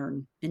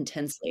learn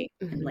intensely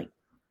and like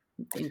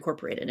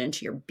incorporate it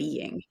into your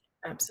being.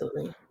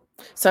 Absolutely.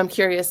 So I'm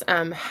curious,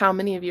 how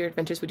many of your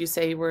adventures would you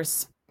say were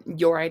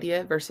your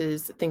idea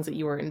versus things that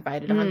you were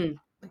invited on?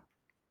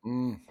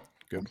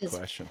 Good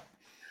question.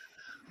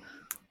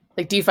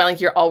 Like, do you find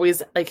like you're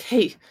always like,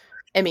 hey,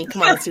 Emmy,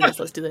 come on, let's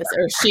do this.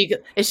 Or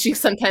is she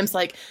sometimes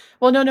like,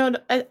 well, no,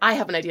 I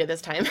have an idea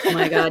this time. Oh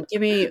my God,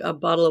 give me a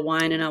bottle of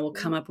wine and I will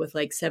come up with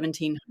like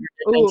 1,700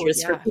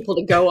 adventures for people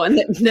to go on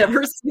that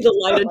never see the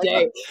light of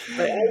day.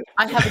 But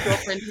I have a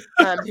girlfriend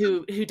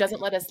who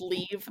doesn't let us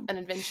leave an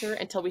adventure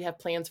until we have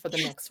plans for the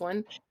next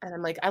one. And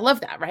I'm like, I love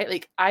that, right?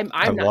 Like, I'm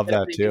not good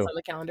at putting things on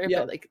the calendar,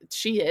 but like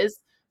she is.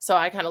 So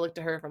I kind of look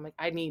to her from like,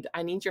 I need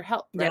your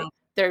help, right? Yeah.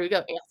 There we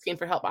go, asking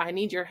for help. I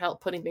need your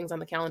help putting things on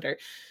the calendar.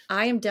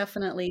 I am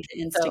definitely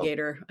the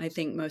instigator, I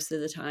think, most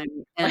of the time.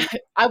 And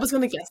I was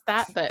going to guess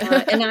that, but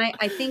and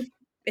I think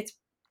it's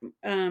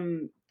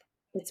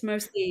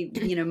mostly,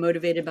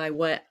 motivated by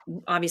what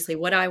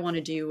I want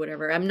to do,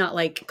 whatever. I'm not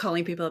like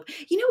calling people up,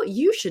 what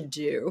you should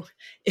do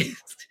is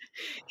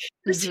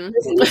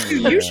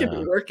you should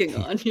be working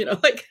on,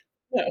 like.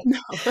 No.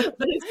 But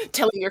it's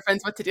telling your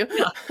friends what to do.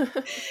 Yeah. No,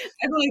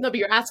 but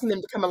you're asking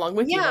them to come along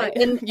with you. Right?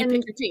 And you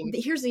pick your team.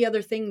 Here's the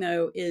other thing,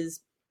 though,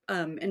 is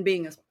and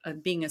being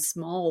a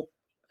small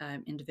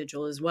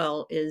individual as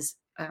well, is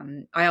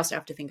I also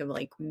have to think of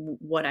like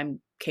what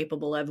I'm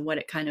capable of,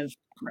 what kind of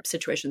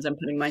situations I'm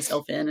putting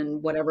myself in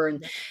and whatever,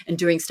 and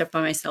doing stuff by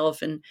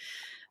myself. And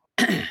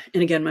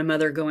again, my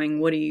mother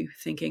going, "What are you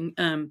thinking?"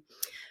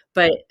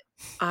 But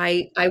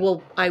I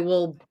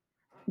will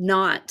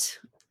not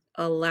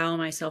allow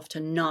myself to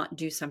not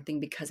do something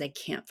because I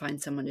can't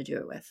find someone to do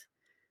it with.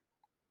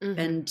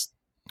 And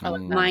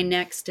my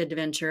next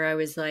adventure, I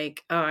was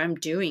like, "Oh, I'm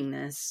doing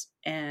this,"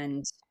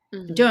 and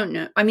don't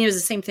know. I mean, it was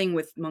the same thing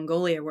with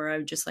Mongolia, where I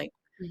was just like,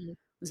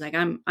 was like,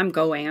 I'm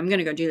going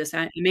to go do this.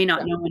 I may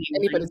not know anyone,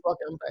 anybody's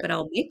welcome, but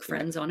I'll make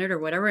friends on it or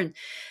whatever. And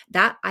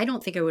that, I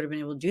don't think I would have been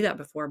able to do that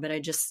before, but I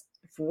just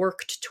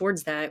worked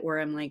towards that, where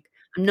I'm like,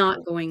 I'm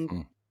not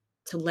going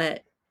to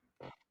let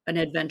an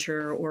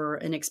adventure or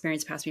an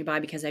experience pass me by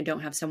because I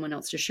don't have someone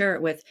else to share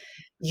it with.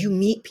 You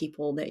meet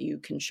people that you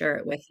can share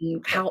it with.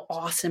 And how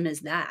awesome is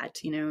that?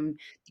 You know,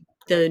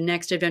 the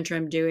next adventure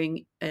I'm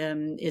doing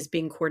is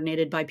being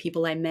coordinated by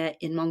people I met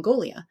in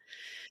Mongolia.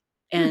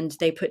 And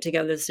they put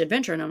together this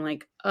adventure, and I'm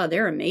like, oh,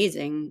 they're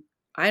amazing.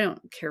 I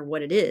don't care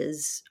what it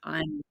is.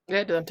 I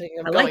like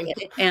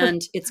it.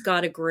 And it's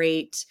got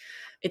great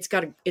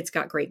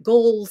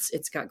goals.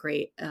 It's got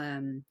great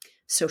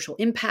social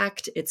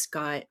impact. It's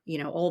got, you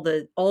know, all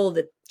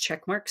the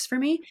check marks for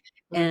me.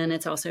 And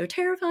it's also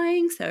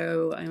terrifying.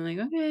 So I'm like,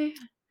 okay,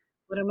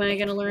 what am I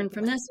going to learn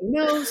from this? Who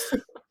knows?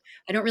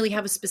 I don't really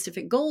have a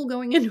specific goal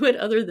going into it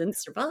other than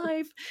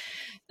survive.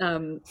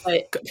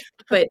 But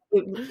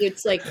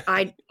it's like,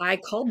 I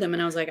called them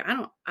and I was like,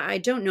 I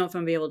don't know if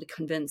I'm gonna be able to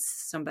convince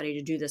somebody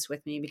to do this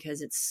with me,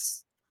 because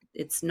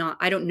it's not,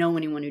 I don't know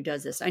anyone who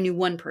does this. I know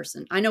one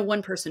person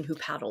who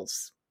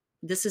paddles.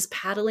 This is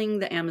paddling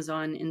the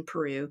Amazon in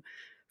Peru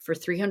for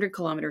 300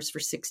 kilometers for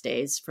 6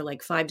 days for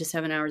like 5 to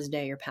 7 hours a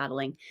day you're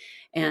paddling.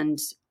 And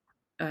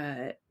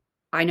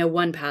I know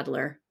one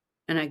paddler,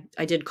 and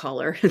I did call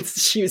her.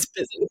 She was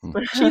busy.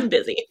 She's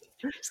busy.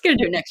 She's going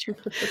to do it next year.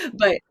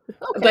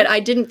 But I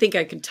didn't think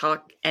I could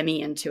talk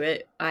Emmy into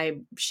it.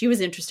 She was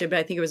interested, but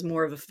I think it was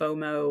more of a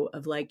FOMO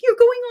of like, you're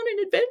going on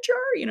an adventure,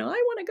 you know,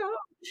 I want to go.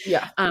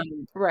 Yeah.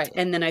 Right.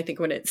 And then I think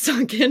when it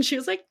sunk in, she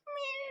was like,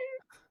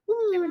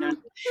 maybe not.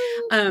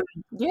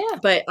 Yeah.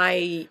 But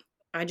I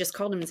just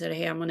called him and said,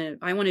 hey, I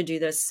want to do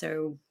this.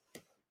 So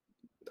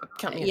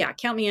count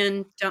me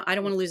in. I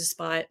don't want to lose a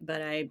spot,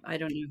 but I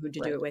don't know who to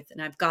do it with.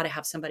 And I've got to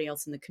have somebody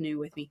else in the canoe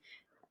with me.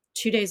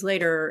 2 days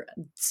later,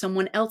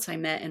 someone else I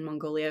met in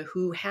Mongolia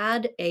who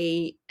had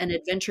an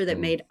adventure that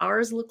made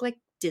ours look like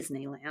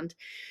Disneyland,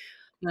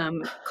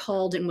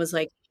 called and was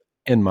like,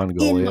 in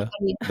Mongolia,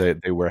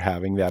 they were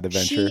having that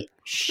adventure.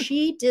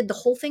 She did the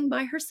whole thing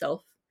by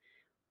herself,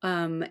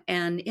 and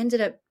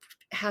ended up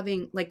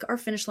having, like, our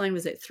finish line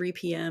was at 3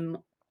 p.m.,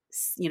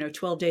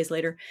 12 days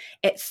later.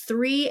 At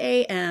 3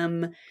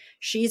 a.m.,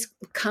 she's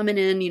coming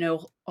in,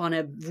 on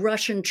a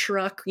Russian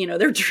truck.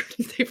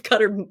 They've got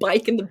her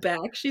bike in the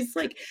back. She's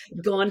like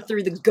gone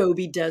through the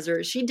Gobi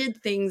Desert. She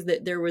did things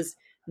that there was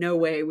no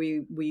way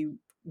we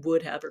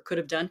would have or could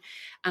have done.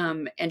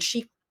 And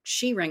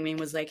she rang me and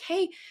was like,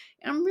 hey,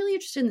 I'm really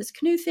interested in this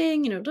canoe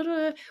thing.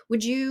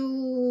 Would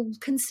you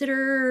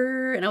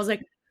consider? And I was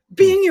like,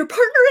 being your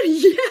partner?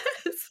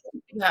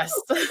 Yes.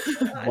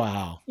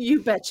 Wow.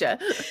 You betcha.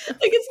 Like,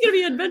 it's going to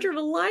be an adventure of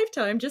a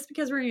lifetime just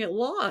because we're going to get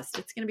lost.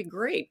 It's going to be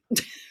great.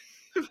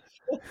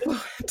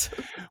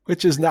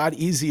 Which is not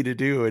easy to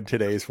do in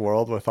today's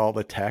world with all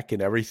the tech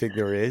and everything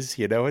there is.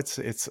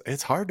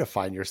 It's hard to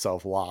find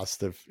yourself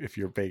lost if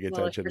you're paying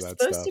attention to that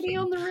stuff. We're supposed to be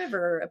on the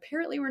river.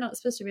 Apparently we're not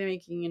supposed to be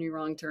making any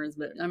wrong turns,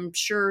 but I'm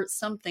sure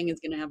something is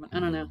going to happen. I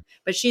don't know.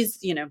 But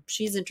she's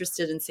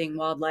interested in seeing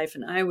wildlife,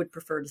 and I would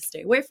prefer to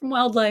stay away from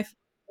wildlife.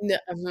 No,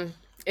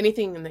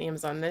 anything in the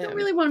Amazon. I don't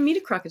really want to meet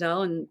a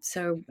crocodile, and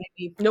so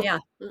maybe, I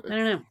don't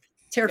know.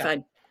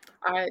 Terrified.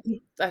 Yeah.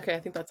 I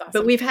think that's awesome.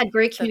 But we've had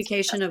great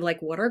communication of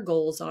like what our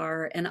goals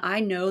are, and I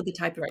know the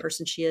type of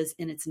person she is,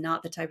 and it's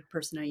not the type of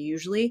person I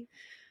usually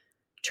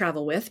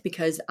travel with,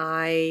 because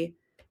I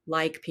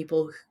like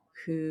people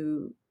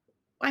who,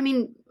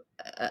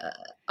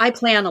 I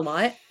plan a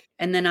lot,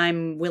 and then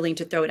I'm willing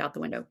to throw it out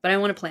the window, but I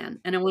want to plan,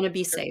 and I want to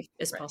be safe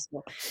as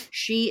possible.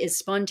 She is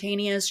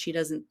spontaneous. She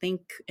doesn't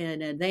think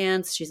in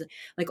advance. She's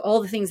like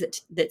all the things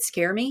that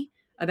scare me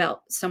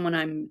about someone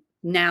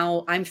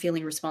I'm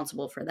feeling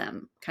responsible for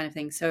them, kind of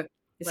thing. So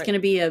it's going to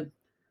be a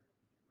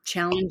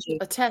challenge,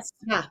 a test.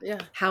 Yeah.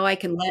 How I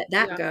can let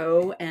that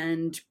go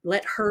and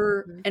let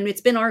her. And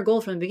it's been our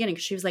goal from the beginning,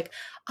 because she was like,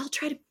 I'll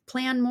try to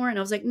plan more. And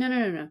I was like,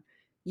 no.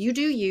 You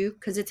do you,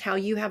 because it's how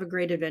you have a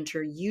great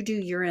adventure. You do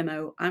your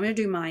MO. I'm going to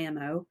do my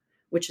MO,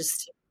 which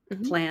is to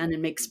plan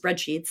and make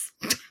spreadsheets.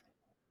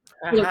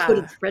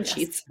 Coded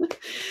spreadsheets.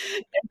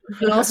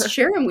 And I'll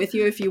share them with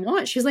you if you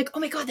want. She's like, oh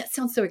my God, that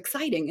sounds so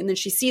exciting. And then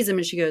she sees them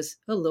and she goes,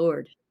 oh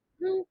Lord.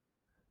 So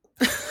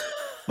it's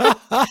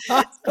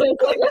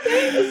like,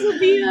 okay, this will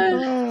be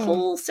a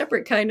whole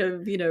separate kind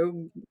of, I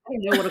don't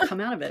know what'll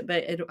come out of it,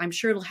 but I'm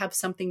sure it'll have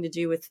something to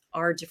do with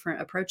our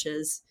different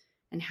approaches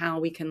and how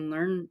we can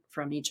learn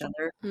from each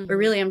other. But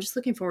really, I'm just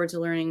looking forward to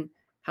learning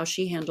how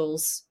she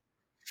handles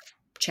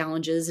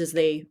challenges as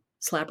they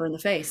slap her in the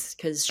face,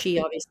 because she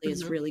obviously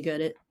is Mhm. really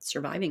good at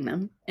surviving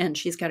them, and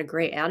she's got a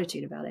great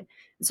attitude about it.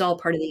 It's all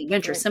part of the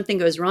adventure. Right. Something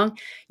goes wrong,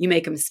 you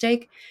make a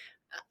mistake.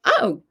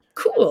 Oh,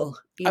 cool.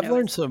 I've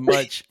learned so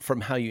much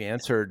from how you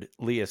answered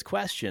Leah's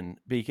question,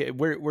 because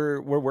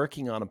we're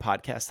working on a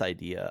podcast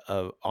idea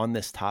on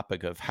this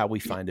topic of how we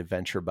find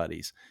adventure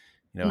buddies.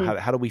 You know,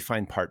 how do we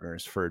find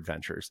partners for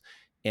adventures?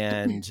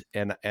 And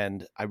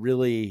I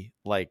really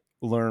like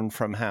learn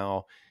from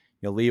how,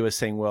 you know, Leah was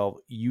saying, well,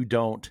 you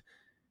don't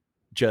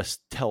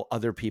just tell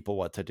other people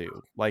what to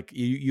do. Like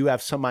you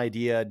have some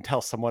idea and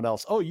tell someone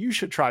else, oh, you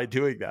should try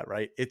doing that,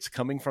 right? It's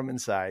coming from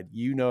inside.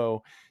 You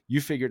know,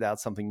 you figured out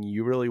something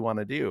you really want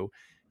to do,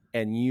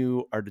 and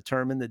you are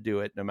determined to do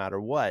it no matter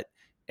what.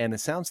 And it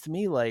sounds to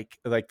me like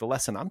the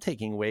lesson I'm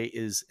taking away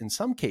is, in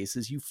some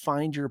cases, you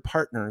find your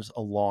partners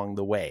along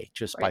the way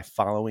just by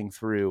following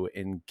through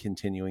and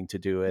continuing to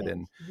do it,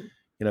 and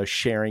you know,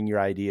 sharing your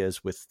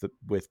ideas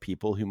with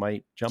people who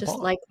might jump just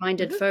on.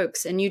 like-minded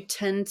folks, and you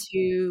tend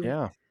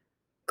to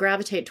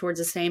gravitate towards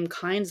the same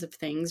kinds of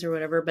things or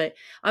whatever. But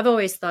I've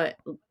always thought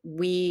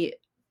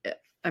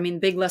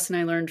big lesson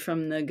I learned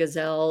from the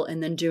Gazelle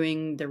and then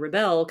doing the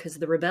Rebelle, because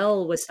the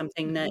Rebelle was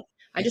something that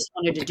I just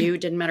wanted to do.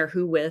 It didn't matter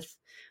who with.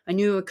 I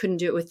knew I couldn't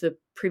do it with the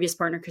previous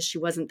partner because she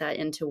wasn't that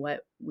into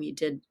what we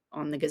did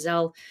on the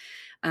Gazelle.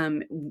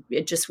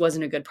 It just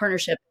wasn't a good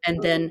partnership.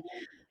 And then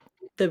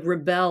the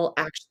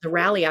the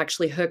rally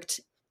actually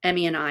hooked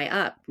Emmy and I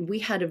up. We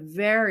had a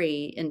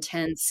very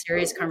intense,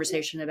 serious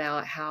conversation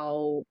about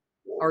how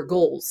our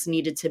goals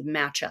needed to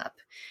match up.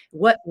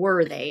 What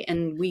were they?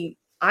 And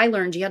I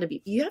learned you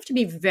have to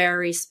be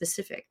very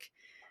specific,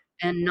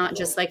 and not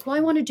just like, well, I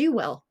want to do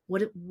well. What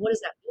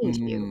does that mean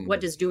to you?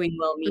 What does doing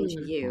well mean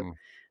to you?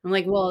 I'm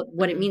like, well,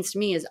 what it means to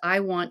me is I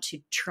want to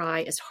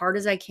try as hard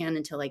as I can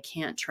until I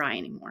can't try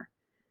anymore.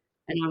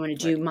 And I want to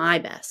do my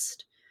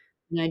best.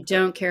 And I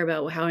don't care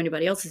about how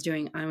anybody else is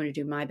doing. I want to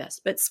do my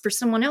best. But for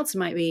someone else, it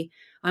might be,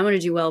 I want to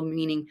do well,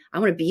 meaning I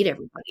want to beat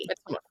everybody.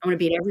 I want to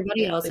beat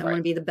everybody else. I want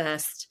to be the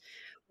best,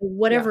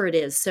 whatever it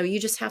is. So you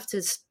just have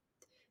to,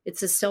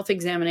 it's a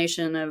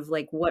self-examination of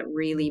like what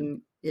really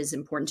is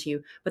important to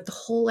you. But the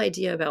whole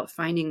idea about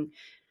finding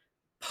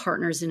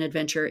partners in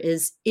adventure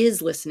is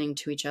listening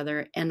to each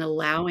other and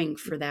allowing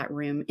for that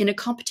room. In a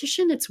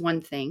competition, it's one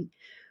thing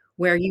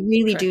where you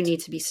really do need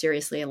to be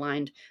seriously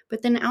aligned.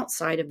 But then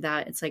outside of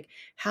that, it's like,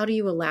 how do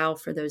you allow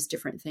for those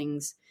different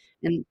things?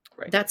 And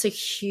that's a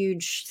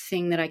huge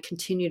thing that I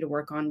continue to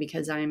work on,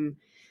 because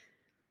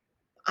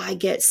I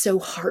get so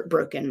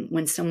heartbroken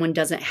when someone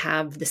doesn't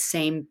have the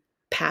same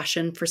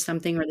passion for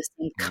something, or the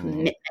same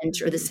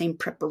commitment, or the same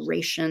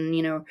preparation,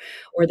 you know,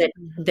 or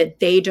that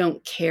they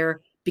don't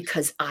care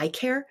because I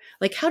care.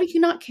 Like, how do you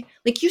not care?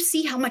 Like, you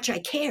see how much I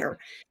care.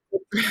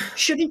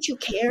 Shouldn't you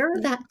care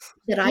that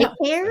I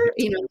care?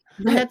 You know,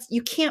 and that's,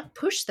 you can't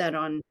push that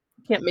on.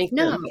 Can't make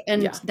them.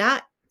 And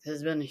that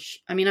has been,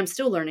 I'm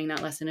still learning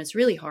that lesson. It's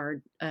really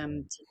hard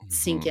to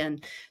sink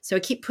in. So I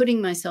keep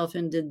putting myself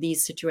into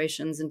these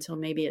situations until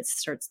maybe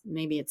it's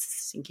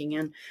sinking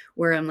in,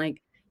 where I'm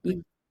like,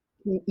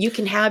 you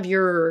can have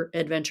your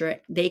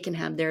adventure, they can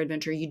have their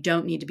adventure. You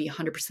don't need to be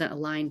 100%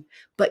 aligned,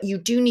 but you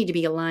do need to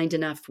be aligned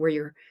enough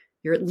where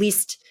you're at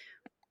least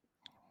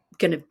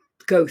going to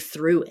go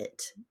through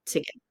it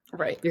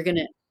together. You're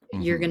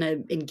going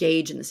to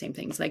engage in the same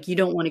things. Like, you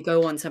don't want to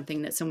go on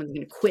something that someone's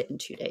going to quit in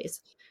 2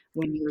 days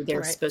when you're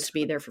there supposed to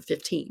be there for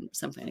 15,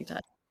 something like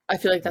that. I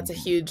feel like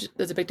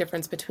there's a big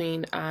difference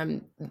between,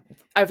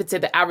 I would say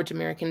the average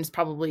American is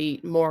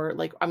probably more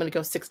like, I'm going to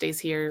go 6 days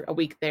here, a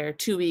week there,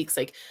 2 weeks,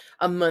 like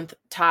a month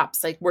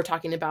tops. Like, we're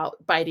talking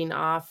about biting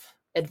off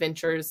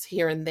adventures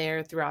here and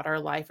there throughout our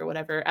life or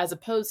whatever, as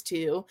opposed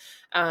to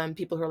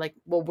people who are like,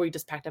 well, we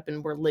just packed up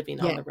and we're living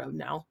on the road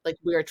now. Like,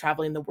 we are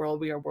traveling the world.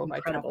 We are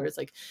worldwide travelers.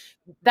 Like,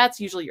 that's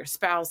usually your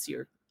spouse,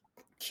 your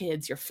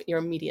kids, your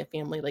immediate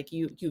family. Like,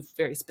 you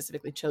very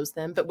specifically chose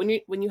them. But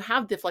when you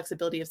have the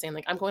flexibility of saying,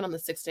 like, I'm going on the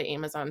 6-day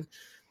Amazon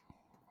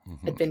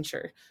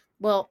adventure,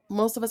 well,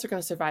 most of us are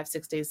going to survive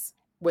 6 days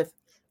with,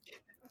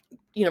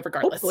 you know,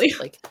 regardless, hopefully.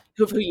 Like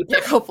who you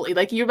pick. Hopefully,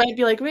 like, you might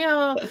be like,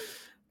 well,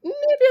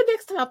 maybe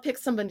next time I'll pick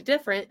somebody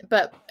different,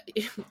 but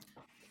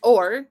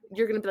or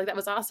you're going to be like, that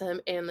was awesome,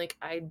 and like,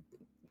 I'm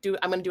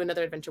going to do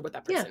another adventure with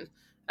that person.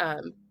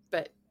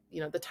 But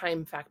you know, the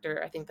time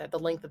factor, I think that the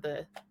length of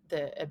the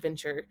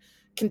adventure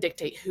can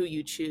dictate who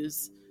you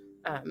choose.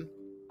 And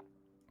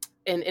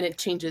it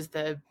changes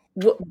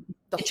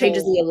it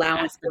changes the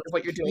allowance of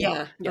what you're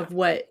doing. Of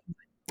what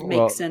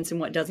makes sense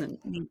and what doesn't.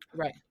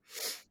 Right.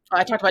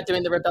 I talked about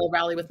doing the Rebelle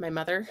Rally with my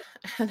mother,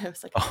 and I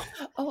was like,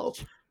 oh,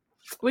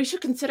 we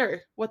should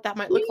consider what that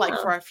might look like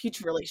for our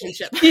future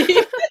relationship.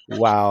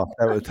 Wow.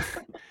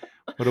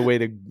 What a way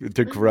to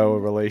grow a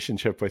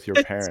relationship with your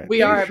parents.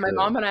 We are. My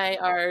mom and I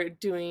are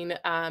doing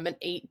an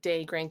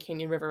 8-day Grand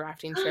Canyon river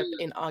rafting trip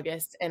in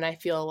August. And I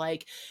feel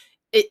like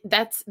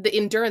that's the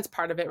endurance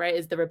part of it, right?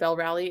 Is the Rebelle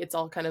Rally. It's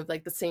all kind of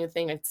like the same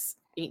thing. It's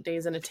 8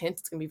 days in a tent.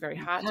 It's going to be very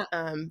hot.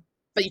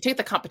 but you take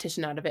the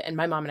competition out of it, and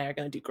my mom and I are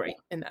going to do great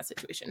in that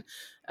situation.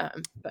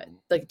 But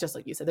like, just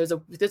like you said, there's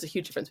a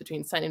huge difference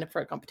between signing up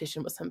for a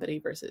competition with somebody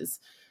versus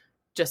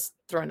just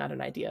throwing out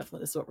an idea of, well,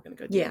 this is what we're going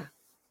to go do. Yeah.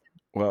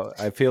 Well,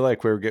 I feel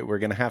like we're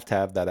going to have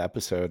that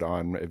episode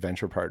on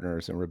adventure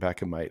partners, and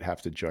Rebecca might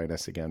have to join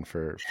us again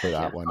for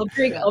that one.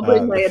 I'll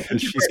bring my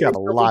adventure she's got a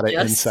lot of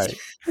insight.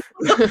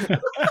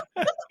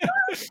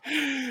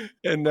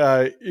 And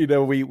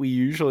we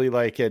usually,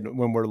 like,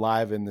 when we're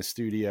live in the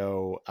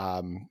studio,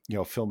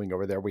 filming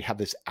over there, we have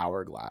this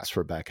hourglass,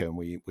 Rebecca, and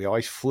we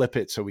always flip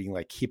it so we can,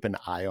 like, keep an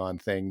eye on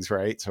things,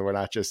 right? So we're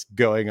not just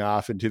going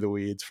off into the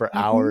weeds for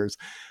hours.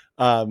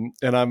 And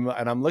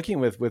I'm looking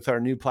with our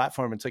new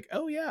platform. It's like,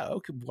 oh yeah,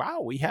 okay,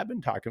 wow, we have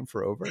been talking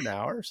for over an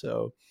hour.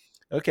 So,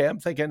 okay, I'm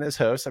thinking as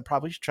host, I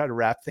probably should try to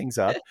wrap things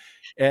up.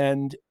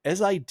 And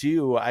as I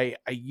do,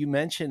 you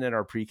mentioned in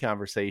our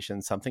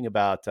pre-conversation something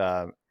about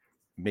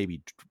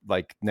maybe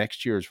like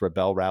next year's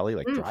Rebel Rally,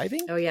 like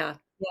driving. Oh yeah,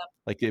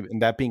 like,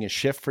 and that being a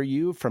shift for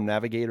you from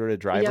navigator to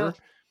driver. Yeah.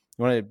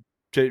 You want to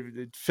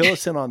fill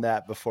us in on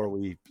that before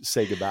we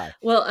say goodbye?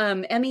 Well,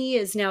 Emmy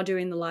is now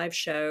doing the live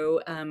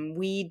show.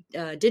 We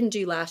didn't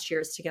do last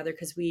year's together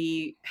because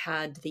we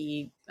had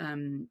the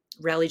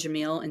Rally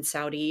Jamil in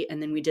Saudi,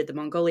 and then we did the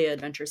Mongolia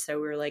adventure. So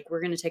we were like,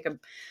 we're going to take a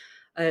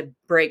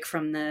break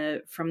from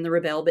the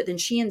Rebel, but then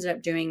she ended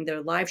up doing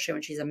the live show,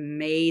 and she's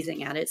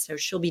amazing at it. So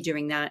she'll be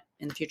doing that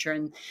in the future.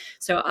 And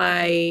so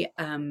I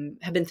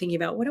have been thinking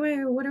about what do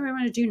I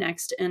want to do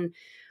next, and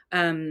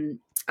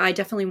I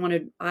definitely want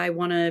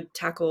to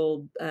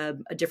tackle a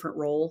different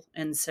role.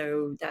 And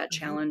so that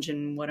challenge,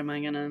 and what am I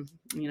going to,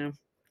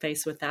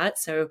 face with that.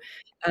 So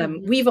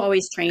we've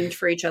always trained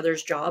for each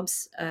other's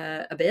jobs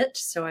a bit.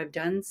 So I've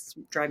done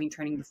driving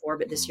training before,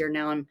 but this year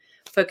now I'm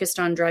focused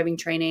on driving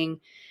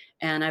training.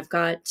 And I've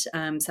got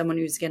someone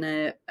who's going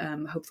to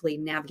hopefully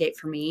navigate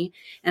for me.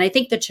 And I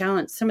think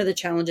some of the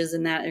challenges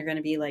in that are going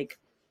to be like,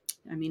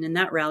 in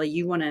that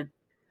rally,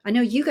 I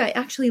know you guys,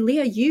 actually,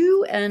 Leah,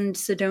 you and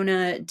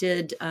Sedona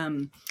did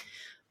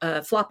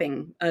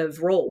flopping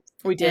of rolls.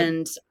 We did.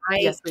 And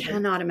I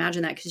cannot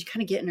imagine that, because you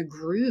kind of get in a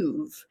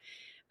groove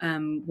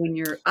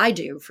when I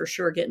do for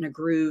sure get in a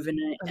groove in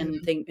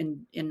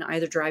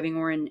either driving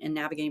or in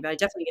navigating, but I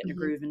definitely get in a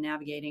groove in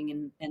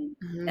navigating, and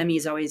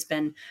Emmy's always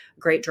been a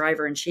great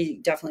driver, and she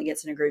definitely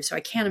gets in a groove. So I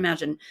can't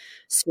imagine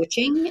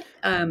switching.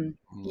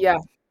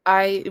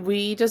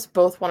 We just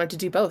both wanted to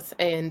do both.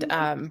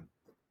 And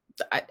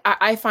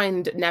I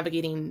find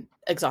navigating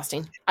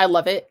exhausting. I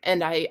love it.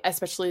 And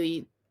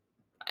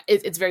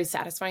it's very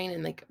satisfying,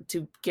 and like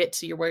to get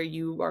to where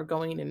you are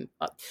going and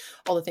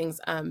all the things,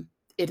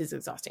 it is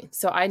exhausting.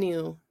 So I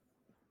knew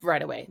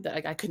right away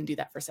that I couldn't do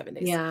that for 7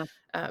 days. Yeah.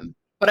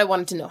 But I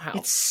wanted to know how.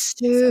 It's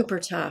super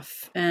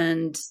tough.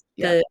 And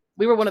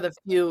we were one of the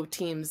few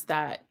teams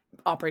that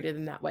operated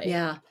in that way.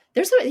 Yeah.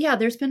 There's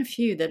been a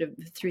few that have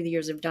through the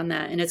years have done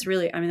that. And it's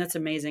really, that's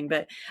amazing,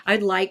 but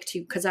I'd like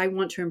to, because I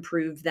want to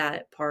improve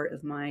that part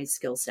of my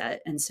skill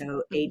set. And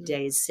so 8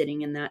 days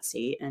sitting in that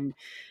seat and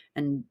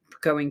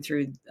going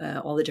through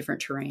all the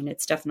different terrain,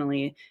 it's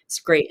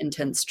great,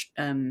 intense,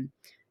 on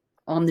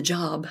the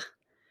job.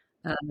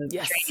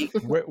 Yes.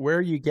 Where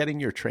are you getting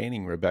your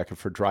training, Rebecca,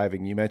 for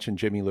driving? You mentioned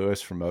Jimmy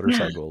Lewis for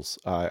motorcycles.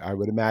 I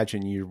would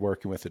imagine you're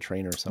working with a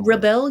trainer somewhere.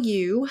 Rebel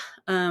U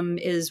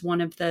is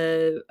one of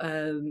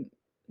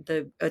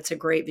it's a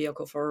great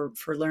vehicle for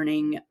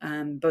learning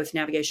both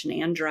navigation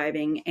and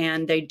driving.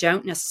 And they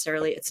don't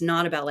necessarily, it's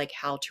not about like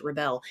how to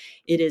rebel.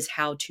 It is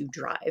how to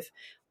drive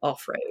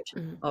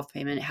off-road, off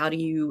pavement. How do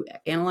you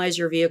analyze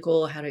your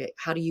vehicle? How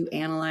do you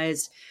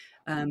analyze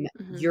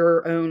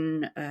your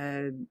own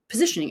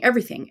positioning,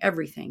 everything.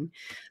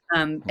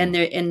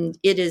 And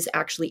it is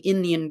actually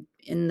in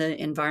the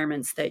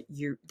environments that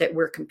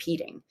we're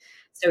competing.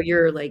 So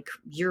you're in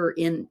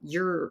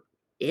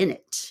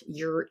it.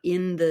 You're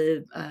in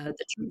the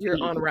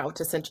you're en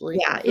route, essentially.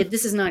 Yeah.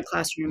 This is not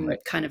classroom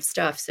kind of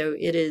stuff. So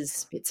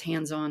it's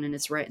hands-on, and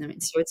it's right in the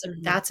middle. So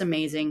that's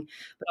amazing.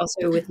 But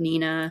also with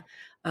Nina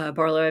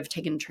Barlow, I've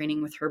taken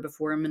training with her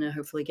before. I'm going to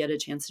hopefully get a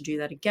chance to do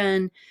that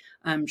again.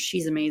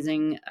 She's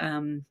amazing.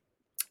 And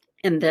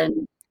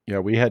then,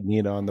 we had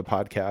Nina on the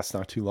podcast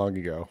not too long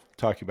ago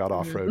talking about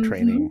off-road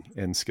training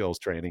and skills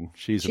training.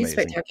 She's amazing.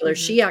 Spectacular.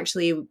 She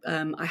actually,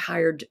 I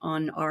hired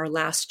on our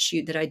last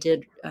shoot that I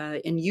did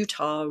in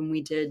Utah, when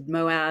we did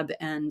Moab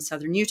and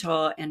Southern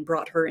Utah, and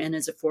brought her in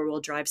as a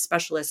 4-wheel drive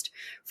specialist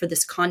for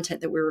this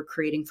content that we were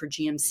creating for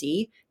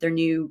GMC, their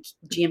new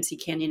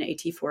GMC Canyon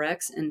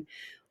AT4X. And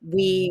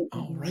we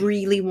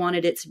really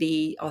wanted it to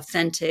be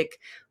authentic,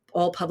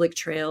 all public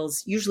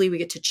trails. Usually we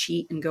get to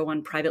cheat and go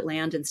on private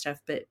land and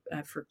stuff, but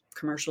for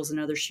commercials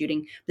and other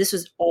shooting, this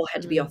was all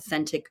had to be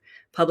authentic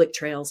public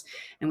trails.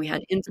 And we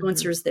had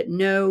influencers that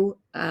know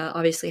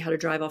obviously how to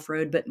drive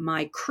off-road, but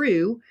my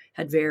crew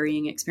had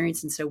varying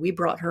experience. And so we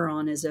brought her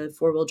on as a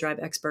 4-wheel drive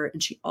expert.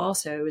 And she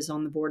also is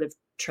on the board of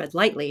Tread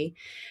Lightly.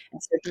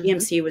 And so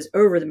GMC was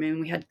over the moon.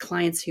 We had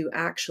clients who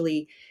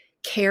actually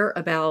care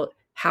about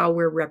how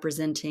we're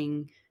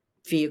representing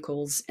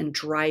vehicles and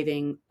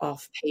driving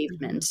off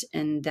pavement.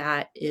 And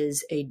that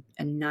is a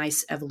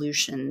nice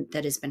evolution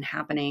that has been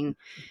happening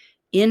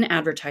in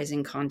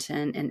advertising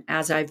content. And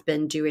as I've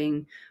been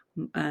doing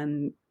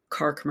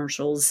car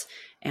commercials,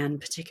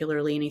 and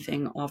particularly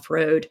anything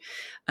off-road,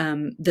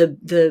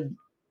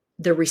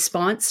 the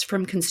response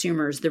from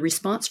consumers, the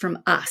response from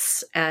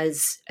us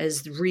as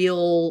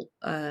real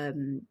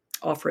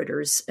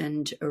off-roaders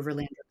and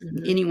overlanders,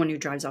 anyone who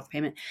drives off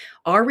pavement,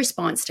 our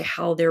response to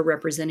how they're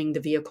representing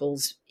the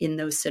vehicles in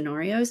those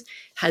scenarios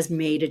has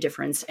made a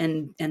difference,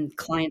 and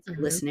clients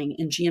are listening.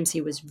 And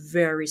GMC was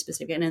very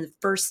specific. And in the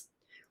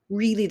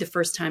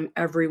first time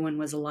everyone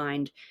was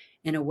aligned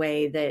in a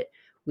way that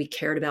we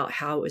cared about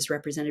how it was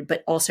represented,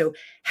 but also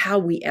how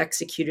we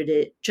executed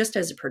it just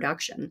as a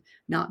production,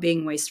 not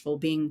being wasteful,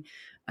 being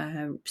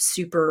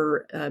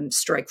super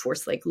strike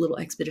force, like little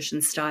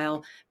expedition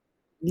style,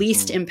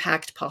 least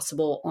impact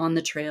possible on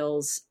the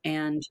trails,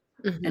 and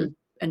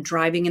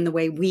driving in the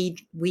way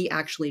we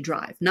actually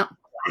drive, not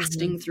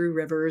blasting through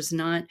rivers,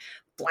 not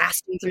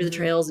blasting through the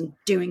trails and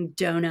doing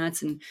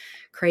donuts and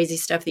crazy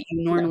stuff that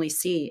you normally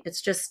see.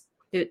 It's just,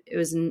 it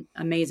was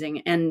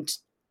amazing. And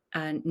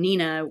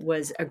Nina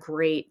was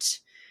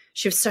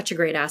she was such a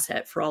great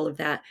asset for all of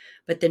that.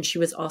 But then she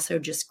was also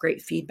just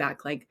great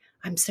feedback. Like,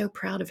 I'm so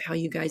proud of how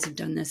you guys have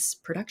done this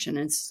production.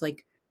 And it's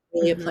like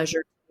really a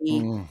pleasure to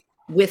be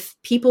with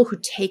people who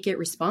take it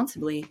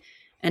responsibly.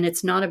 And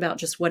it's not about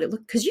just what it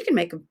looks, because you can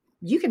make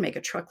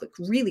a truck look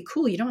really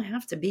cool. You don't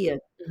have to be a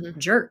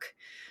jerk,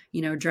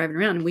 driving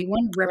around. And we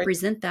want to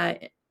represent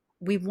that.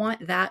 We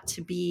want that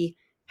to be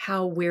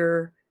how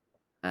we're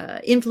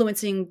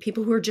influencing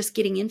people who are just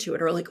getting into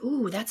it, or like,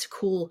 ooh, that's a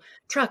cool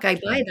truck. I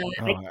buy that.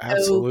 Oh,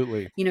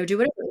 absolutely. Do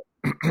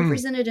whatever.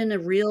 Represent it in a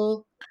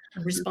real,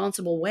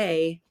 responsible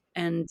way.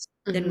 And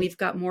then we've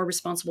got more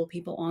responsible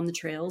people on the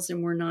trails,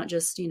 and we're not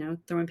just,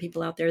 throwing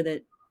people out there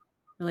that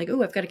are like,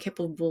 oh, I've got a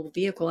capable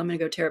vehicle, I'm going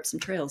to go tear up some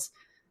trails.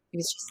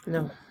 It's just,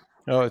 no.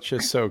 Oh, it's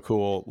just so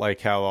cool,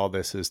 like how all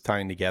this is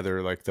tying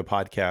together, like the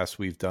podcast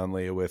we've done,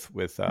 Leah, with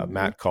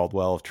Matt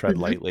Caldwell of Tread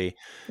Lightly,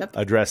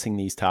 addressing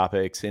these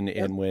topics.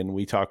 And when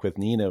we talked with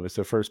Nina, it was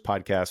the first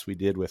podcast we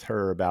did with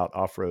her about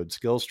off-road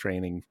skills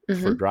training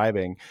for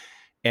driving.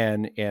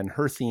 And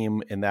her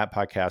theme in that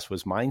podcast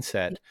was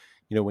mindset.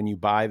 When you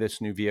buy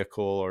this new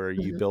vehicle or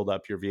you build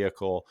up your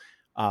vehicle,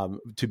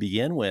 to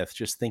begin with,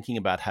 just thinking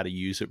about how to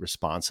use it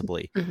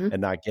responsibly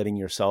and not getting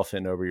yourself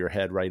in over your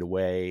head right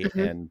away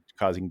and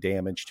causing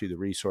damage to the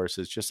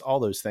resources, just all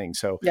those things.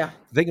 So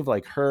think of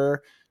like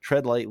her,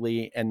 Tread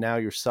Lightly, and now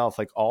yourself,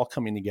 like all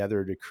coming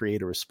together to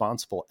create a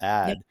responsible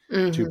ad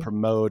to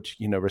promote,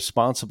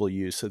 responsible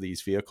use of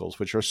these vehicles,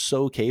 which are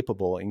so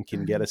capable and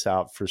can get us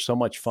out for so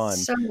much fun,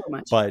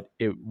 but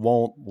it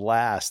won't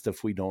last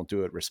if we don't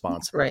do it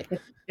responsibly. Right.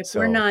 If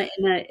we're not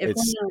in that,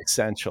 it's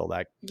essential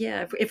that,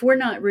 if we're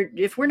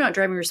not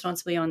driving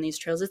responsibly on these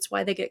trails, it's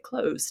why they get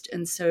closed.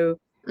 And so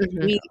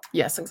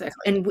yes, exactly.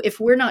 And if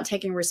we're not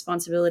taking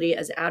responsibility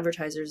as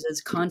advertisers,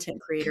 as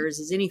content creators,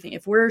 as anything,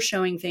 if we're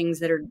showing things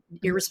that are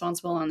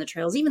irresponsible on the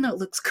trails, even though it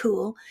looks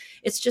cool,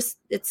 it's just,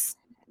 it's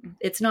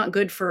not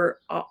good for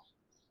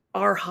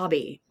our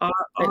hobby,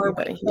 our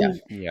way.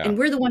 And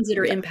we're the ones that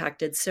are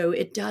impacted. So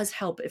it does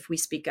help if we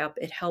speak up.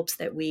 It helps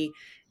that we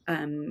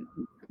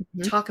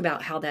talk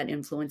about how that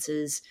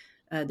influences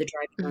the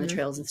driving on the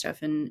trails and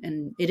stuff.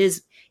 And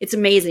it's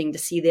amazing to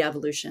see the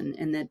evolution,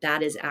 and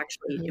that is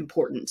actually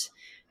important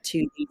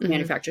to the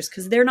manufacturers,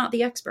 because they're not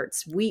the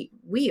experts. We're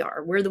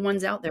the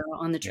ones out there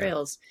on the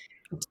trails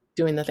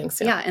doing the things.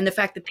 And the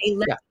fact that they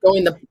let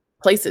going the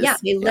places.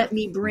 They let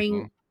me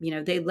bring,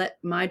 they let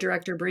my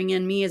director bring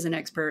in me as an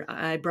expert.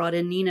 I brought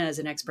in Nina as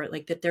an expert.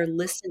 Like, that they're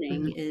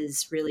listening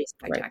is really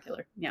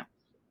spectacular. Yeah.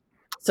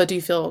 So do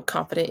you feel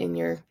confident in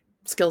your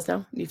skills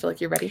now? Do you feel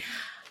like you're ready?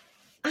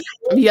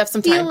 You have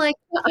some time. I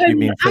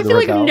feel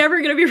like I'm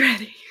never going to be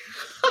ready,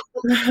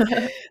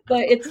 but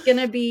it's going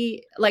to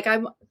be like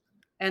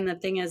and the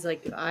thing is,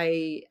 like,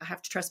 I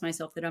have to trust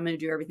myself that I'm going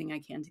to do everything I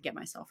can to get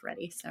myself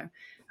ready. So,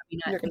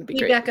 the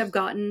feedback I've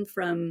gotten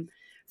from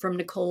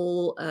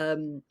Nicole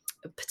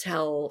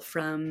Patel,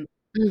 from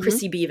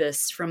Chrissy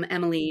Beavis, from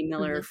Emily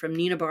Miller, from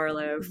Nina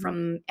Barlow,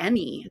 from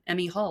Emmy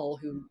Hall,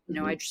 who,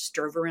 I just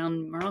drove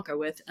around Morocco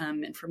with,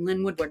 and from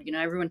Lynn Woodward.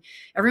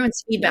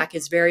 Everyone's feedback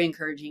is very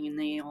encouraging, and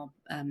they all,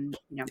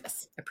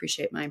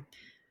 appreciate my.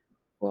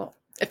 Well,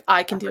 if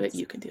I can do it,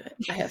 you can do it.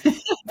 I have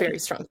very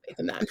strong faith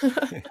in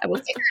that. I will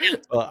figure it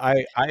out. Well,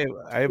 I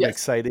am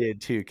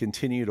excited to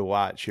continue to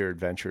watch your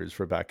adventures,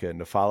 Rebecca, and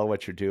to follow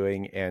what you're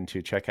doing, and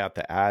to check out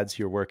the ads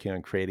you're working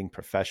on creating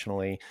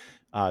professionally.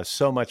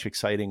 So much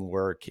exciting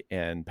work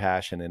and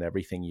passion in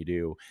everything you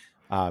do.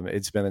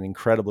 It's been an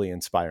incredibly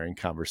inspiring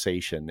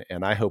conversation,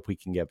 and I hope we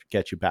can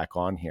get you back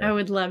on here. I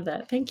would love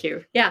that. Thank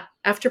you. Yeah.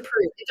 After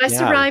Peru,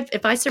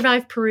 if I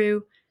survive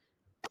Peru.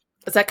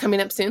 Is that coming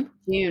up soon?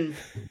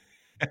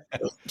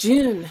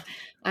 June.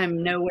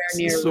 I'm nowhere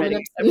near ready.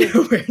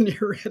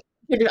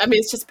 I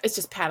mean, it's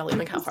just paddling.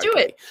 Like, how hard? Do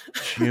it.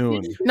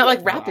 June. Not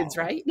like rapids,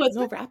 right?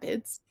 No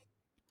rapids.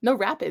 No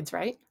rapids,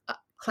 right?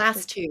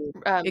 Class 2.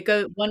 It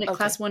goes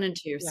class 1 and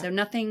 2. So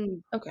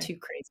nothing too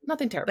crazy.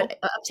 Nothing terrible. But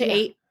up to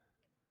 8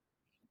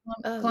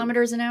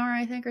 kilometers an hour,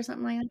 I think, or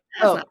something like that.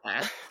 That's not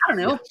bad. I don't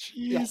know.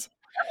 Jeez.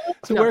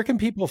 So where can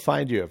people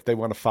find you if they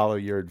want to follow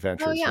your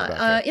adventures?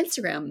 Rebecca?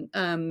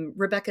 Instagram,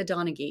 Rebecca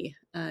Donaghe,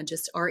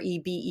 just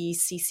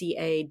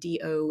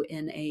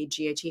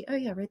REBECCADONAGHE. Oh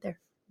yeah, right there.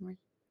 Right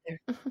there.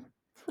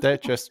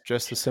 That just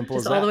as simple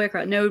as that. All the way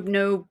across.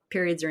 No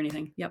periods or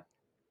anything. Yep.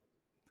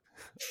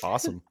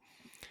 Awesome.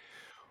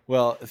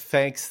 Well,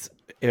 thanks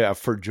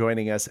for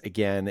joining us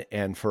again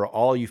and for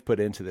all you've put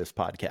into this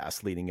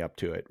podcast leading up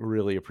to it.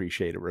 Really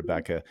appreciate it,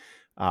 Rebecca.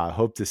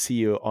 Hope to see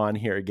you on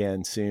here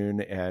again soon,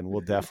 and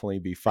we'll definitely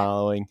be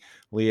following.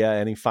 Leah,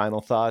 any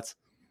final thoughts?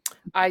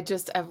 I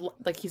just have,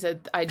 like you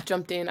said, I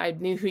jumped in. I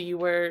knew who you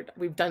were.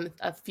 We've done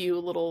a few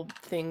little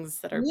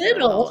things that are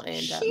little and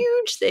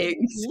huge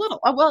things. Little,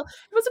 well,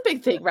 it was a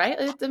big thing, right?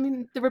 I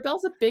mean, the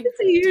Rebel's a big, it's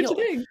a huge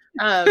thing.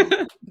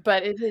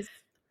 But it is.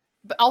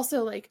 But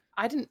also, like,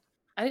 I didn't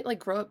like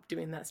grow up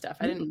doing that stuff.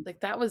 I didn't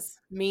like, that was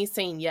me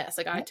saying yes.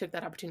 Like, I took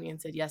that opportunity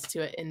and said yes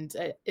to it, and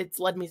it's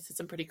led me to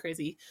some pretty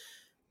crazy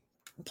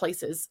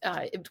places,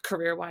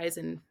 career wise,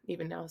 and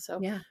even now.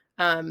 So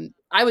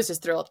I was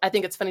just thrilled. I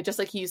think it's funny, just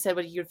like you said,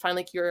 when you'd find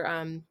like your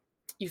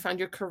you found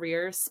your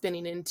career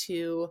spinning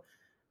into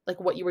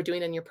like what you were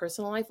doing in your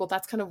personal life. Well,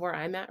 that's kind of where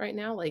I'm at right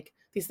now. Like,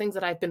 these things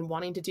that I've been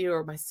wanting to do,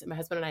 or my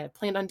husband and I had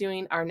planned on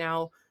doing, are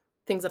now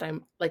things that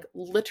I'm like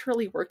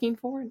literally working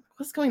for.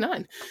 What's going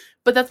on?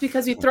 But that's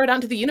because you throw it out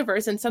into the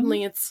universe and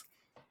suddenly it's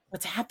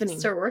what's happening.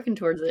 Start working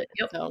towards it.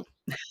 Yep. So,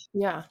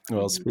 yeah.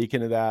 Well,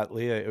 speaking of that,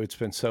 Leah, it's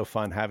been so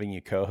fun having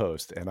you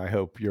co-host, and I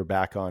hope you're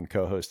back on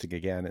co-hosting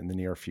again in the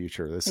near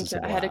future. This is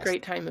I had a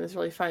great time. It was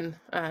really fun.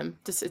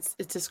 It's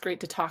just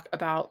great to talk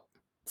about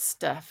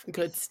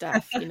good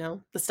stuff, the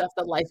stuff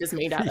that life is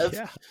made out of.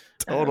 Yeah,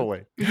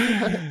 totally.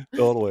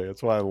 Totally.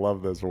 That's why I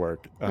love this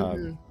work.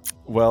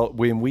 Well,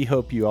 we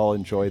hope you all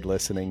enjoyed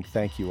listening.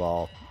 Thank you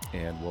all,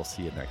 and we'll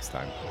see you next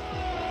time.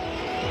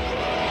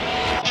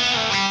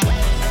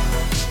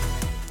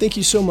 Thank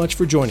you so much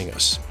for joining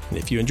us. And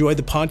if you enjoyed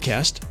the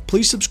podcast,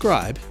 please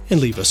subscribe and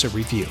leave us a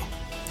review.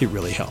 It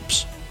really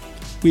helps.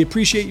 We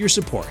appreciate your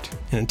support.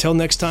 And until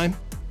next time,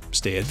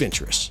 stay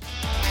adventurous.